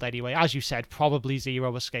 hollow field anyway. As you said, probably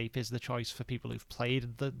Zero Escape is the choice for people who've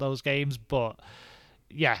played those games, but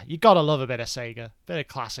yeah, you gotta love a bit of Sega. Bit of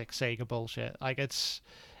classic Sega bullshit. Like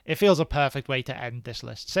it feels a perfect way to end this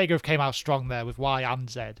list. Sega have came out strong there with Y and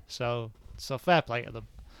Z, so fair play to them.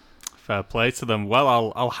 Fair play to them.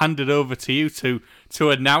 Well, I'll hand it over to you to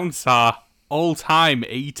announce our all-time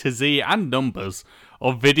A to Z and numbers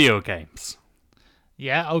of video games.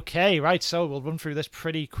 Yeah, okay, right, so we'll run through this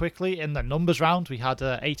pretty quickly. In the numbers round, we had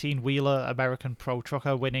an 18-wheeler American Pro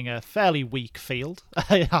Trucker winning a fairly weak field,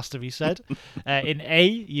 it has to be said. In A,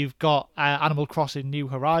 you've got Animal Crossing New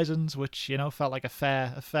Horizons, which, felt like a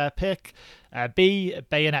fair pick. B,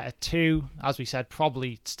 Bayonetta 2, as we said,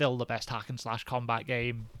 probably still the best hack-and-slash combat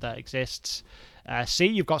game that exists. C,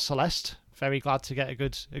 you've got Celeste. Very glad to get a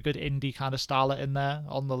good indie kind of starlet in there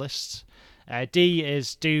on the list. D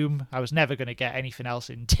is Doom. I was never going to get anything else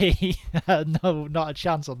in D. No, not a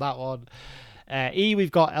chance on that one. E,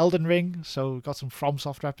 we've got Elden Ring, so we've got some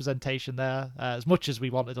FromSoft representation there. As much as we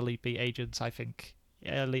wanted Elite Beat Agents, I think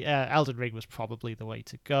Elden Ring was probably the way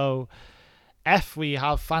to go. F, we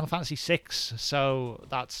have Final Fantasy VI, so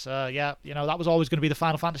that's, that was always going to be the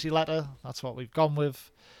Final Fantasy letter. That's what we've gone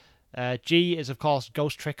with. G is, of course,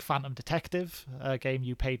 Ghost Trick Phantom Detective, a game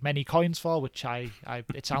you paid many coins for, which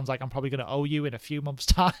it sounds like I'm probably going to owe you in a few months'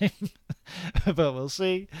 time, but we'll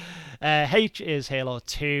see. H is Halo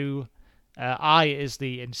 2. I is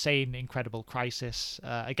the insane, incredible Crisis.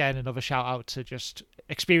 Again, another shout out to just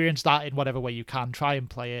experience that in whatever way you can. Try and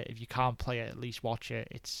play it. If you can't play it, at least watch it.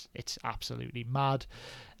 It's absolutely mad.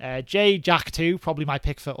 J, Jack 2, probably my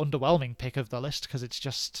pick for underwhelming pick of the list, because it's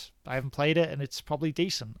just, I haven't played it and it's probably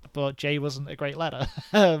decent, but J wasn't a great letter.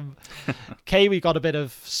 K, we got a bit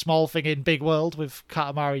of small thing in Big World with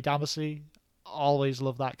Katamari Damacy. Always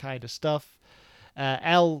love that kind of stuff.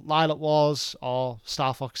 L, Lilac Wars, or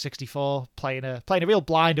Star Fox 64, playing a real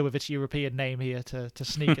blinder with its European name here to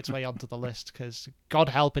sneak its way onto the list, because God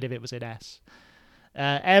help it if it was in S.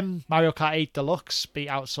 M, Mario Kart 8 Deluxe, beat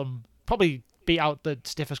out the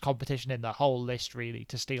stiffest competition in the whole list, really,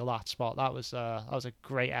 to steal that spot. That was a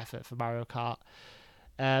great effort for Mario Kart.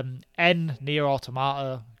 N, Nier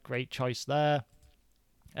Automata, great choice there.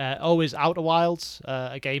 O is Outer Wilds,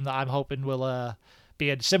 a game that I'm hoping will be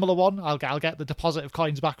a similar one. I'll get the deposit of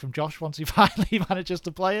coins back from Josh once he finally manages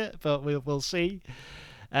to play it, but we'll see.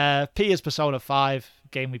 P is Persona 5,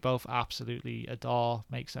 game we both absolutely adore.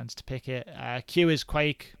 Makes sense to pick it. Q is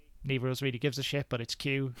Quake. Neither of us really gives a shit, but it's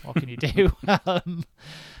Q. What can you do?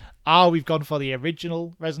 R, we've gone for the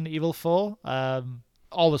original Resident Evil 4.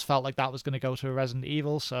 Always felt like that was going to go to a Resident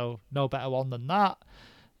Evil, so no better one than that.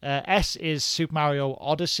 S is Super Mario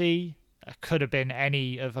Odyssey. Could have been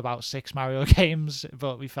any of about 6 Mario games,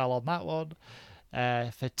 but we fell on that one.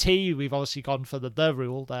 For T, we've obviously gone for the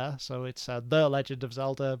rule there, so it's The Legend of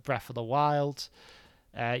Zelda Breath of the Wild.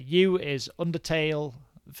 U is Undertale.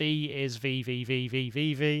 V is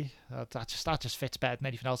V. That just fits better than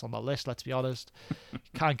anything else on the list, let's be honest.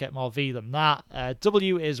 Can't get more V than that.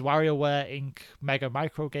 W is WarioWare Inc. Mega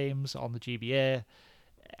Micro Games on the GBA.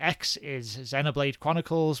 X is Xenoblade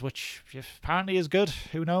Chronicles, which apparently is good.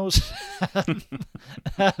 Who knows?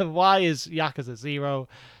 Y is Yakuza 0.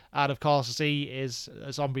 And of course, Z is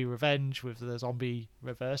Zombie Revenge, with the zombie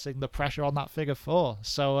reversing the pressure on that figure 4.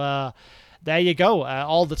 So there you go.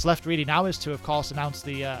 All that's left really now is to, of course, announce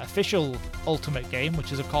the official Ultimate game,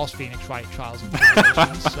 which is, of course, Phoenix Wright Trials and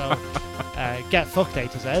Tribulations. So get fucked,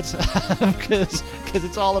 A-Z, because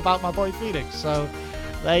it's all about my boy Phoenix. So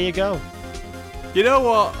there you go. You know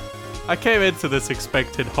what? I came into this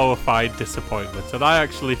expecting horrified disappointment, and I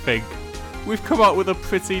actually think we've come up with a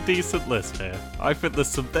pretty decent list here. I think there's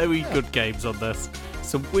some very good games on this,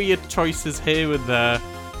 some weird choices here and there,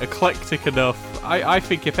 eclectic enough. I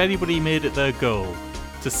think if anybody made it their goal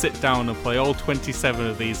to sit down and play all 27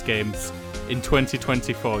 of these games in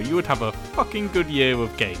 2024, you would have a fucking good year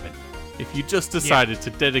of gaming. If you just decided to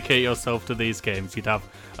dedicate yourself to these games, you'd have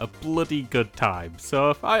a bloody good time.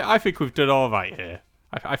 So I think we've done all right here.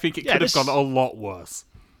 I think it could have gone a lot worse.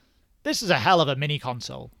 This is a hell of a mini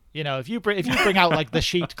console. You know, if you bring out like the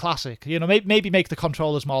Sheet Classic, you know, maybe make the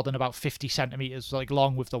controllers more than about 50 centimeters like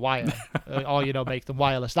long with the wire, or you know, make them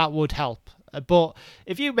wireless. That would help. But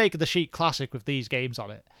if you make the Sheet Classic with these games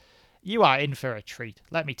on it, you are in for a treat.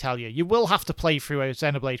 Let me tell you, you will have to play through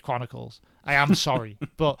Xenoblade Chronicles. I am sorry,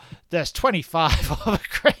 but there's 25 of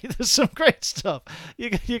great. There's some great stuff. You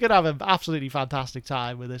can have an absolutely fantastic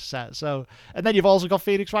time with this set. So, and then you've also got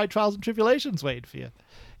Phoenix Wright Trials and Tribulations waiting for you.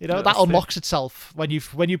 You know, that unlocks itself when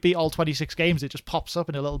you beat all 26 games. It just pops up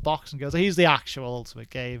in a little box and goes, "Here's the actual Ultimate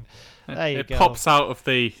game." There you go. It pops out of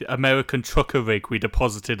the American trucker rig we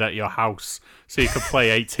deposited at your house, so you can play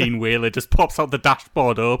 18-wheeler. It just pops out, the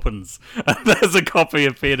dashboard opens, and there's a copy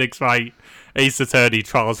of Phoenix Wright Ace Attorney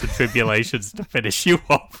Trials and Tribulations to finish you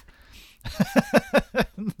off.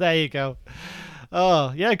 There you go.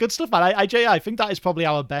 Oh, yeah, good stuff, man. I think that is probably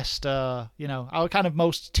our best, our kind of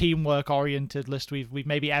most teamwork-oriented list we've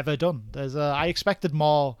maybe ever done. I expected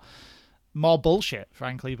more bullshit,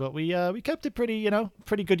 frankly, but we kept it pretty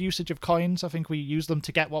good usage of coins. I think we used them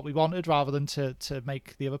to get what we wanted rather than to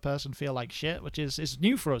make the other person feel like shit, which is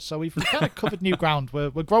new for us. So we've kind of covered new ground. We're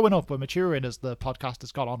growing up, we're maturing as the podcast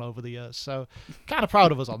has gone on over the years. So kind of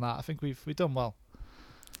proud of us on that. I think we've done well.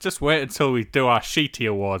 Just wait until we do our Sheety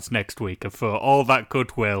Awards next week and throw all that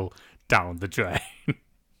goodwill down the drain.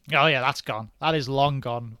 Oh yeah, that's gone. That is long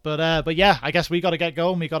gone. But yeah, I guess we got to get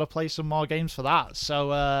going. We got to play some more games for that.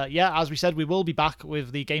 So yeah, as we said, we will be back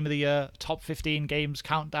with the Game of the Year Top 15 Games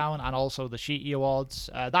Countdown and also the Sheety Awards.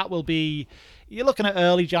 That will be, you're looking at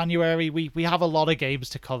early January. We have a lot of games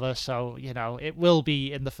to cover, so you know it will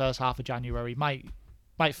be in the first half of January.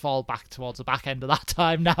 Might fall back towards the back end of that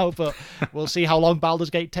time now, but we'll see how long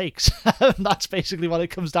Baldur's Gate takes. That's basically what it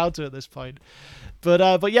comes down to at this point.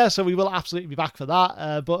 But yeah, so we will absolutely be back for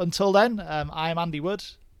that. But until then, I'm Andy Wood.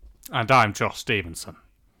 And I'm Josh Stevenson.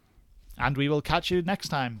 And we will catch you next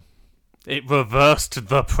time. It reversed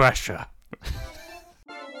the pressure.